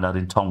wouldn't mind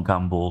adding Tom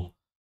Campbell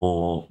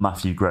or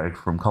Matthew Gregg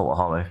from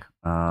Cultaholic.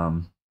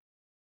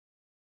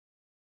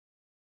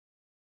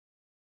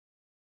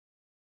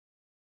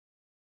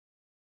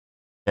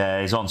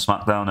 Yeah, he's on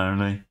SmackDown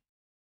only.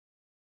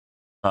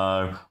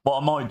 So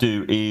what I might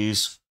do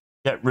is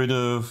maybe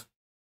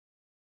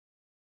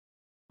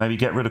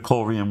get rid of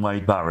Corey and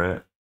Wade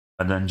Barrett,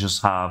 and then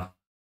just have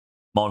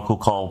Michael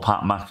Cole,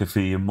 Pat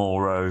McAfee, and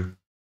Mauro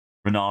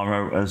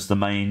Renaro as the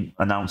main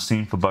announce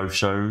team for both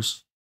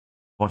shows.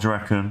 What do you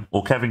reckon?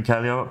 Or Kevin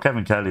Kelly? I got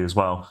Kevin Kelly as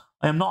well.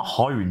 I am not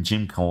hiring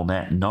Jim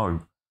Cornette.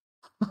 No.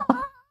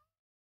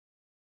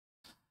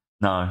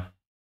 No.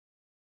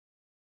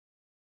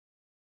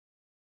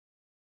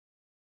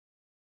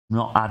 I'm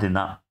not adding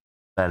that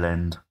bell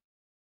end.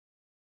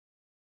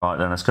 Right,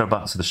 then let's go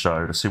back to the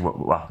show. Let's see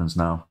what happens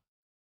now.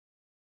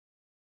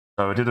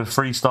 So I did a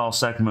freestyle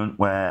segment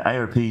where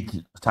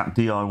AOP attacked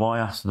DIY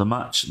after the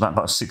match. That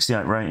got a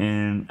 68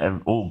 rating,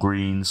 all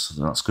greens,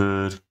 so that's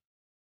good.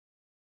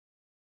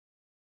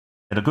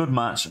 In a good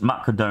match,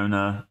 Matt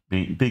Cardona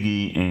beat Big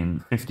E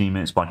in 15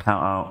 minutes by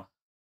countout.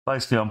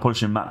 Basically, I'm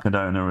pushing Matt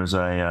Cardona as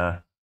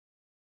a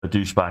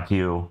douchebag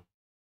heel.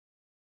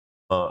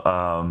 But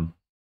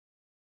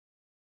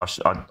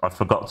I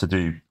forgot to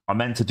do... I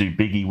meant to do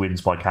Big E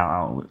wins by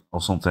countout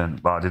or something,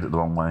 but I did it the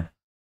wrong way.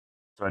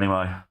 So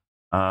anyway...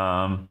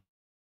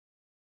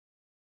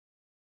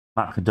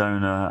 Matt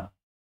Cardona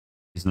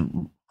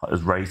isn't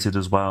as rated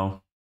as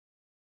well.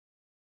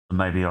 So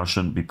maybe I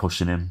shouldn't be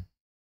pushing him.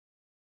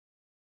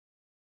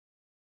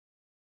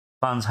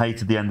 Fans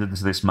hated the end of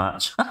this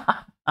match.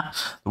 They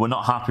were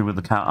not happy with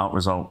the count-out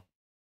result.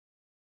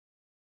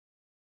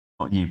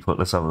 What you put,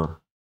 let's have a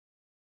look.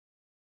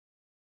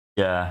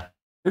 Yeah.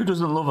 Who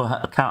doesn't love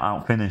a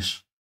count-out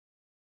finish?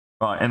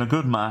 Right, in a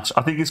good match,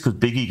 I think it's because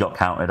Big E got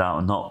counted out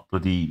and not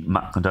bloody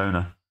Matt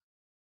Cardona.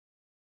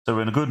 So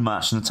in a good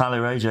match,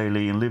 Natalya, AJ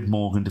Lee and Liv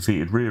Morgan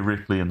defeated Rhea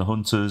Ripley and the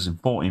Hunters in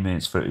 40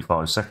 minutes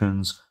 35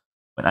 seconds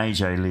when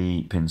AJ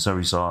Lee pinned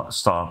Zoe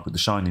Stark with the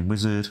Shining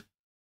Wizard.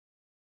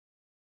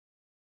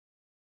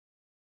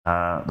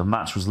 The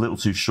match was a little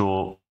too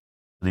short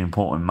for the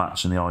important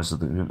match in the eyes of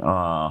the...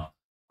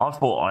 I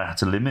thought I had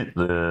to limit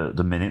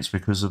the minutes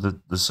because of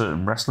the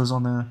certain wrestlers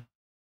on there.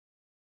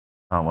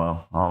 Oh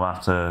well, I'll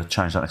have to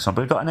change that next time.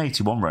 But it got an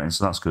 81 rating,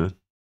 so that's good.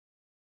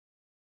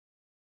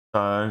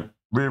 So...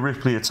 Rhea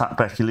Ripley attacked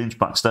Becky Lynch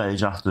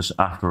backstage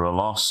after a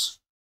loss.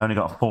 Only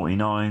got a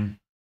 49,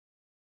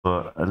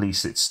 but at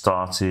least it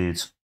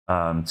started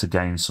to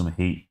gain some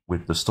heat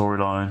with the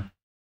storyline.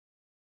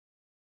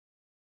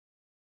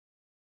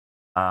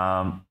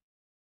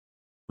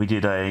 We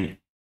did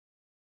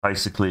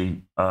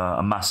basically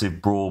a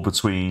massive brawl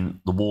between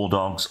the War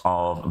Dogs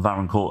of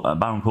Baron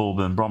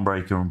Corbin, Bron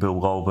Breakker, and Bill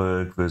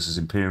Goldberg versus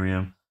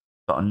Imperium.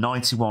 Got a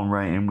 91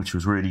 rating, which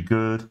was really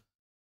good.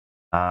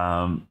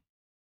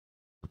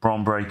 The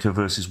Bron Breakker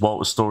versus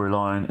Walter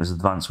storyline is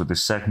advanced with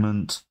this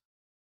segment.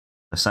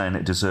 They're saying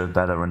it deserved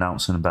better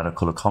announcing and better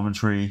colour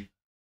commentary.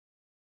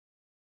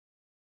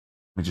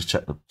 Let me just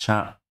check the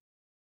chat.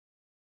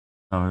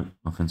 No,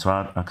 nothing to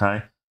add.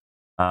 Okay.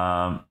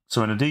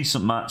 So in a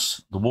decent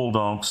match, the Wall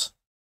Dogs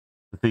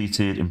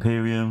defeated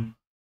Imperium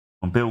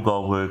and Bill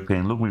Goldberg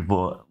pinned Ludwig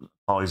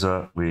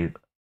Kaiser with...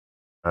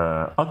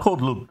 I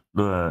called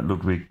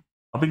Ludwig...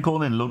 I've been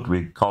calling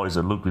Ludwig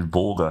Kaiser Ludwig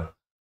Borger,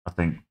 I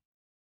think.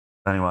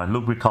 Anyway,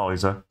 Ludwig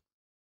Kaiser.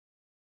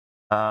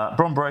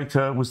 Bron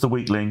Breakker was the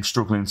weakling,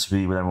 struggling to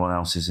be with everyone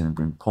else's in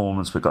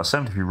performance, but got a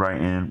 73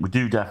 rating. We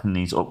do definitely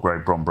need to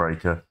upgrade Bron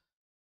Breakker.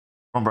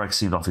 Bron Breakker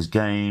seemed off his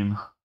game.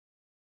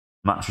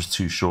 Match was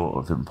too short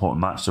of an important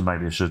match, so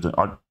maybe I should...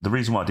 the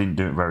reason why I didn't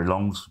do it very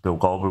long was Bill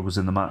Goldberg was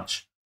in the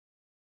match.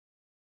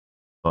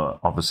 But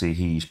obviously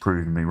he's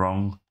proven me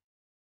wrong.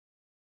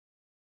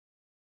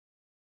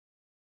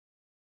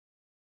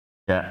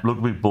 Yeah,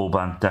 Ludwig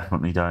Ballband,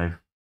 definitely, Dave.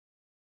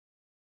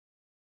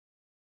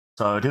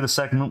 So I did a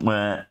segment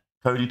where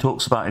Cody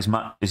talks about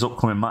his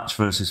upcoming match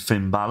versus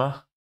Finn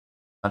Balor.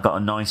 I got a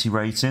 90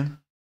 rating.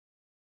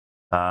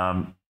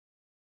 Cody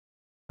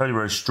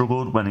Rhodes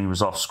struggled when he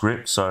was off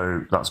script,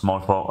 so that's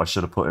my fault. I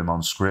should have put him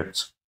on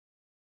script.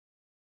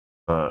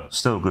 But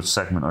still a good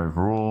segment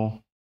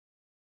overall.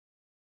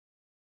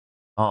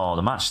 Oh,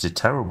 the match did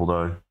terrible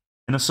though.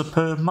 In a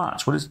superb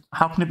match.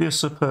 How can it be a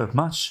superb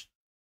match?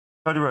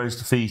 Cody Rhodes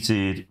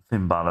defeated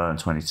Finn Balor in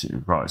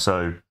 22. Right,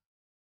 so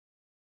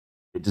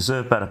it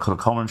deserved better colour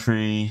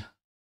commentary.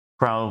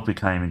 Crowd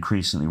became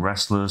increasingly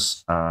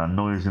restless.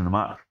 Noise in the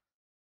match.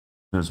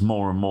 There's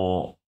more and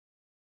more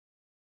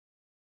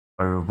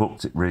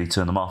overbooked. It really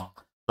turned them off.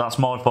 That's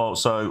my fault.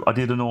 So I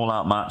did an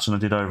all-out match and I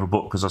did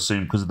overbook because I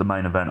assumed because of the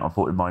main event I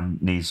thought it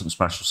might need something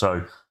special.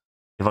 So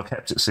if I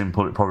kept it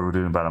simple, it probably would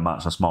have been a better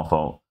match. That's my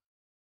fault.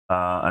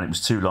 And it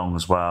was too long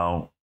as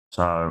well.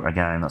 So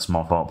again, that's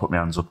my fault. Put my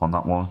hands up on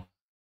that one.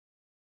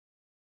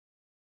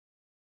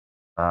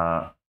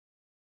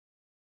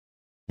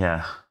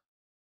 Yeah.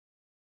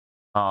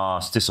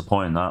 It's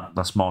disappointing that.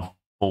 That's my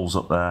balls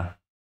up there.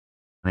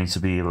 I need to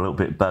be a little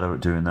bit better at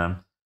doing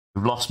them.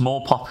 We've lost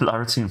more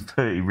popularity in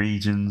 30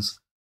 regions.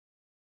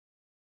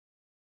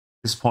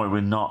 At this point, we're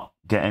not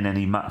getting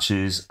any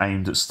matches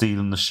aimed at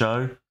stealing the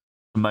show.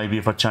 So maybe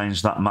if I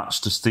changed that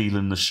match to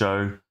stealing the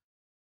show,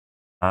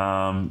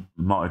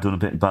 might have done a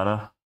bit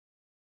better.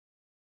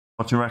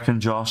 What do you reckon,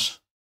 Josh?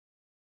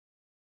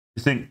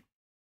 You think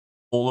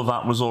all of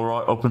that was all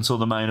right up until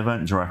the main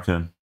event, do you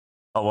reckon?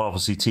 Oh, well,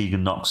 obviously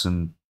Tegan Knox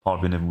and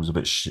Piper Niven was a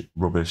bit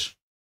rubbish.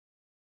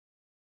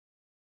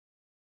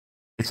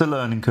 It's a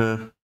learning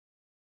curve.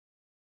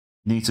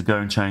 You need to go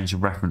and change your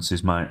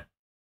references, mate.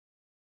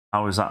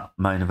 How is that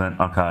main event?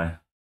 Okay.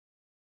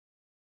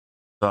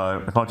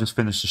 So if I just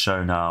finish the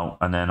show now,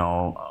 and then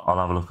I'll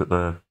have a look at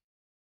the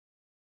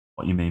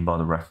what you mean by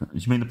the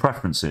reference. You mean the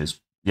preferences?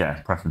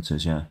 Yeah,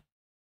 preferences. Yeah.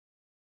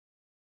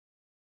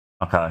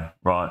 Okay,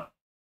 right.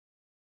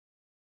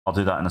 I'll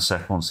do that in a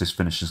sec once this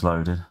finishes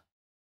loaded.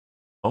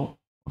 Oh,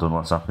 I don't know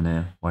what's happened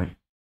here. Wait.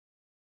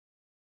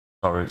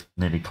 Sorry,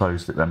 nearly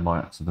closed it then by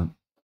accident.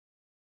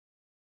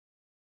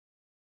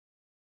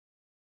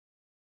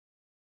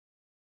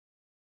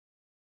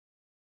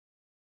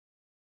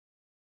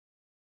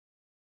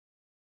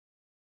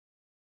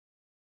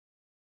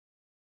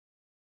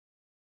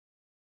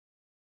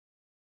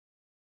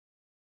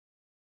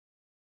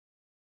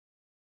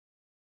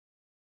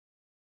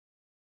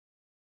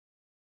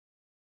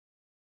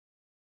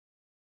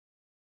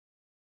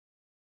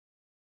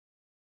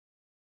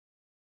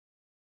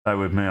 Bear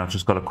with me, I've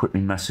just got to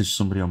quickly message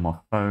somebody on my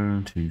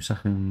phone. 2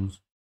 seconds.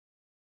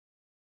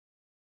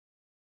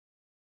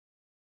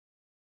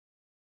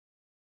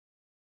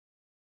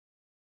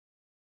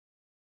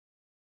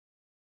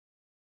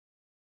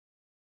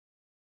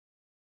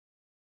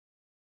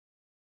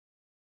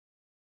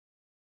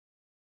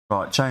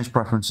 Right, change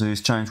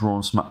preferences, change Raw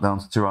and SmackDown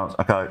to 2 hours.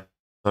 Okay,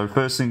 so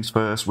first things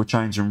first, we're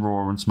changing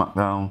Raw and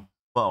SmackDown.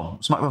 Well,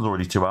 SmackDown's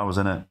already 2 hours,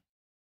 isn't it?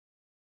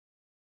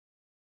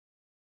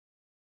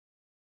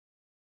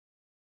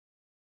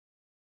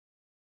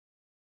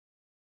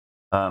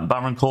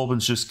 Baron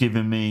Corbin's just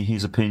giving me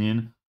his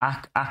opinion.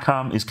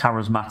 Akam is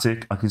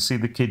charismatic. I can see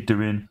the kid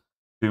doing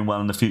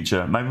well in the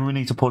future. Maybe we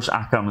need to push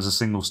Akam as a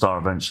single star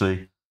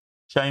eventually.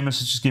 Sheamus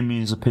has just given me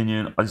his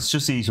opinion. It's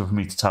just easier for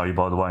me to tell you,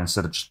 by the way,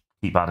 instead of just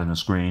keep adding a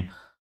screen.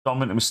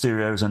 Dominic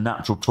Mysterio is a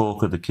natural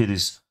talker. The kid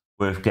is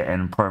worth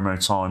getting promo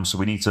time, so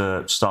we need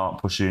to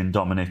start pushing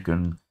Dominic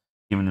and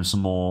giving him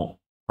some more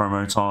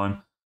promo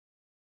time.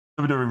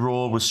 WWE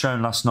Raw was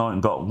shown last night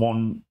and got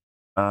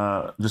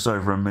just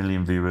over 1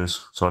 million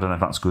viewers, so I don't know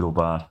if that's good or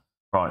bad.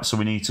 Right, so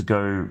we need to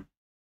go.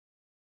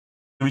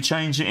 Do we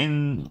change it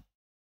in?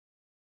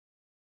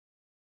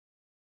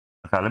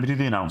 Okay, let me do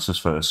the announcers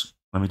first.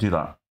 Let me do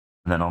that,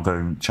 and then I'll go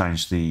and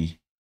change the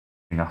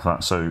thing after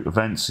that. So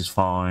events is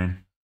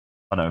fine.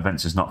 Oh no,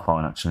 events is not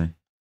fine actually.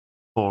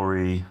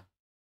 Corey.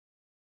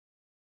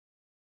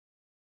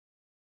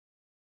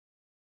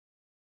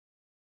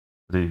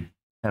 Do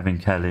Kevin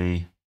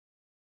Kelly,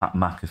 Pat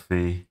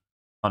McAfee.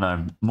 Oh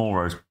no,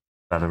 Moro's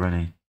better, isn't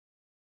he?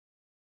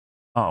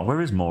 Oh,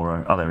 where is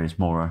Moro? Oh, there he is,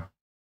 Moro.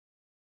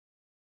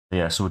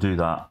 Yeah, so we'll do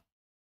that.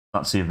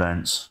 That's the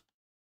events.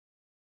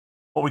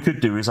 What we could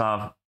do is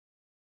have...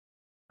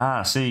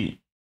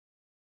 see.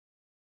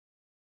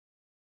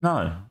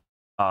 No.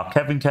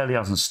 Kevin Kelly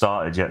hasn't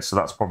started yet, so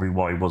that's probably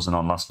why he wasn't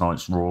on last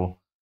night's Raw,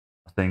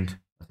 I think.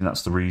 I think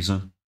that's the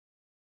reason.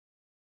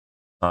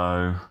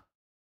 So...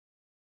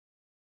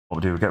 what we'll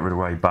do, we'll get rid of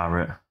Ray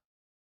Barrett.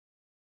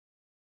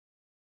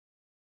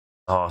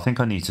 Oh, I think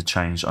I need to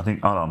change. I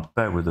think... hold on,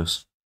 bear with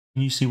us.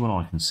 Can you see what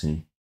I can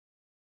see?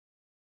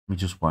 Let me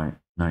just wait.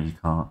 No, you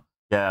can't.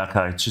 Yeah,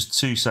 okay. Just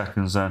 2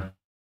 seconds then.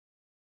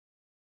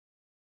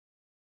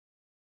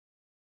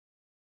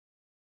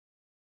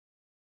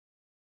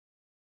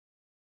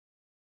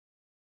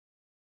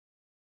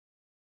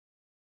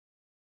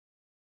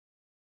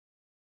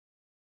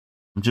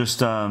 I'm just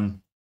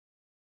putting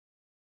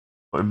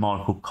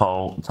Michael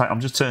Cole. I'm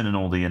just turning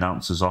all the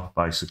announcers off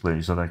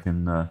basically so they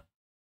can.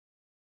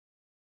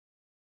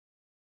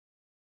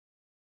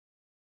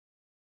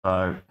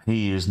 So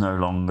he is no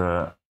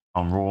longer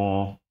on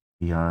Raw.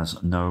 He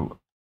has no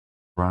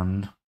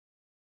brand.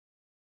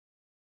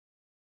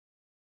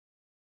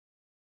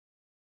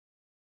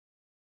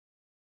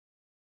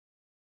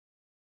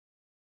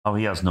 Oh,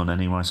 he has none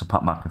anyway, so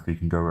Pat McAfee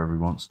can go wherever he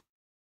wants.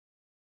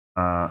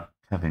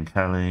 Kevin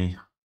Kelly.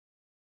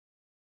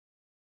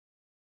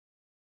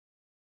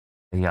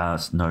 He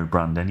has no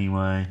brand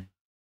anyway.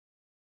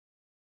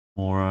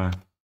 Moro.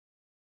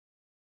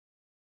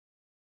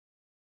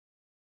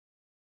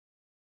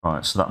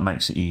 Right, so that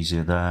makes it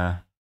easier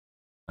there.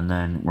 And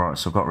then, right,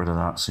 so I got rid of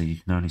that, so you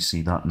can only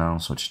see that now.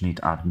 So I just need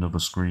to add another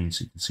screen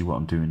so you can see what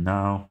I'm doing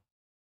now.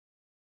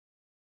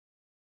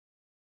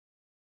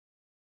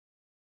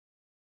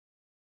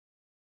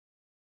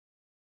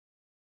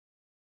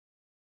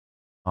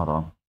 Hold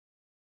on.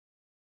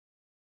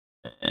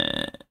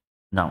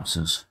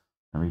 Announcers.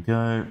 There we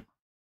go.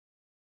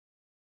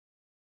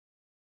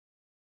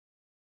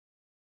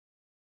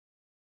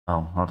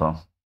 Oh, hold on.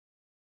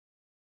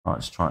 Right,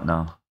 let's try it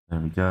now. There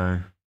we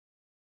go.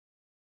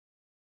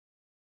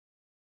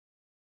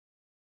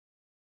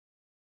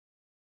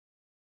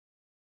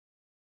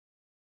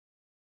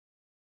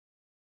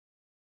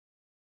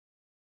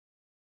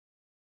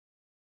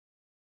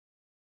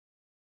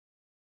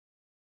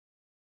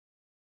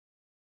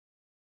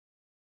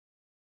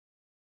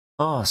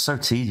 Oh, it's so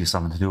tedious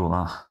having to do all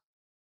that.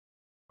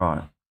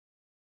 Right.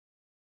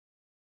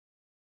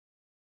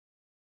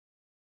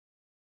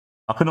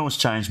 I can always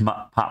change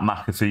Pat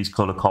McAfee's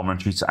colour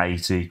commentary to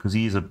 80 because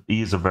he is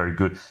a very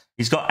good.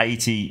 He's got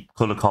 80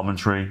 colour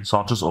commentary, so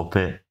I'll just up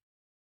it.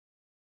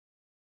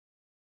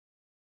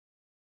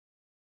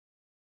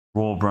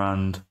 Raw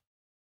brand.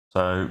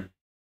 So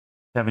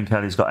Kevin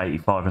Kelly's got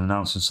 85 in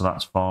announcing, so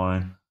that's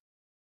fine.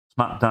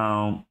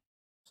 SmackDown.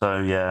 So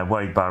yeah,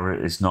 Wade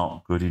Barrett is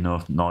not good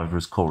enough. Neither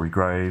is Corey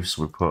Graves.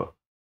 So we put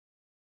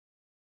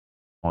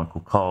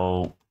Michael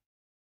Cole,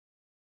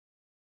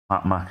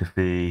 Pat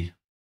McAfee,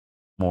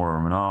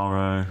 Mauro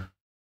Monaro.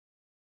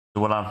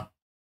 So we'll have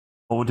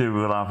what we'll do.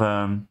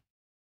 We'll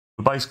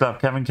basically have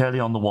Kevin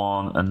Kelly on the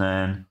one, and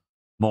then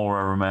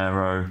Mauro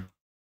Romero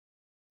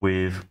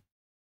with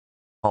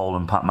Cole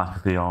and Pat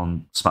McAfee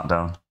on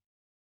SmackDown.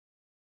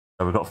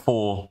 So we've got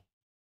 4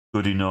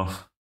 good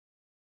enough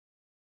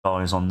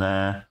guys on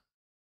there.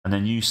 And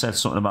then you said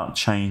something about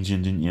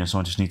changing, didn't you? So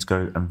I just need to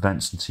go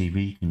events and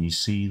TV. Can you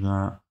see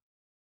that?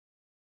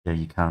 Yeah,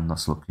 you can.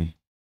 That's lucky.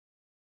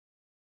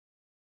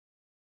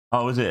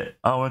 Oh, is it?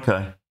 Oh,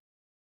 okay.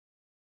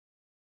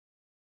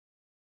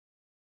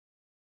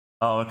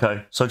 Oh,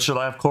 okay. So should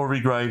I have Corey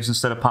Graves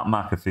instead of Pat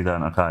McAfee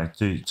then? Okay,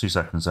 two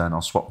seconds then.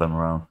 I'll swap them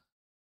around.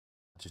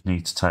 I just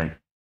need to take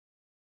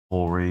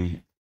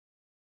Corey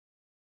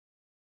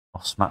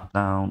off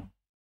SmackDown.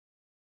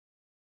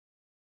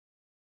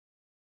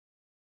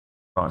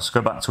 Right, let's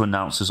go back to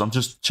announcers. I'm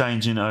just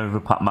changing over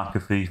Pat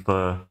McAfee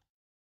for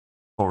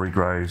Corey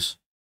Graves.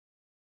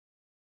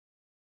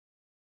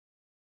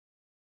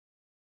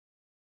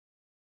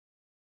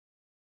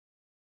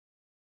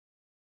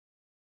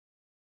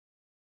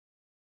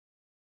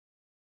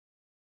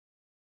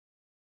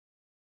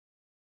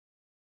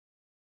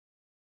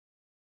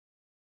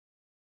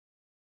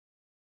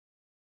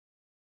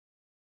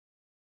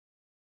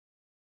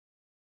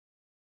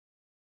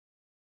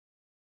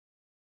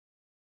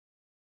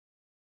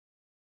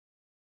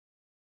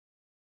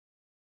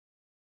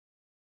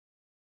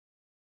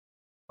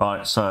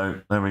 Right,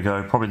 so there we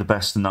go. Probably the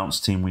best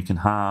announced team we can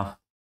have.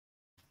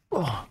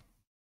 Oh.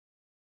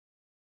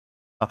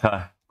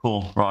 Okay,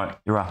 cool. Right,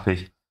 you're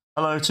happy.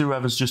 Hello to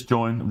whoever's just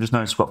joined. I've just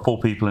noticed we've got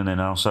 4 people in here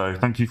now, so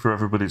thank you for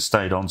everybody that's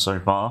stayed on so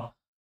far.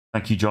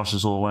 Thank you, Josh,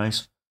 as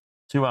always.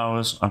 2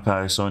 hours.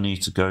 Okay, so I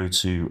need to go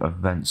to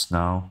events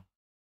now.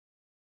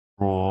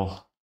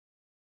 Raw.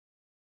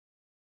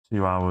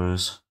 2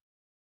 hours.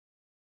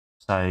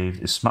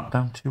 Saved. Is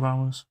SmackDown 2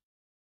 hours?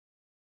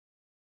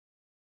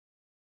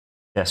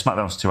 Yeah,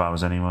 SmackDown's 2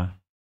 hours anyway.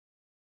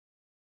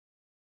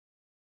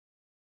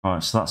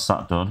 Alright, so that's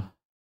that done.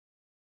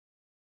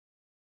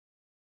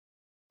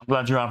 I'm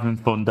glad you're having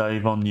fun,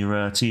 Dave, on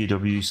your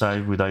TEW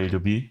save with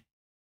AEW.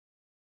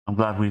 I'm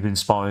glad we've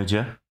inspired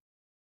you.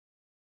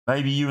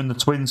 Maybe you and the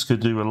twins could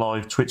do a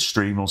live Twitch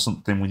stream or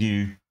something with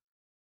you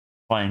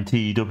playing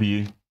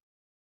TEW.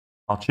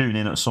 I'll tune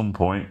in at some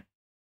point.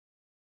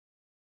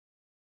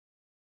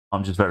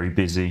 I'm just very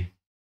busy.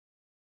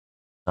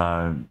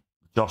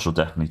 Josh will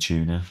definitely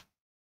tune in.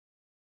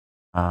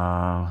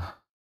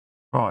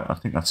 Right, I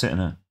think that's it, isn't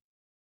it?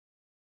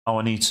 Oh,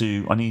 I need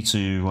to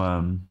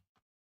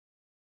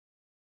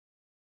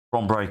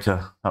Bron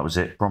Breakker. That was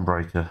it, Bron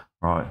Breakker.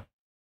 Right.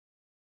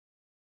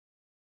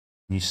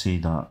 Can you see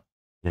that?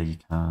 Yeah, you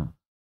can.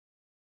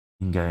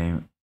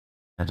 In-game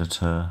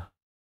editor.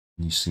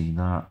 Can you see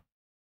that?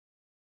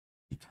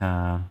 You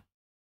can.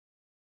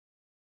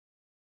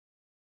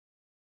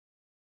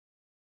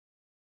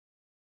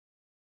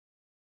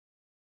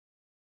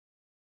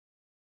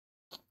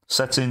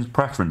 Settings,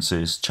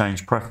 preferences,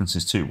 change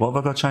preferences to. What have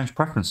I got to change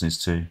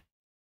preferences to?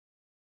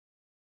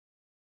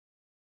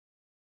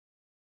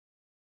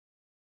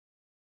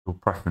 Your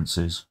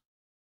preferences.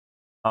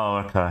 Oh,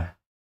 okay.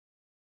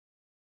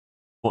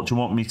 What do you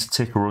want me to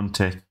tick or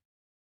untick?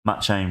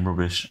 Match aim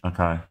rubbish.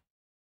 Okay.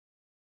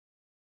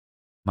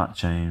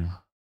 Match aim.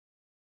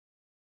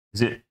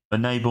 Is it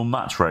enable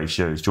match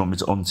ratios? Do you want me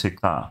to untick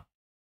that?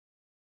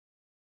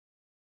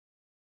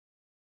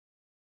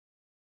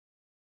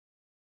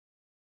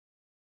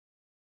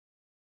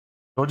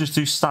 Or just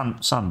do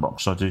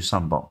sandbox. Should I do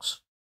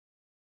sandbox?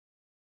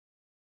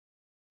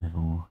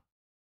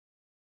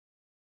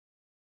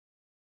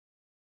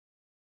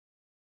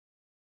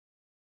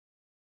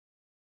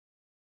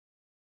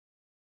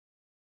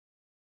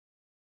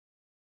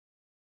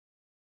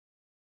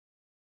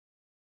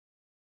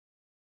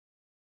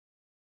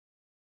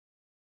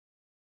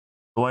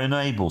 Do I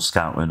enable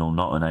scouting or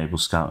not enable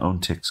scouting?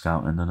 Untick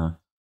scouting, don't I?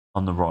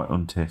 On the right,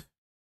 untick.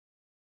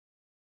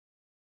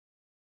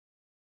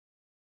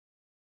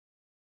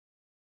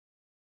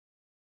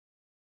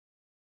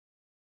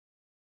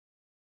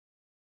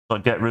 So I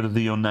get rid of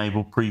the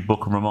enable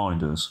pre-book and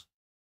reminders.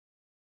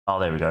 Oh,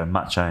 there we go.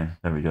 Match aim.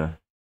 There we go.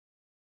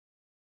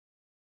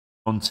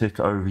 Untick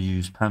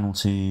overuse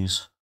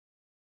penalties.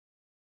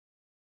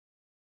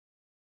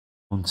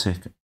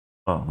 Untick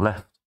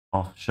left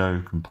off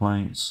show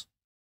complaints.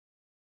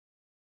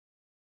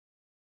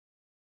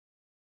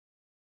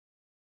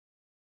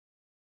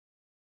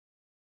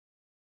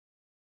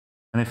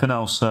 Anything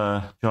else,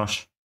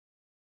 Josh? Is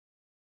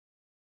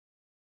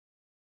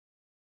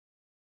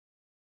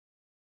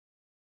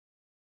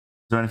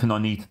there anything I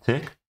need to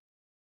tick?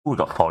 Oh, we've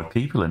got 5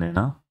 people in here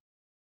now.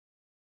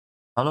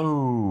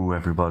 Hello,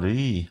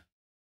 everybody.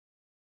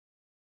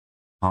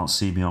 Can't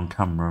see me on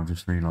camera, I've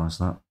just realised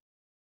that.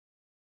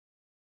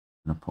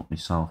 I'm going to put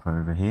myself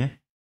over here.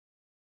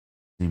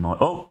 See my...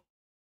 Oh!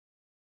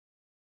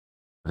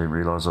 I didn't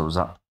realise I was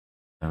that.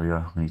 There we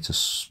go. I need to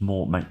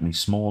make me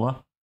smaller.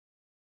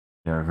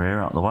 Go over here,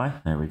 out of the way.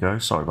 There we go.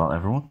 Sorry about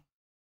everyone.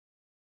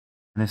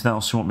 Anything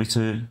else you want me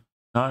to...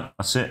 No,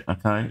 that's it.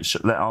 Okay.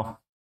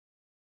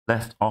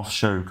 Left off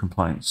show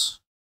complaints.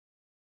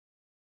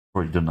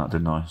 Already done that,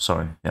 didn't I?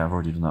 Sorry. Yeah, I've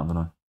already done that, haven't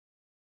I?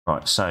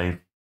 Right, save.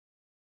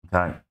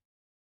 Okay.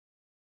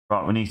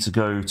 Right, we need to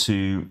go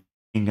to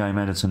in-game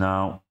editor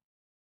now.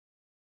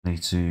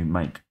 Need to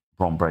make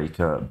Bron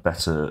Breaker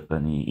better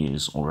than he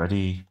is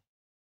already.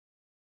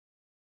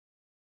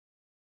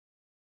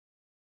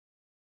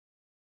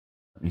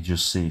 Let me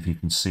just see if you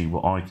can see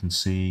what I can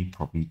see.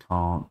 Probably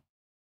can't.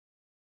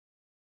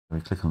 If I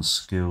click on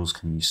skills,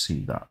 can you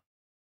see that?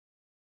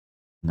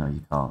 No,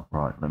 you can't.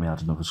 Right, let me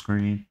add another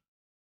screen.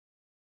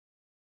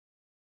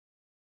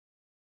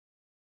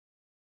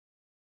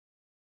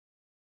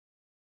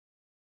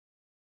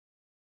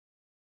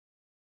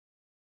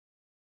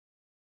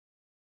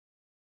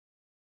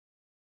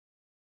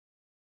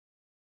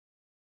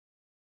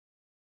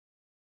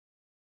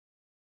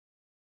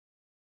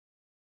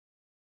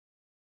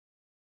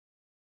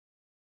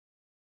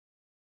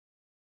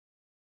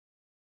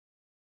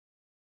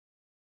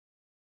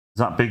 Is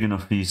that big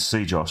enough for you to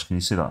see, Josh? Can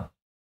you see that?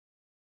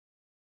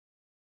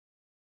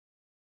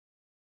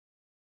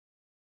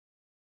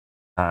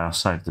 I'll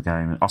save the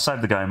game. I'll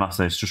save the game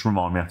after this. Just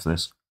remind me after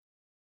this.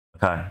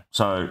 Okay,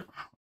 so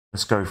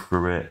let's go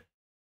through it.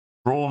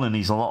 Brawling,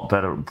 he's a lot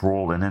better at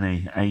brawling, isn't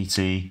he?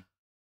 80.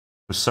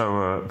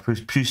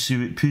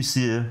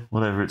 Pusier,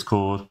 whatever it's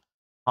called.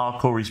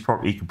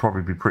 Hardcore, he could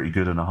probably be pretty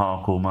good in a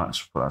hardcore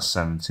match, but that's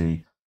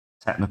 70.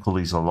 Technical,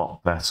 he's a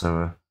lot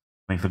better.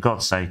 I mean, for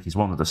God's sake, he's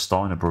one of the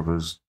Steiner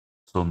brothers'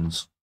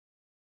 sons.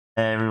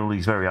 Aerial,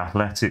 he's very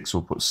athletic, so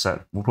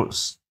we'll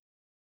put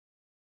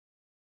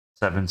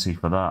 70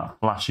 for that.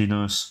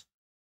 Flashiness,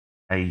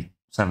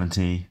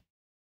 70.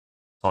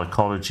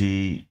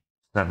 Psychology,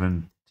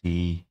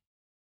 70.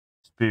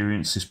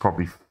 Experience is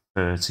probably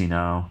 30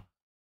 now.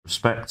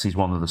 Respect, he's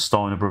one of the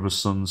Steiner brothers'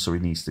 sons, so he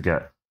needs to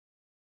get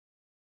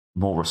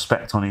more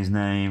respect on his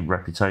name.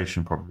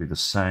 Reputation, probably the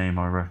same,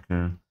 I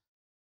reckon.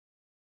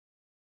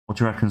 What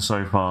do you reckon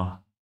so far?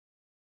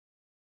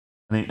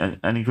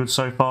 Any good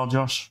so far,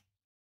 Josh?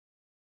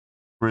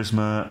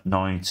 Charisma,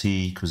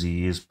 90, because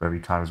he is very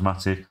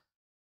charismatic.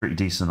 Pretty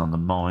decent on the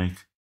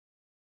mic.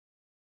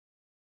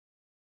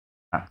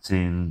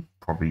 Acting,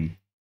 probably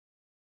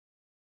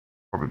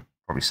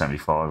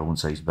 75. I wouldn't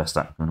say he's the best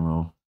actor in the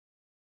world.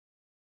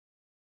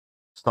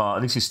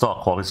 At least his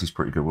start quality is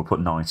pretty good. We'll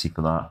put 90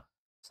 for that.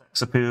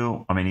 Sex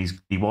appeal, I mean,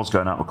 he was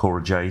going out with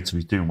Cora Jade, so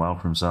he's doing well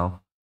for himself.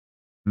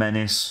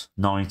 Menace,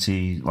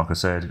 90. Like I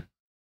said,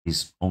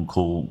 his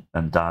uncle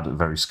and dad are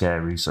very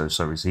scary, so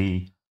is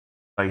he.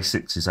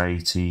 Basics is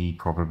 80,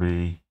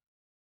 probably.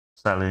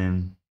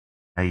 Selling,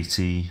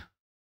 80.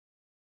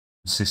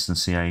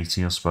 Consistency,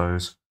 80, I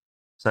suppose.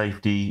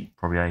 Safety,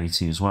 probably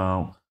 80 as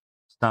well.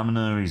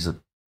 Stamina, he's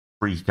a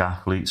freak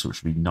athlete, so it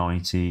should be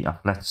 90.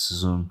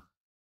 Athleticism,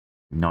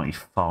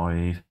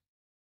 95.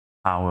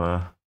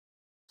 Power,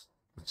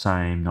 the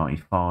same,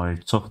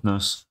 95.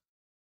 Toughness,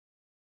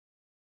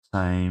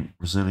 same.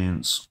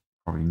 Resilience,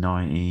 probably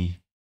 90.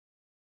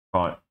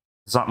 Right.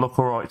 Does that look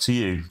alright to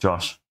you,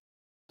 Josh?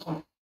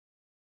 Before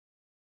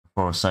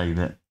I save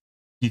it.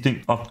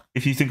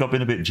 If you think I've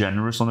been a bit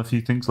generous on a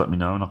few things, let me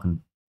know and I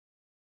can...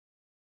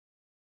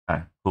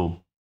 Okay,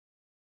 cool.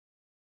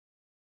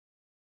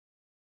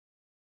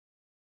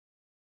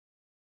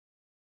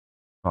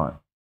 Right,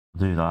 I'll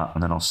do that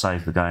and then I'll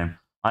save the game.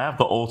 I have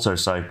got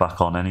autosave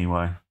back on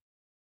anyway. I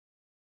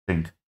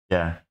think,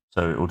 yeah,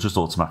 so it will just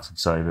automatically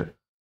save it.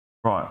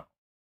 Right,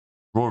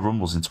 Royal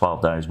Rumble's in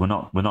 12 days. We're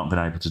not been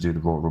able to do the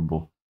Royal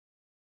Rumble.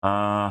 What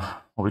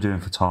are we doing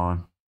for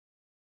time?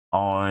 What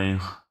I'm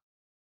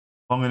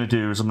going to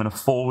do is I'm going to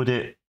forward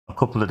it a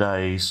couple of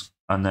days,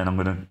 and then I'm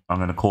going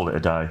to call it a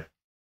day,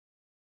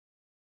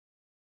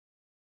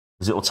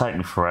 because it'll take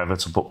me forever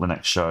to book the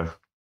next show.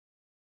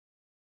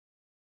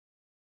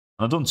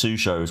 And I've done 2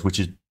 shows, which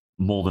is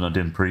more than I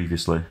did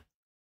previously. And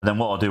then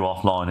what I'll do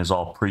offline is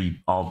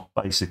I'll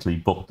basically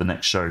book the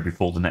next show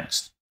before the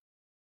next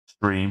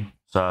stream.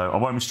 So I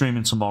won't be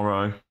streaming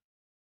tomorrow.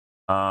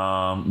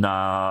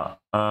 I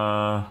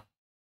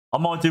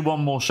might do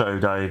one more show,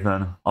 Dave,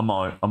 then. I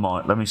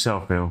might. Let me see how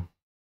I feel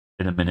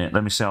in a minute.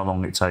 Let me see how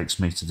long it takes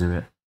me to do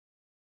it.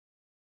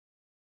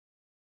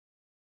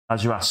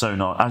 As you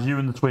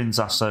and the twins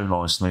asked so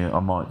nicely, I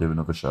might do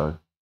another show.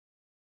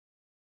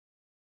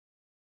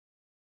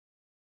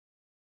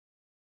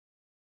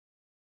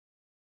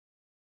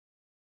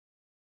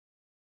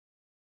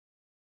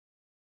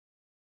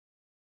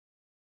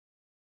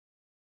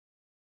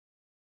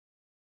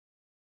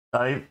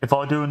 Dave, if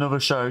I do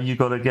another show, you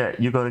gotta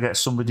get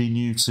somebody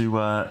new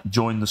to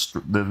join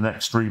the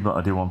next stream that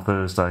I do on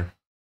Thursday.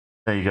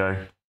 There you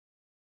go.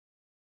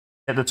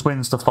 Get the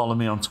twins to follow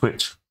me on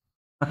Twitch.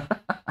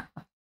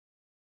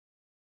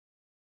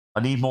 I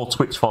need more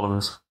Twitch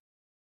followers.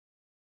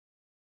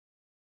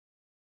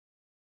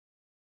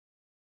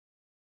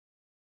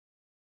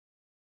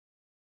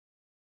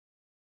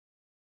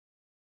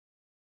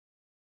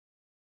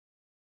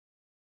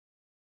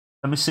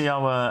 Let me see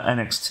how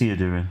NXT are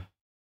doing.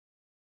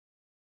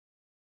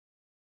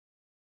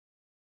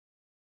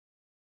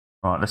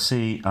 Right, let's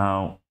see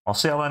how... I'll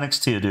see how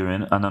NXT are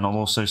doing, and then I'll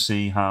also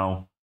see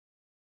how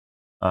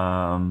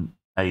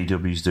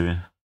AEW's doing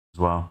as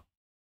well.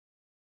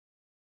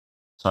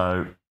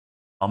 So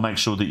I'll make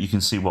sure that you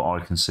can see what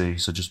I can see,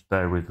 so just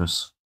bear with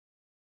us.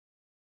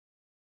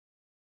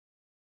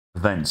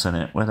 Events in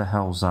it. Where the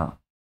hell's that?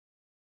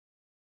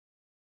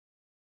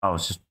 Oh,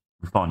 it's just...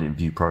 We find it in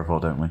view profile,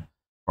 don't we?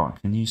 Right,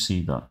 can you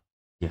see that?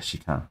 Yes, you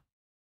can.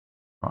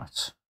 Right.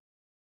 Let's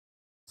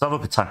have a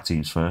look at tag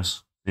teams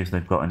first. See if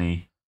they've got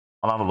any...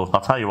 I'll have a look. I'll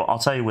tell you what. I'll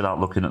tell you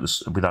without looking at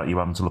this, without you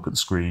having to look at the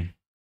screen. So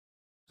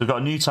we've got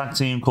a new tag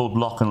team called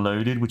Lock and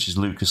Loaded, which is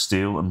Lucas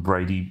Steele and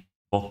Brady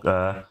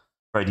Booker.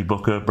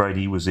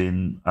 Brady was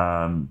in.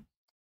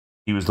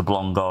 He was the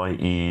blonde guy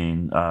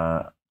in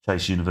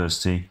Chase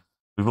University.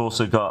 We've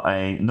also got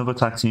another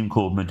tag team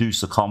called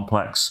Medusa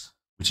Complex,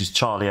 which is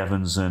Charlie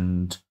Evans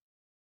and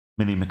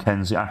Millie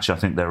McKenzie. Actually, I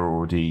think they were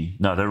already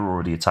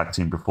a tag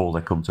team before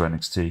they come to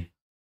NXT.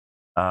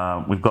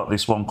 We've got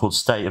this one called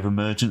State of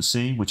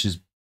Emergency, which is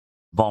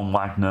Von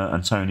Wagner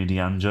and Tony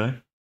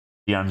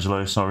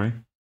D'Angelo, sorry.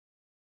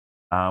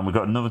 We've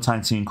got another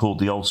tag team called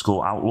the Old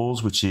School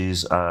Outlaws, which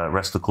is a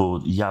wrestler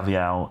called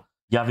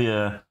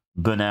Javier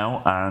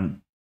Burnell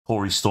and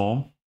Corey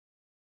Storm.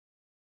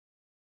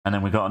 And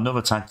then we've got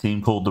another tag team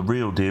called The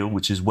Real Deal,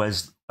 which is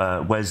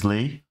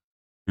Wesley,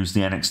 who's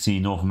the NXT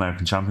North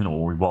American champion,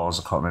 or he was,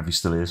 I can't remember if he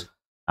still is,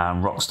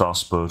 and Rockstar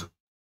Spud.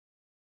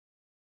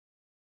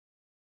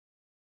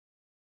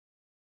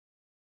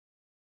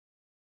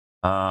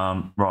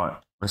 Right,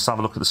 let's have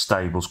a look at the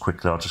stables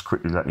quickly. I'll just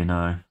quickly let you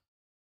know.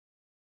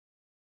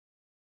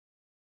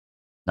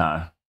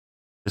 No.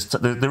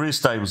 There is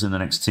stables in the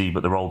NXT,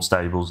 but they're old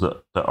stables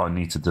that I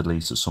need to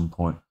delete at some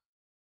point.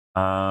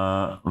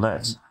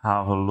 Let's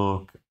have a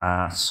look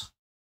at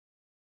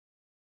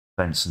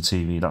Benson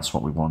TV. That's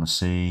what we want to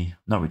see.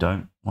 No, we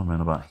don't. What am I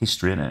on about?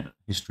 History, innit?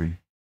 History.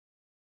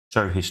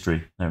 Show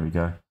history. There we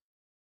go.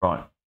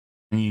 Right.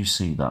 Can you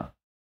see that?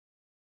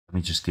 Let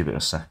me just give it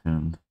a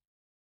second.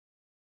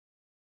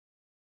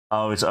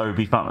 Oh, it's OB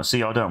Fatman.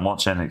 See, I don't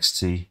watch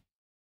NXT.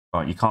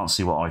 Right, you can't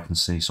see what I can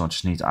see, so I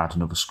just need to add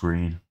another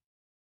screen.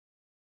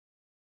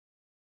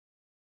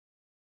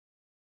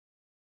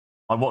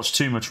 I watch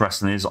too much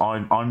wrestling.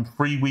 I'm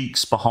 3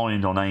 weeks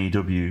behind on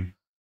AEW.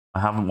 I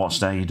haven't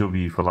watched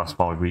AEW for the last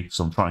 5 weeks,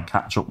 so I'm trying to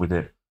catch up with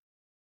it.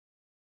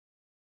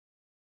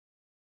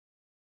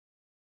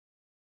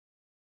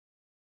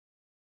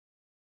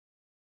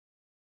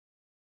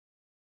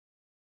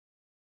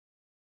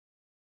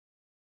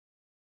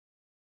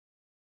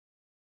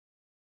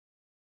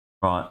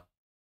 Right.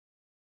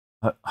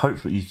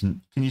 Hopefully you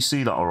can you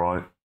see that all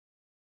right?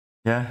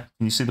 Yeah?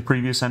 Can you see the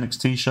previous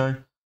NXT show?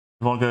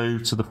 If I go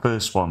to the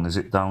first one, is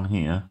it down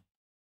here?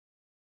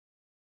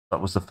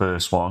 That was the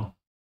first one.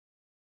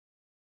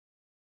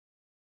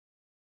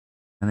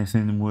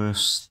 Anything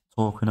worth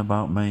talking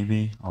about,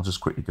 maybe? I'll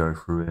just quickly go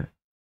through it.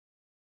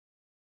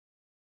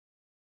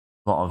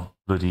 A lot of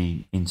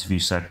bloody interview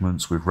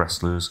segments with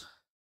wrestlers.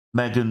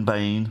 Megan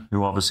Bain,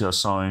 who obviously I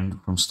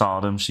signed from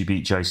Stardom, she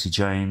beat JC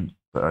Jane,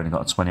 but only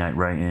got a 28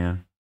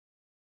 rating.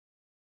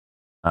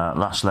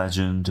 Lash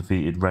Legend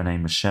defeated Renee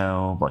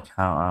Michelle by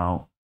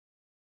count-out.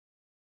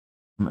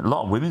 A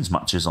lot of women's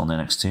matches on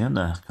NXT, aren't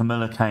there?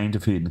 Camilla Kane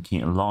defeated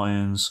Nikita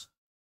Lyons.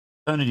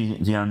 Tony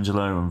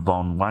D'Angelo and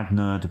Von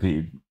Wagner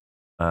defeated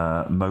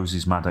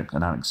Moses Maddox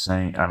and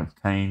Alex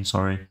Kane,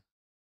 sorry.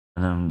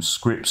 And then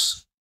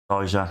Scripps,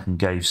 Dijak and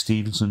Gabe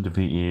Stevenson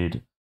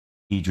defeated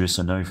Idris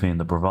Anofi and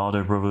the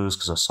Bravado Brothers,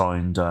 because I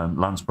signed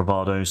Lance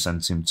Bravado,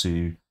 sent him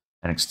to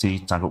NXT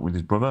to tag up with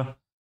his brother.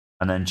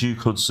 And then Duke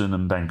Hudson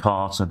and Ben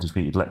Carter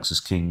defeated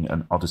Lexus King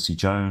and Odyssey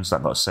Jones.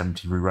 That got a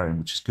 73 rating,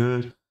 which is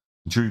good.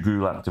 Drew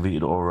Gulak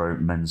defeated Oro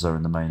Menzo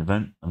in the main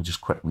event. Let me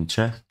just quickly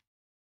check.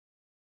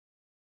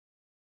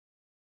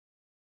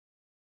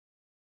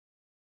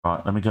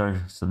 Right, let me go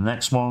to the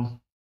next one.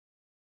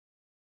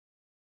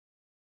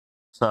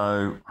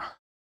 So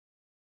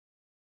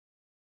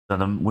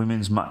the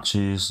women's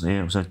matches.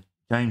 Here, so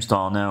James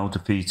Darnell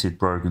defeated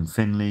Brogan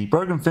Finley.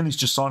 Brogan Finley's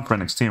just signed for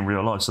NXT in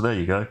real life, so there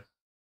you go.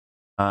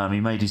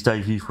 He made his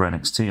debut for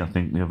NXT, I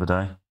think, the other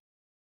day.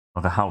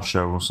 Like a house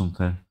show or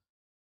something.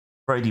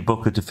 Brady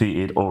Booker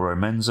defeated Oro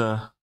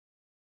Menza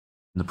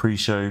in the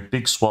pre-show.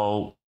 Big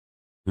Swole,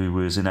 who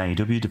was in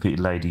AEW, defeated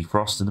Lady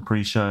Frost in the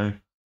pre-show.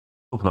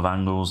 A couple of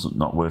angles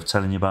not worth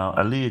telling you about.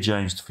 Aaliyah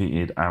James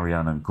defeated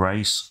Ariana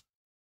Grace.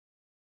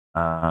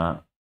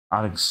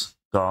 Alex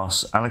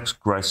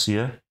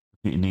Gracia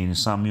defeated Nina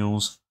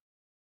Samuels.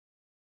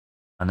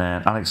 And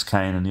then Alex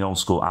Kane and the Old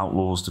School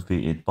Outlaws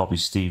defeated Bobby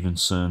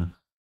Stevenson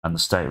and the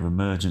State of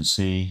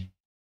Emergency.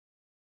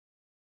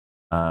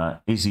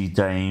 Izzy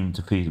Dame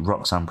defeated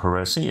Roxanne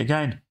Perez. See,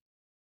 again,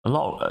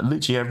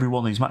 literally every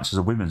one of these matches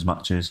are women's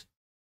matches.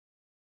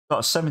 Got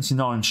a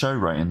 79 show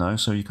rating, though,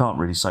 so you can't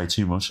really say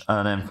too much.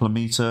 And then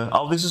Flamita.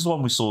 Oh, this is the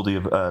one we saw the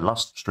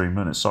last stream,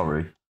 wasn't it?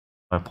 Sorry.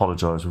 I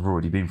apologise. We've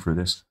already been through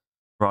this.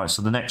 Right,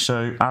 so the next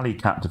show, Ali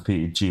Cat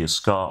defeated Gia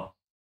Scott.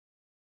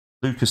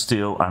 Lucas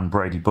Steele and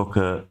Brady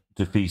Booker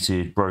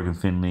defeated Brogan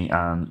Finley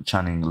and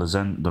Channing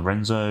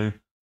Lorenzo.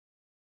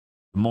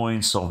 Des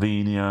Moines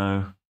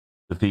Salvino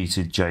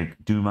defeated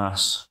Jake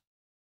Dumas.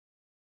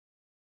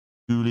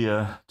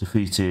 Julia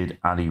defeated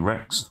Ali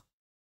Rex.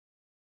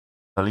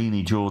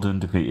 Alini Jordan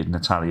defeated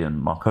Natalia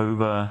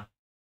Markova.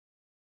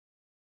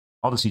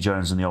 Odyssey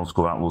Jones and the Old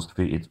School Outlaws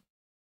defeated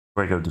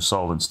Grego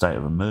DeSol in State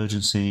of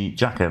Emergency.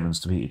 Jack Evans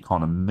defeated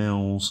Connor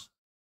Mills.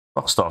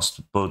 Rockstar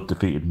Spud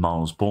defeated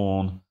Miles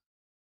Bourne.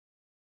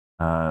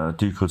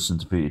 Duke Hudson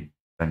defeated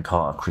Ben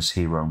Carter, Chris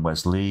Hero, and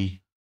Wes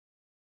Lee.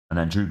 And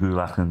then Drew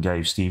Gulak and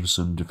Gabe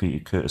Stevenson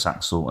defeated Curtis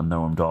Axel and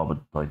Noam Dar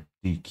by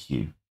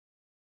DQ.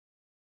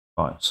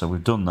 Right, so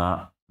we've done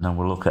that. Now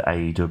we'll look at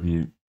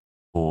AEW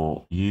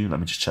for you. Let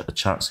me just check the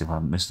chat, see if I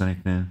haven't missed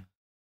anything.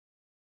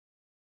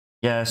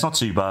 Yeah, it's not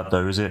too bad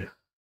though, is it?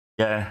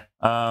 Yeah,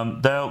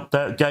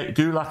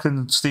 Gulak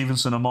and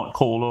Stevenson, I might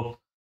call up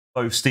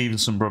both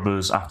Stevenson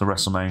brothers after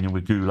WrestleMania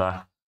with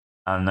Gulak,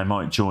 and they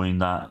might join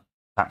that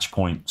Catch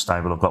Point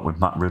stable I've got with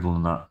Matt Riddle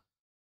and that.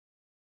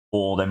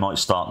 Or they might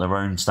start their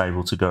own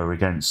stable to go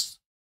against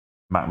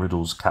Matt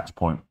Riddle's Catch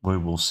Point. We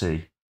will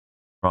see.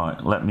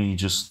 Right, let me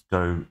just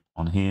go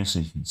on here so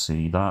you can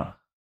see that.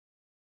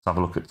 Let's have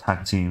a look at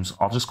tag teams.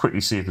 I'll just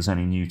quickly see if there's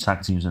any new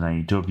tag teams in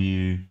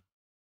AEW.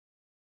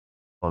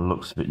 By the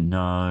looks of it,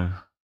 no.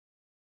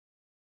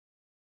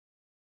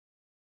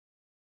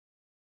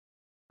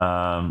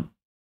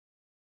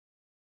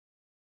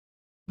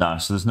 No,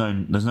 so there's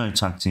no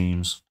tag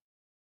teams.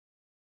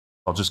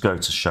 I'll just go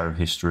to show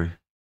history.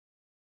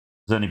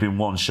 There's only been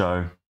one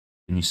show.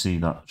 Can you see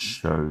that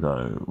show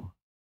though?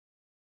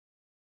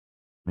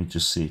 Let me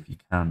just see if you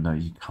can. No,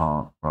 you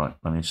can't. Right,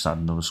 let me just add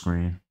another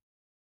screen.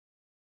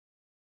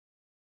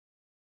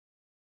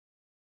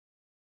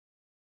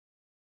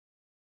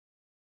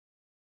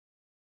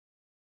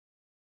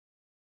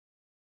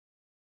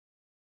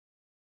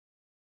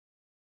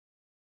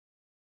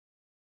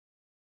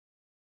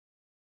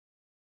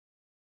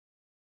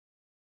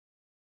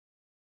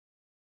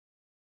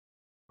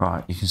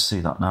 Right, you can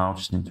see that now. I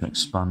just need to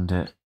expand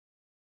it.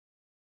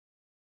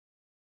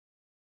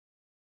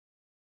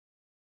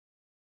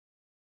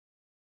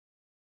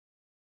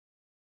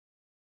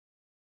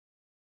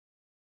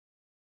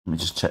 Let me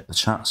just check the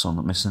chat so I'm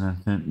not missing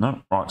anything.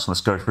 No, right, so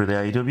let's go through the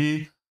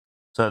AEW.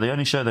 So the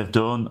only show they've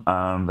done,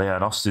 they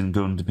had Austin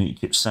Gunn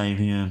defeat Kip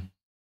Sabian.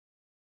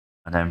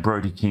 And then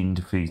Brody King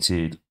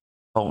defeated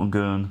Colton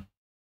Gunn.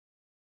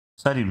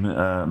 Sadie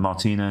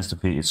Martinez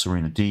defeated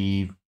Serena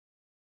Deeb.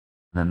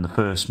 And then the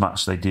first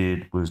match they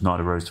did was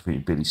Nyla Rose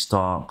defeated Billy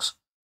Starks.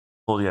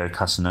 Claudio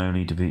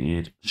Castagnoli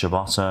defeated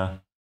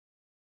Shibata.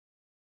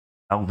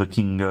 El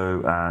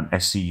Vikingo and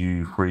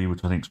SCU3,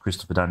 which I think is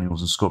Christopher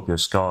Daniels and Scorpio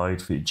Sky,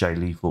 defeated Jay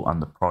Lethal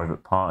and the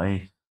Private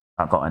Party.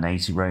 That got an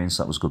 80 rating,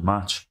 so that was a good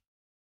match.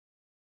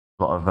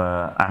 A lot of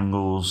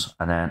angles.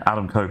 And then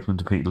Adam Copeland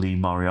defeated Lee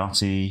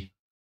Moriarty.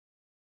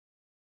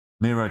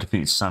 Miro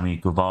defeated Sammy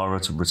Guevara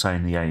to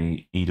retain the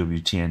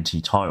AEW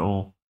TNT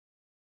title.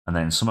 And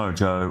then Samoa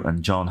Joe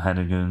and John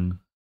Hennigan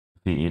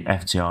defeated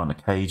FTR in a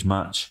cage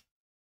match.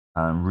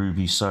 And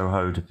Ruby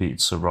Soho defeated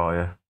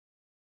Soraya.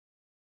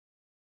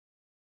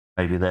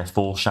 Maybe they're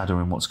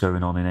foreshadowing what's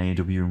going on in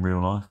AEW in real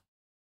life.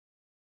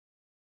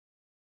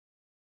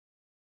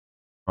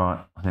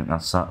 Right, I think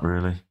that's that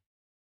really.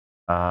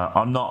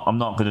 I'm not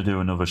going to do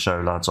another show,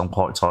 lads. I'm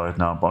quite tired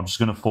now, but I'm just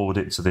going to forward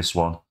it to this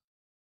one.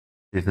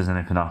 See if there's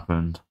anything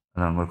happened.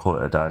 And then we'll call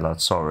it a day,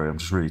 lads. Sorry, I'm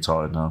just really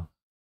tired now.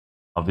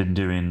 I've been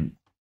doing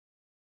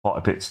quite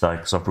a bit today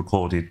because I've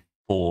recorded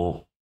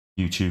 4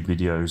 YouTube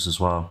videos as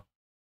well.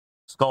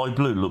 Sky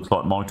Blue looks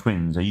like my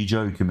twins. Are you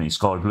joking me?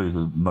 Sky Blue,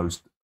 the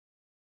most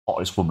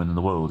hottest woman in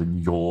the world,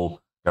 and you're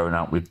going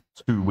out with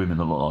two women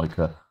that look like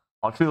her.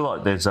 I feel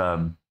like there's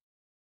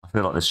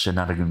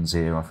shenanigans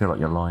here. I feel like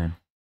you're lying.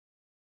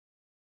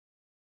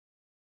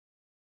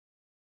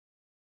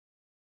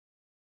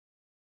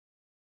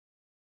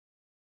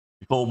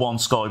 You call one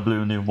Sky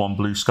Blue and the other one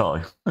Blue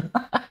Sky,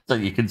 so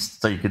you can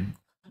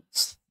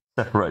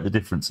separate the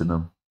difference in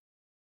them.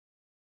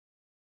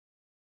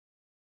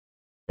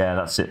 Yeah,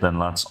 that's it then,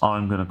 lads.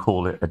 I'm going to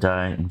call it a day.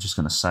 I'm just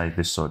going to save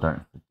this so I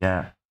don't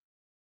forget.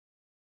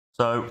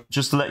 So,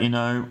 just to let you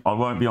know, I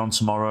won't be on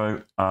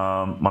tomorrow.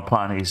 My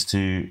plan is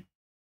to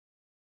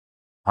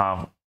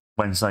have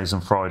Wednesdays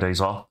and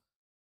Fridays off.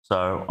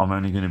 So, I'm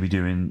only going to be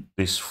doing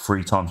this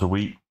 3 times a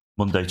week,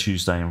 Monday,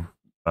 Tuesday,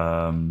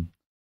 and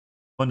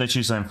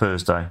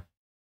Thursday.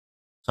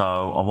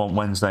 So, I want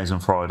Wednesdays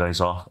and Fridays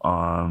off.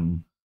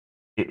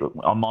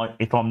 I might,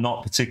 if I'm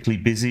not particularly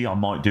busy, I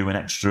might do an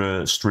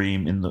extra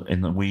stream in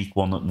the week,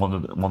 one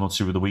or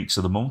two of the weeks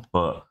of the month.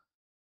 But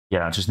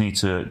yeah, I just need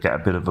to get a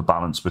bit of a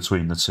balance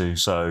between the two.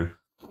 So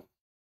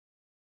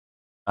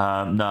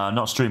no,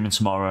 not streaming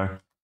tomorrow.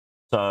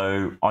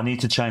 So I need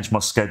to change my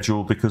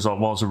schedule because I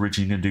was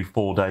originally going to do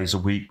 4 days a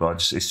week,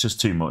 but it's just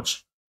too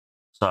much.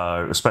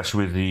 So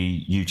especially with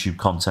the YouTube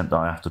content that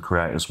I have to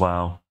create as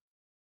well.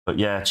 But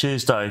yeah,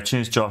 cheers, Dave.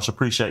 Cheers, Josh.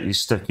 Appreciate you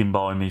sticking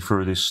by me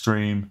through this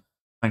stream.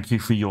 Thank you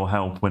for your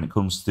help when it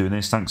comes to doing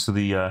this. Thanks for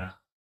the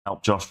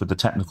help, Josh, with the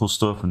technical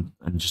stuff and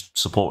just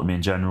supporting me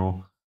in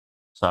general.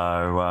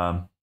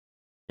 So,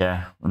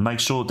 yeah. And make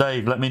sure,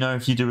 Dave, let me know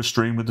if you do a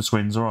stream with the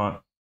twins, all right?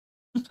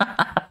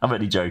 I'm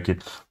only joking.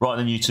 Right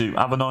then, you two,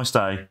 have a nice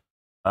day.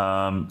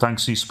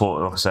 Thanks for your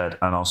support, like I said,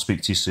 and I'll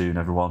speak to you soon,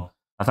 everyone.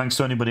 And thanks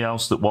to anybody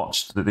else that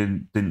watched that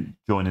didn't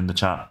join in the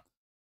chat.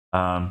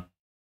 Bye.